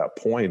get to that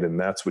point. And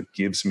that's what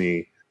gives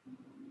me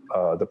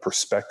the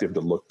perspective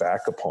to look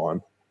back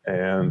upon.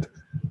 And,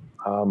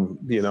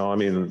 you know, I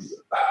mean,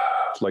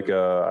 like,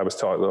 I was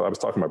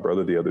talking to my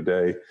brother the other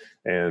day,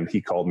 and he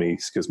called me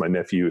because my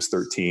nephew is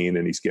 13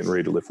 and he's getting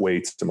ready to lift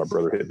weights. And my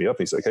brother hit me up.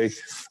 And he's like, hey,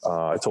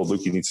 I told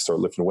Luke you need to start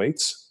lifting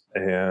weights.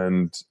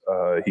 And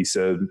he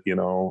said, you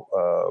know,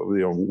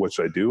 what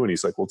should I do? And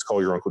he's like, well, let's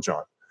call your Uncle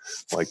John.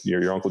 Like,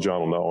 your Uncle John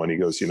will know. And he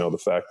goes, you know, the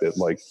fact that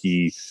like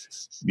you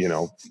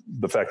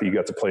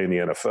got to play in the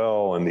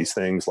NFL and these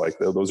things, like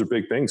those are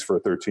big things for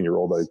a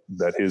 13-year-old,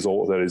 that his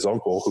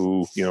uncle,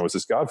 who, you know, is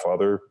his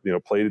godfather, you know,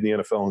 played in the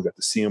NFL and got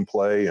to see him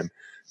play. And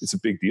it's a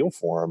big deal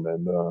for him.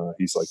 And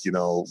he's like, you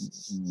know,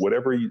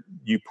 whatever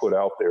you put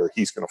out there,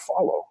 he's going to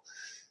follow.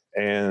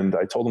 And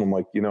I told him, I'm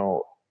like, you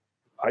know,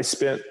 I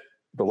spent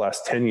the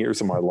last 10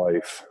 years of my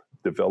life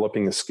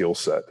developing a skill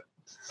set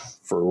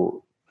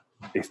for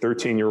a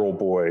 13-year-old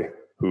boy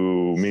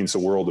who means the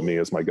world to me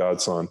as my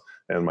godson,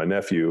 and my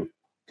nephew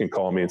can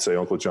call me and say,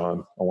 Uncle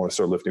John, I want to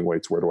start lifting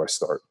weights. Where do I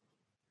start?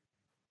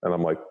 And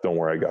I'm like, don't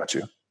worry, I got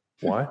you.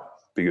 Why?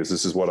 Because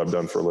this is what I've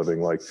done for a living.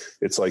 Like,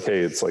 it's like, hey,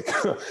 it's like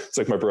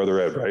my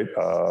brother Ed,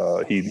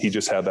 right? He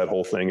just had that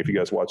whole thing. If you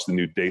guys watch the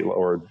new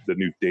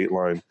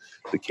Dateline,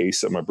 the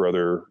case that my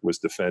brother was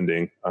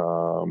defending,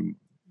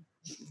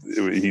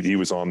 he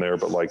was on there,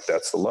 but like,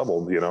 that's the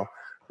level, you know,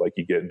 like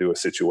you get into a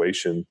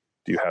situation.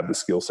 Do you have the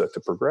skill set to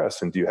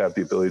progress? And do you have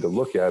the ability to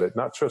look at it,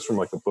 not just from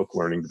like a book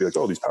learning to be like,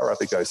 oh, these power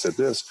athlete guys said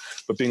this,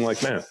 but being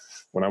like, man,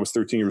 when I was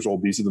 13 years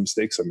old, these are the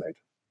mistakes I made.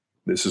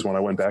 This is when I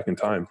went back in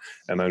time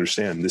and I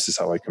understand this is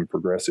how I can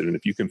progress it. And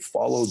if you can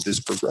follow this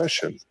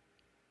progression,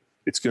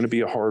 it's going to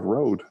be a hard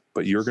road,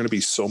 but you're going to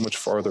be so much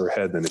farther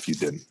ahead than if you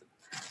didn't.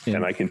 Yeah.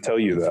 And I can tell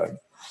you that.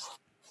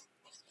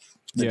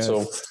 Yeah. And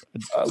so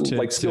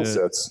like skill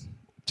sets.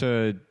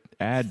 To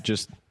add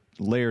just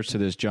layers to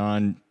this,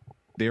 John,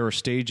 there are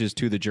stages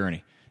to the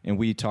journey, and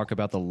we talk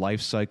about the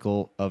life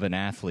cycle of an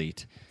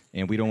athlete,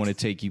 and we don't want to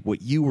take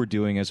what you were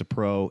doing as a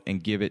pro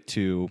and give it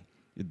to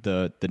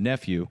the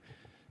nephew.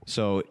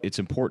 So it's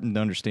important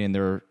to understand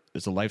there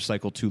is a life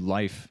cycle to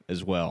life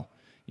as well.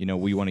 You know,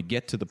 we want to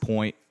get to the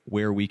point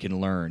where we can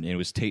learn. And it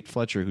was Tate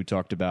Fletcher who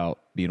talked about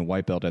being a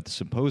white belt at the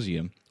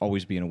symposium,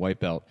 always being a white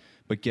belt,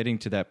 but getting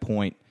to that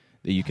point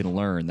that you can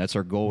learn. That's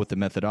our goal with the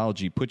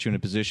methodology. Put you in a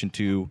position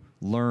to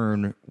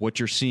learn what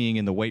you're seeing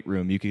in the weight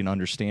room. You can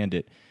understand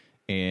it.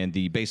 And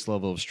the base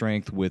level of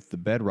strength with the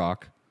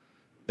bedrock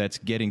that's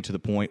getting to the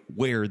point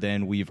where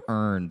then we've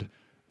earned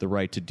the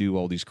right to do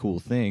all these cool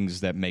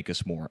things that make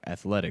us more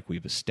athletic.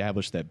 We've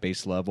established that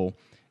base level,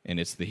 and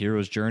it's the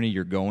hero's journey.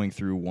 You're going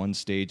through one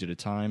stage at a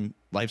time,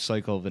 life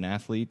cycle of an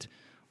athlete.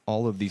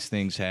 All of these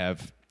things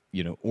have,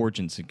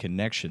 origins and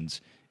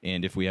connections.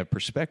 And if we have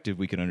perspective,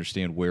 we can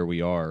understand where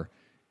we are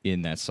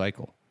in that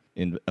cycle.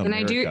 In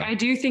America. And I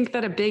do think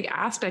that a big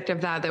aspect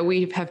of that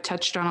we have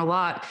touched on a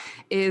lot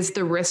is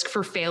the risk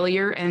for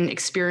failure and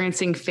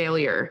experiencing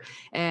failure.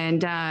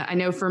 And I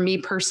know for me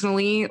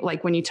personally,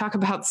 like when you talk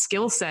about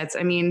skill sets,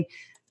 I mean,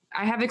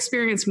 I have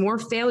experienced more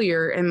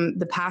failure in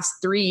the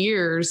past 3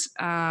 years.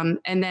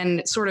 And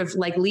then sort of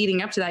like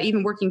leading up to that,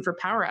 even working for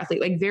Power Athlete,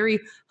 like very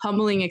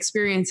humbling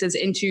experiences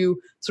into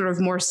sort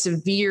of more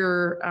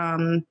severe,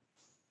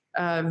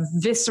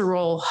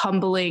 visceral,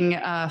 humbling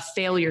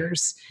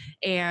failures.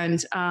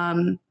 And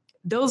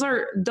those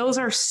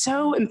are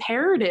so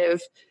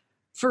imperative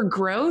for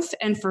growth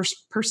and for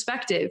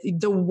perspective.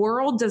 The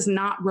world does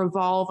not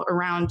revolve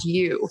around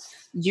you.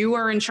 You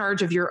are in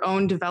charge of your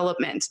own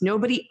development.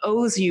 Nobody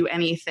owes you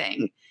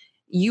anything.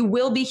 You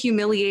will be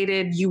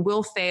humiliated. You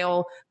will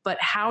fail.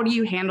 But how do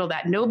you handle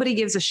that? Nobody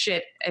gives a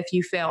shit if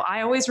you fail.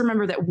 I always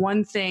remember that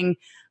one thing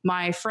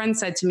my friend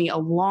said to me a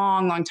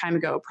long, long time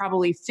ago,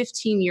 probably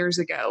 15 years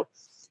ago,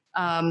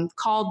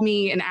 called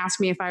me and asked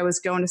me if I was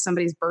going to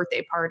somebody's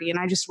birthday party. And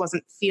I just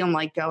wasn't feeling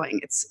like going.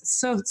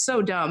 It's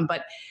so dumb.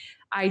 But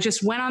I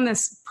just went on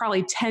this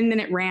probably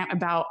 10-minute rant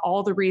about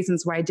all the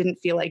reasons why I didn't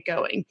feel like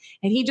going.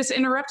 And he just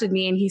interrupted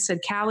me and he said,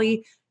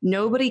 Callie,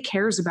 nobody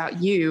cares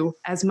about you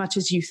as much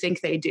as you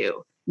think they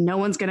do. No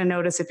one's going to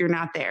notice if you're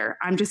not there.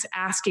 I'm just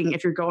asking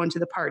if you're going to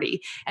the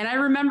party. And I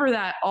remember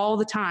that all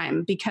the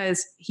time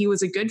because he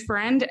was a good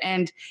friend.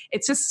 And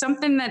it's just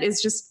something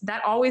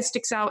that always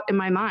sticks out in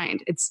my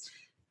mind. It's,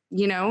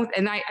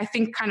 and I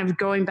think kind of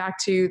going back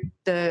to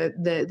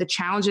the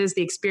challenges,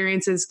 the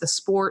experiences, the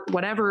sport,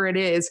 whatever it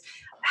is,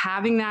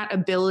 having that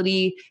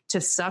ability to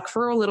suck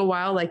for a little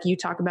while, like you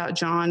talk about,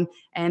 John,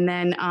 and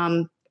then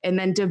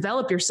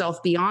develop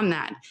yourself beyond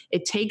that.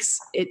 It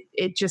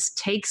just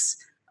takes,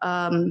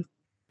 I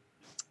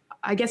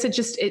guess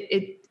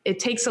it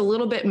takes a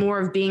little bit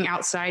more of being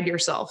outside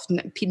yourself.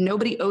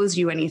 Nobody owes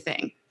you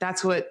anything.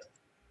 That's what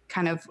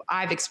kind of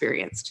I've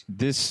experienced.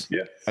 That's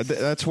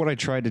what I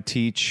tried to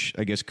teach,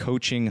 I guess,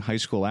 coaching high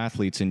school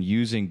athletes and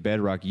using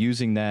Bedrock,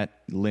 using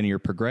that linear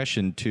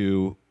progression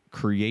to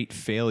create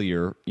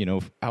failure,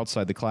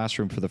 outside the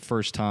classroom for the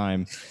first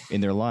time in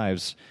their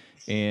lives.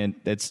 And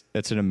that's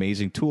an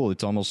amazing tool.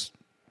 It's almost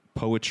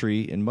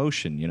poetry in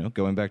motion,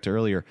 going back to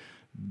earlier,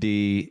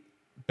 the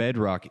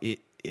Bedrock,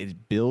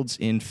 it builds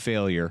in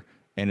failure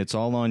and it's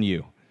all on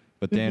you.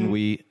 But then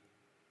we,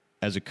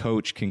 as a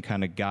coach, can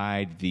kind of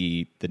guide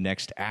the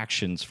next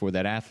actions for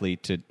that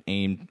athlete to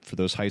aim for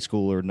those high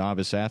school or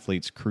novice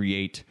athletes,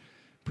 create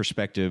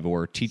perspective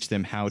or teach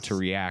them how to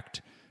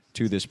react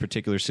to this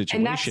particular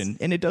situation.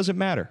 And it doesn't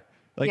matter.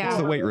 It's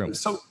the weight room.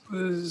 So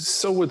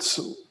it's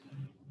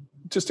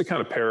just to kind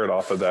of parrot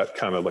off of that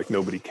kind of like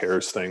nobody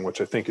cares thing,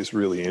 which I think is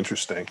really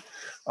interesting.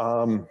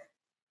 I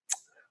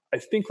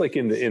think like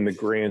in the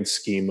grand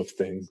scheme of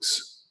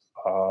things,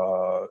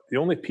 the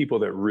only people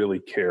that really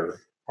care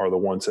are the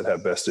ones that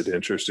have vested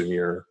interest in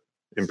your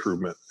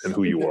improvement and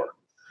who you are.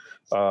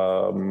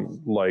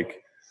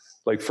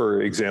 Like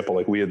for example,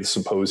 like we had the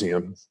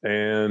symposium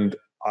and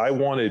I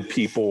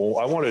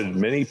wanted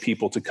many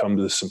people to come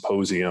to the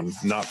symposium,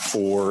 not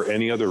for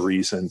any other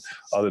reason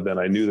other than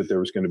I knew that there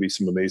was going to be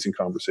some amazing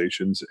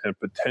conversations and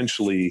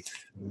potentially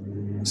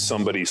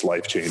somebody's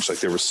life changed.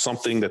 Like there was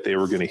something that they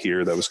were going to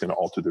hear that was going to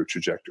alter their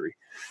trajectory.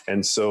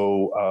 And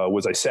so,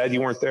 was I sad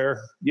you weren't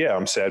there? Yeah,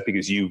 I'm sad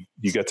because you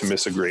got to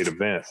miss a great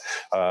event.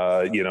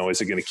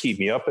 Is it going to keep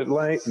me up at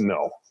night?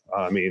 No.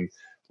 I mean,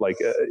 I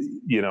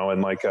hit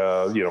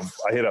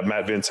up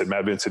Matt Vincent.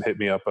 Matt Vincent hit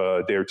me up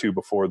a day or two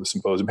before the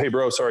symposium. Hey,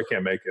 bro, sorry I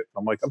can't make it.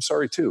 I'm like, I'm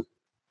sorry too,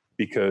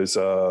 because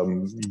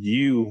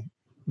you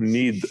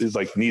need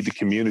the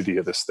community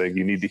of this thing.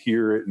 You need to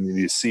hear it and you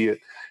need to see it,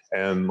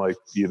 and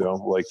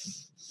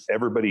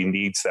everybody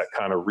needs that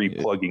kind of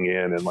replugging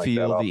in and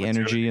feel the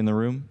energy in the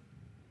room.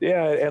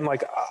 Yeah, and I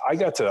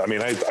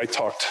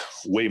talked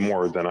way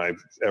more than I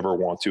ever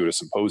want to at a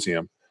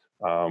symposium.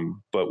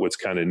 But what's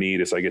kind of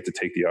neat is I get to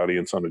take the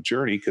audience on a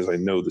journey because I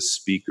know the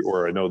speaker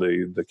or I know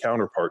the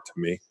counterpart to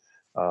me,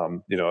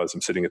 as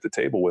I'm sitting at the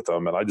table with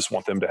them, and I just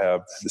want them to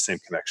have the same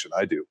connection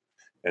I do.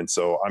 And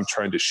so I'm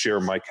trying to share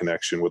my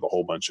connection with a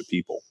whole bunch of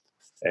people.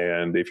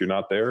 And if you're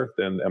not there,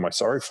 then am I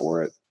sorry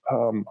for it?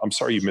 I'm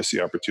sorry you missed the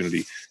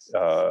opportunity.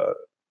 Am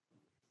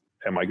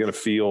I going to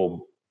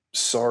feel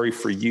sorry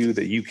for you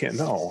that you can't?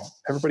 No,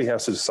 everybody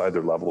has to decide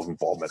their level of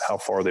involvement, how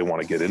far they want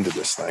to get into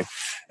this thing.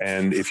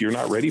 And if you're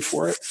not ready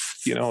for it,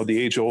 the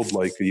age old,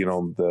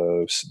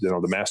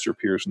 the master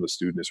appears when the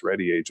student is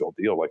ready, age old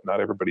deal. Like not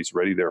everybody's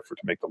ready there to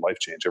make the life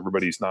change.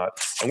 Everybody's not,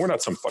 and we're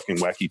not some fucking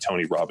wacky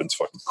Tony Robbins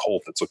fucking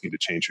cult that's looking to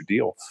change your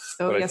deal.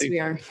 Oh, yes, we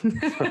are.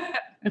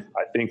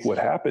 I think what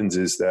happens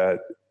is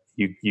that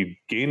you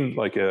gain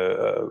I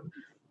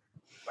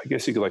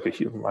guess you could I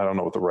don't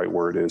know what the right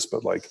word is,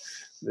 but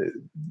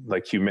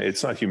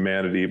it's not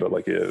humanity, but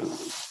like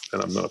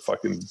and I'm going to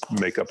fucking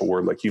make up a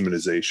word like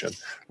humanization.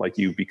 Like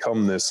you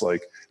become this,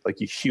 like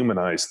you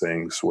humanize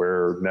things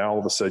where now all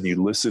of a sudden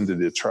you listen to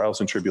the trials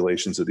and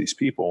tribulations of these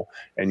people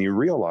and you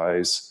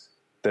realize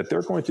that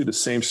they're going through the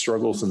same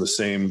struggles and the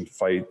same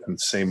fight and the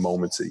same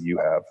moments that you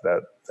have,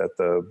 that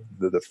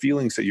the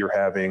feelings that you're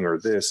having or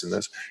this and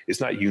this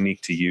is not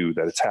unique to you,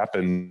 that it's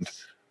happened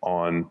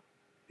on,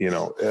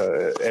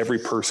 every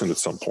person at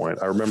some point.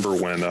 I remember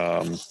when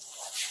I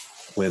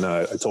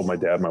told my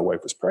dad my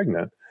wife was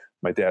pregnant,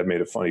 my dad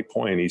made a funny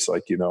point. He's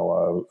like, he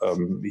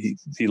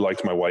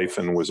liked my wife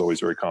and was always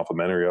very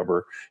complimentary of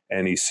her.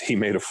 And he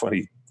made a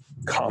funny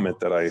comment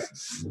that I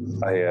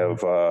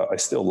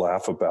still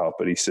laugh about,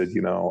 but he said,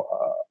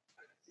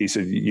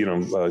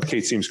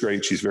 Kate seems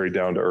great. She's very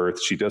down to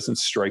earth. She doesn't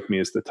strike me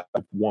as the type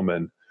of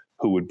woman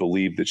who would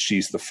believe that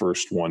she's the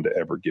first one to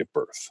ever give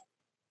birth.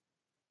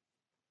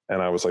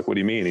 And I was like, what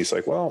do you mean? He's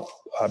like, well,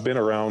 I've been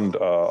around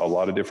a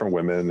lot of different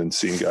women and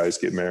seen guys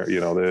get married,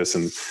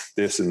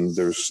 this and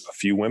there's a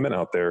few women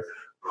out there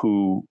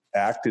who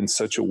act in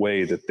such a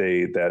way that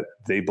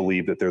they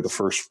believe that they're the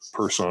first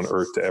person on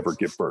earth to ever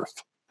give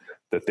birth,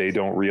 that they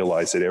don't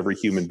realize that every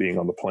human being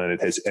on the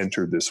planet has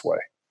entered this way.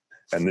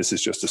 And this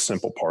is just a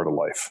simple part of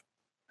life.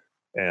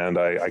 And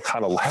I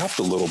kind of laughed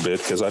a little bit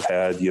because I've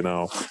had,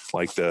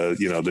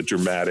 the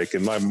dramatic,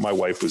 and my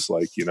wife was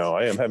like,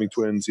 I am having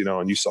twins,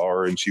 and you saw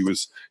her and she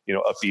was,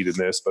 upbeat in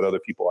this, but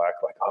other people act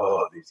like,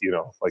 oh,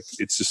 like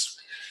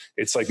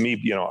it's like me,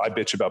 I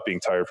bitch about being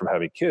tired from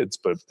having kids,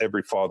 but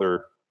every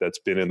father that's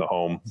been in the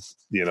home,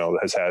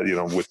 has had,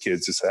 with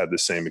kids has had the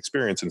same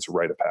experience, and it's a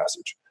rite of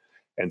passage.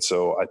 And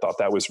so I thought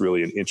that was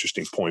really an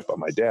interesting point by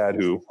my dad,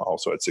 who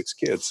also had 6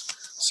 kids.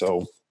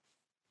 So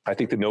I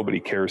think the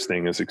nobody cares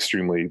thing is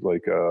extremely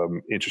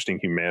interesting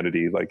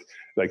humanity. Like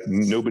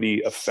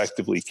nobody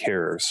effectively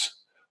cares,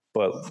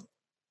 but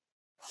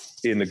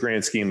in the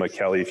grand scheme, like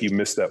Callie, if you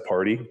missed that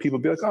party, people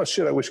be like, oh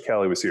shit, I wish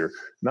Callie was here.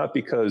 Not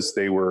because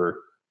they were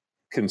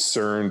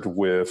concerned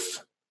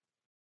with,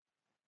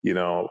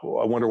 I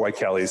wonder why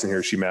Callie isn't here.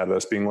 Is she mad at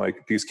us? Being like,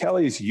 because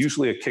Callie is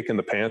usually a kick in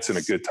the pants and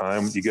a good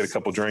time. You get a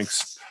couple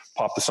drinks,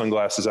 pop the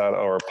sunglasses out,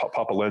 or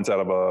pop a lens out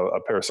of a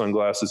pair of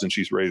sunglasses, and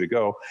she's ready to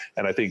go.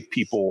 And I think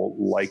people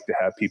like to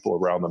have people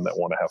around them that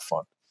want to have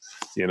fun.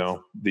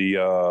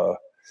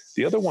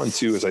 The other one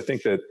too is I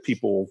think that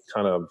people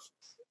kind of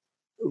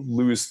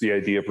lose the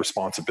idea of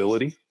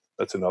responsibility.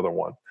 That's another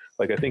one.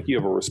 Like I think you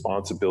have a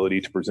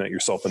responsibility to present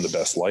yourself in the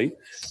best light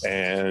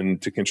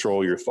and to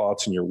control your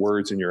thoughts and your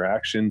words and your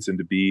actions and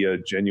to be a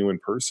genuine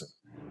person.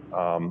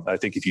 I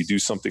think if you do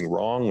something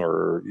wrong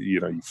or, you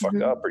fuck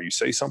up or you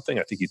say something,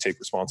 I think you take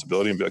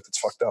responsibility and be like, it's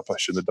fucked up. I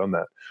shouldn't have done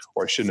that,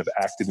 or I shouldn't have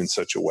acted in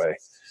such a way.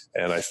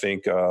 And I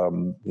think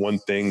one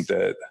thing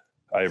that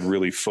I've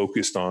really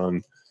focused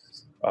on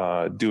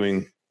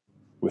doing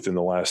within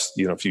the last,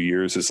 few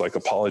years is like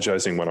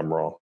apologizing when I'm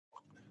wrong.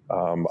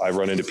 I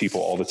run into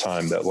people all the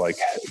time that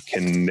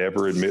can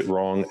never admit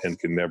wrong and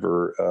can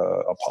never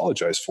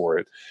apologize for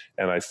it.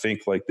 And I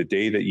think the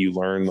day that you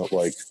learn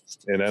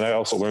and I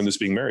also learned this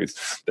being married,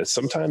 that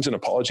sometimes an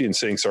apology and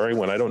saying sorry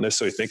when I don't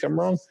necessarily think I'm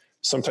wrong,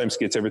 sometimes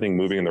gets everything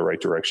moving in the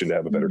right direction to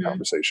have a better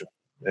conversation.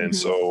 And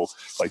so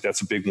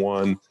that's a big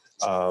one.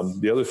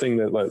 The other thing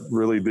that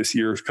really this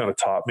year has kind of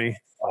taught me,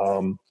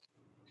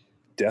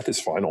 death is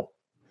final.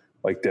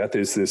 Death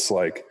is this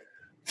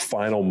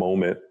final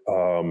moment,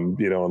 and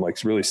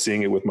really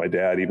seeing it with my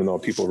dad, even though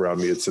people around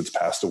me had since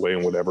passed away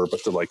and whatever,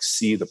 but to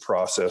see the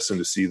process and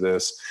to see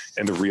this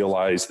and to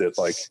realize that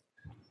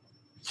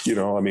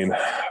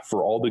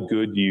for all the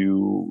good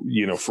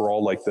for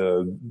all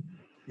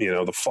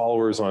the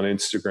followers on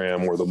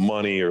Instagram or the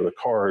money or the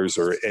cars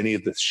or any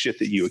of the shit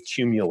that you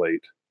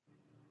accumulate,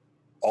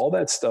 all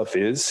that stuff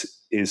is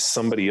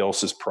somebody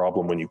else's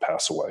problem when you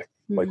pass away.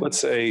 Let's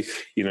say,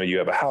 you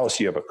have a house,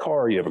 you have a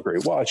car, you have a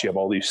great watch, you have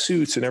all these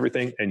suits and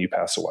everything, and you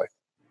pass away.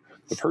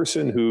 The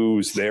person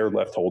who's there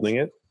left holding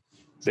it,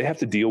 they have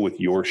to deal with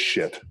your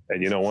shit.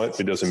 And you know what?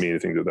 It doesn't mean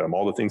anything to them.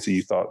 All the things that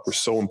you thought were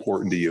so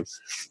important to you,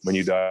 when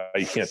you die,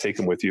 you can't take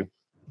them with you.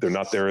 They're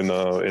not there in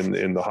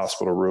the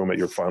hospital room at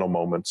your final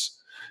moments.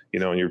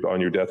 And you're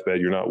on your deathbed,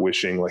 you're not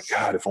wishing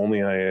God, if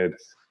only I had,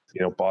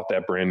 bought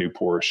that brand new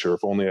Porsche, or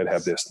if only I'd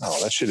have this. No,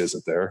 that shit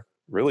isn't there.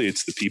 Really,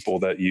 it's the people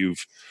that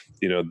you've,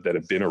 that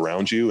have been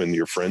around you and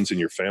your friends and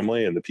your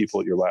family and the people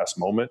at your last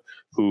moment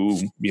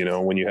who,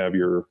 when you have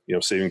your,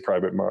 Saving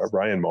Private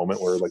Ryan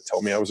moment where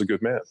tell me I was a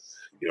good man,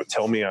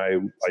 tell me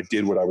I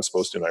did what I was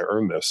supposed to and I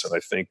earned this. And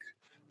I think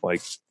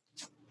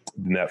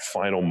in that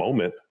final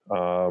moment,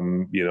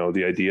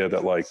 the idea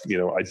that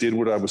I did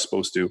what I was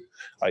supposed to,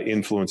 I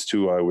influenced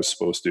who I was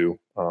supposed to,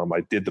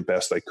 I did the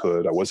best I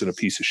could. I wasn't a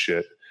piece of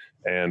shit.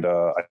 And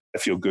I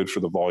feel good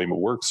for the volume of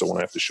work. So when I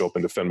have to show up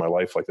and defend my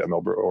life like that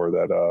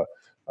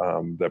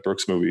that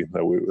Brooks movie that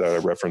I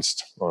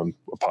referenced on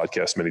a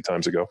podcast many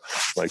times ago,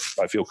 I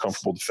feel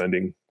comfortable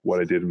defending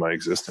what I did in my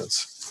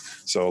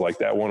existence. So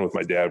that one with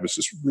my dad was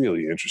just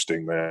really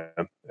interesting, man.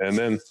 And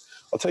then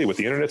I'll tell you what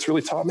the internet's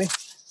really taught me.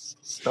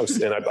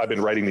 And I've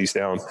been writing these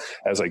down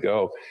as I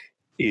go,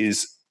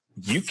 is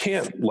you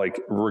can't, like,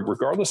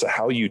 regardless of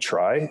how you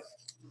try,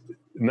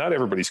 not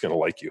everybody's going to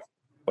like you.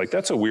 Like,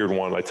 that's a weird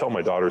one. I tell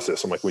my daughters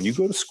this. I'm like, when you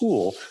go to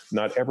school,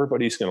 not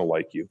everybody's going to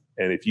like you.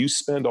 And if you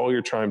spend all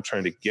your time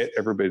trying to get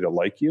everybody to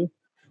like you,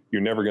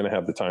 you're never going to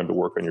have the time to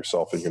work on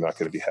yourself, and you're not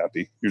going to be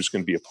happy. You're just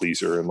going to be a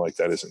pleaser. And like,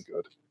 that isn't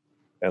good.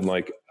 And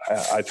like,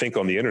 I think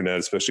on the internet,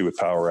 especially with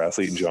Power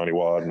Athlete and Johnny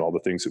Wad and all the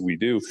things that we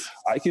do,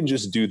 I can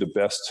just do the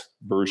best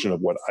version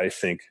of what I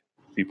think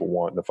people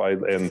want.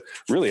 And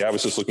really, I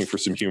was just looking for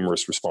some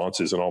humorous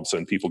responses, and all of a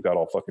sudden people got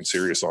all fucking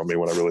serious on me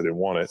when I really didn't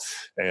want it.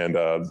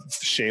 And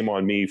shame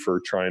on me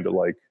for trying to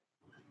like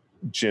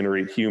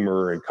generate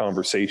humor and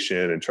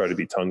conversation and try to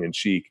be tongue in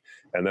cheek.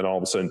 And then all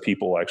of a sudden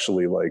people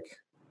actually like,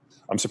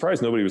 I'm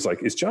surprised nobody was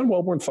like, is John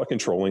Welborn fucking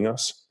trolling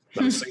us?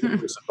 Not a single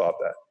person thought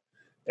that.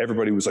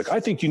 Everybody was like, I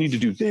think you need to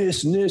do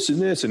this and this and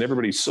this. And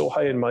everybody's so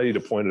high and mighty to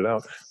point it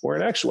out. Where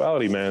in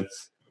actuality, man,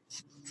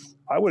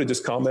 I would have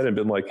just commented and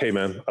been like, hey,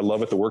 man, I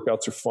love it. The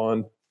workouts are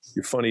fun.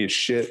 You're funny as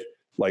shit.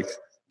 Like,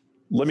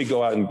 let me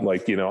go out and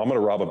like, I'm going to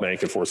rob a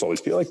bank and force all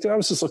these people. Like, dude, I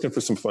was just looking for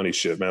some funny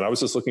shit, man. I was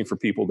just looking for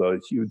people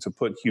to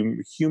put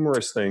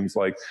humorous things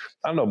like,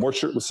 I don't know, more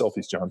shirtless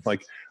selfies, John.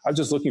 Like, I'm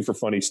just looking for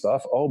funny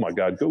stuff. Oh my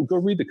God, go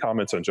read the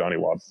comments on Johnny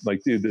Wad.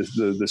 Like, dude,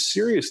 the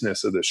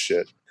seriousness of this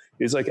shit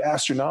is like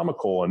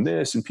astronomical, and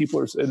this, and people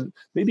are, and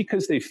maybe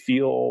because they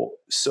feel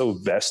so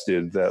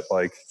vested that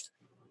like,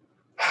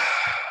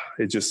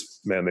 it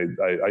just, man,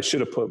 I should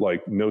have put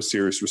like no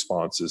serious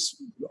responses.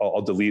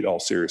 I'll delete all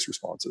serious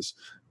responses,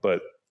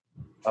 but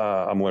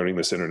I'm learning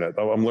this internet.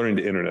 I'm learning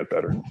the internet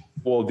better.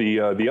 Well, the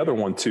other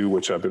one too,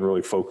 which I've been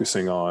really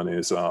focusing on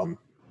is, you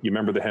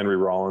remember the Henry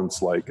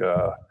Rollins, like,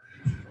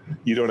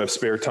 you don't have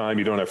spare time.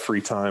 You don't have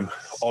free time.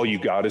 All you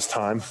got is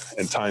time,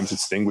 and time's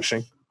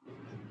extinguishing.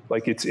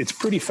 Like, it's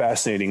pretty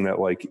fascinating that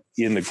like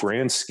in the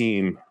grand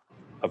scheme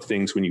of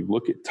things, when you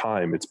look at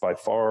time, it's by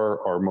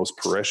far our most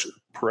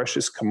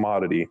precious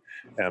commodity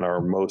and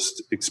our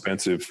most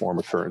expensive form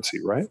of currency,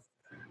 right?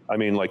 I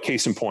mean, like,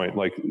 case in point,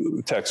 like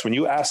Tex, when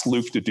you ask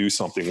Luke to do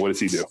something, what does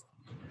he do?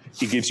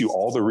 He gives you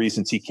all the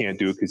reasons he can't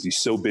do it because he's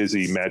so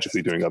busy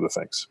magically doing other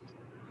things.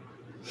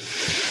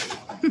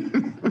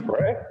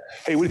 Right?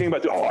 Hey, what do you think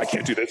about doing? Oh, I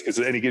can't do this because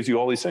then he gives you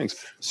all these things.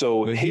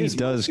 So he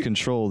does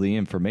control the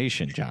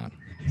information, John.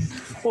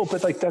 Well,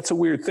 but like, that's a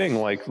weird thing.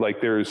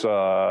 Like there's,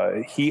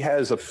 he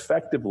has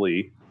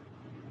effectively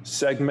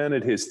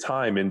segmented his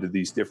time into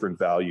these different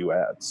value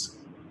adds.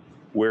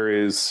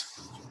 Whereas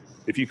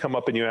if you come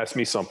up and you ask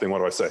me something, what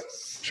do I say?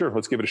 Sure,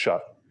 let's give it a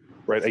shot.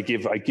 Right? I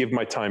give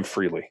my time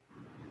freely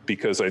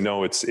because I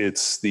know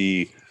it's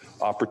the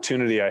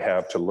opportunity I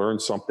have to learn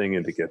something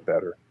and to get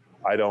better.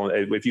 I don't,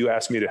 if you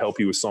ask me to help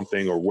you with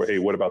something or, hey,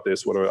 what about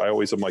this?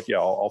 I'm like, yeah,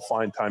 I'll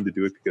find time to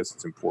do it because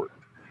it's important.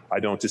 I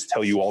don't just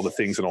tell you all the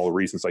things and all the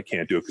reasons I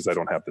can't do it because I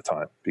don't have the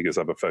time, because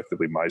I've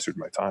effectively misered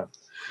my time.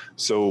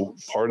 So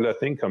part of that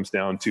thing comes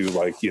down to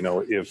like,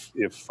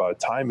 if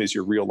time is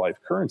your real life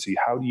currency,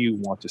 how do you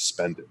want to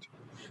spend it?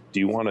 Do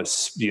you want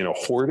to,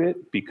 hoard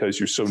it because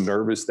you're so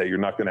nervous that you're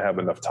not going to have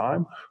enough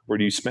time? Or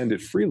do you spend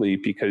it freely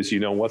because you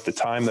know what, the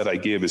time that I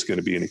give is going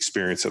to be an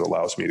experience that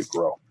allows me to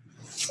grow?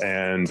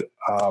 And,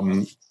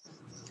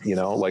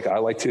 like I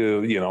like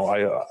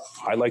to,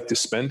 I like to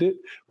spend it,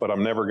 but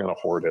I'm never going to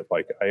hoard it.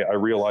 Like I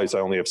realize I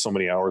only have so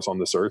many hours on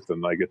this earth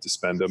and I get to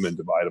spend them and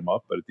divide them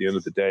up. But at the end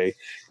of the day,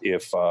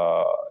 if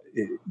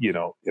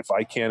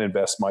I can't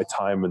invest my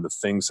time in the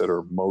things that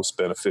are most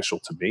beneficial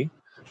to me,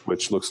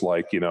 which looks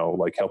like,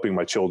 like helping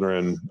my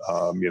children,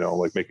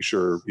 like making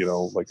sure,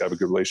 like I have a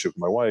good relationship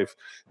with my wife,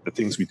 the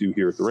things we do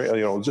here at the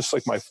radio, just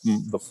like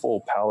the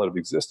full palette of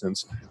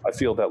existence, I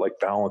feel that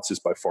like balance is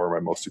by far my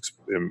most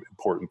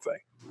important thing.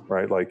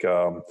 Right. Like,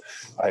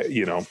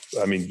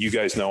 you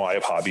guys know I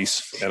have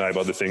hobbies and I have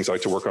other things. I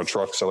like to work on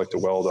trucks. I like to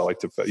weld. I like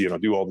to,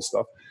 do all this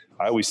stuff.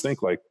 I always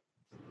think like,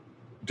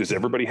 does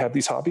everybody have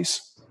these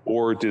hobbies?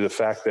 Or do the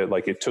fact that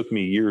like it took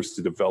me years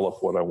to develop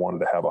what I wanted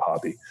to have a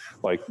hobby?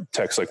 Like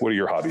Tex, like what are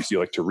your hobbies? Do you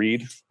like to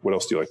read? What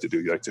else do you like to do?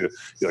 You like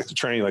to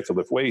train? You like to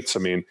lift weights? I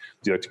mean,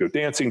 do you like to go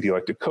dancing? Do you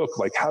like to cook?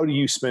 Like, how do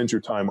you spend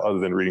your time other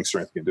than reading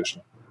strength and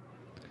conditioning?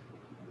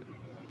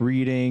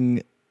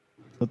 Reading,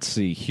 let's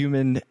see,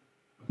 human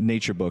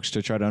nature books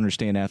to try to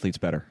understand athletes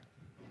better.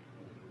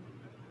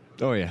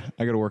 Oh yeah,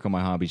 I got to work on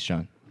my hobbies,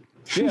 John.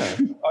 Yeah,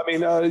 I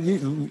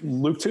mean,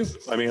 Luke too.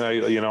 I mean,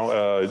 do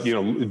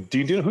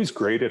you know who's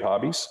great at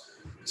hobbies?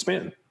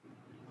 Spanton.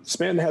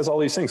 Spanton has all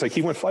these things. Like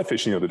he went fly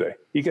fishing the other day.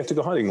 He got to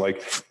go hunting.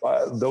 Like,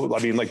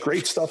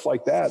 great stuff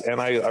like that.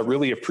 And I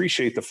really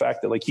appreciate the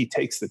fact that like he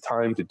takes the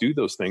time to do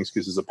those things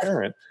because as a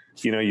parent,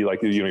 you're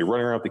running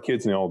around with the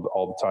kids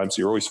all the time, so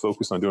you're always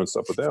focused on doing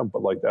stuff with them.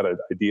 But like that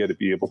idea to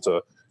be able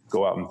to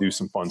go out and do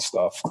some fun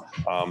stuff.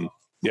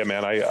 Yeah,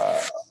 man,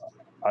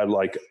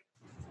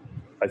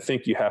 I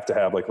think you have to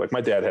have like my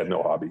dad had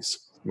no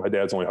hobbies. My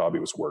dad's only hobby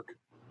was work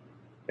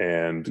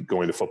and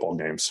going to football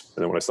games.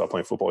 And then when I stopped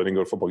playing football, I didn't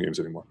go to football games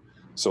anymore.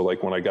 So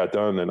like when I got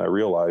done and I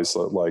realized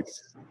that like,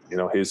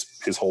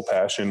 his whole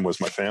passion was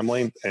my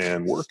family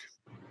and work.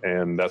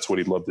 And that's what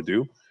he'd love to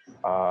do.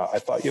 I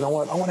thought, you know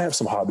what, I want to have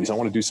some hobbies. I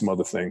want to do some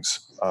other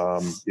things,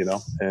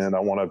 and I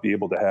want to be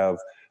able to have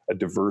a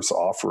diverse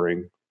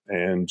offering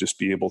and just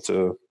be able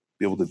to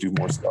do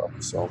more stuff.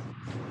 So,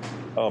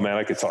 oh man,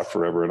 I could talk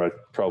forever and I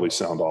probably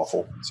sound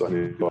awful. So I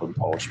need to go out and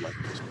polish my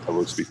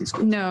public speaking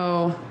skills.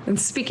 No. And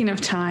speaking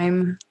of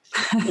time,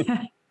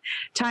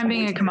 time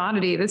being a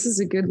commodity, this is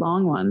a good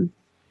long one.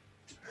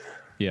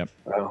 Yep.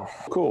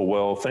 Cool.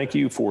 Well, thank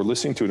you for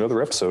listening to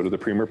another episode of the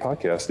Premier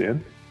Podcast,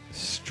 Dan.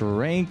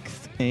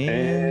 Strength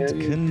and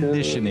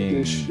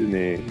conditioning.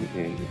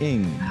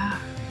 Ing.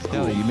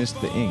 Kelly, you missed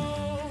the ing.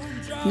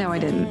 No, I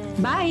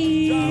didn't. Bye.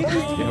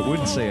 Yeah, I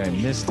wouldn't say I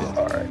missed it.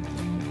 All right.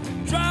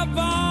 Drive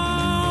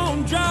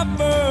on,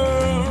 drive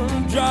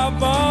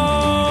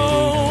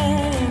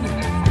on.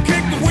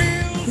 Kick the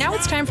wheels. Now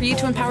it's time for you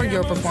to empower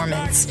your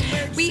performance.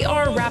 We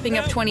are wrapping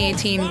up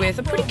 2018 with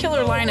a pretty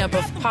killer lineup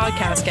of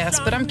podcast guests,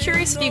 but I'm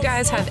curious if you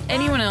guys have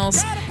anyone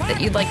else that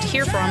you'd like to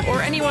hear from,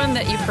 or anyone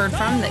that you've heard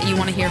from that you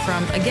want to hear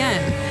from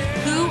again.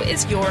 Who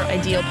is your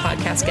ideal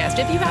podcast guest?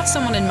 If you have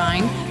someone in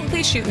mind,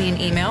 please shoot me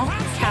an email,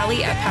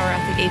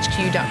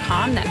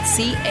 Callie@PowerAthleteHQ.com. That's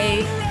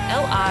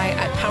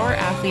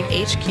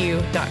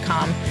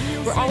CALI@PowerAthleteHQ.com.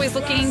 We're always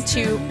looking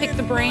to pick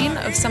the brain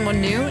of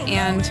someone new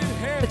and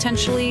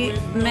potentially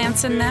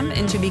Manson them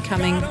into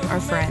becoming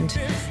our friend.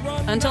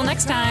 Until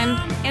next time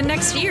and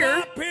next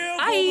year,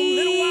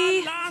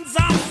 bye.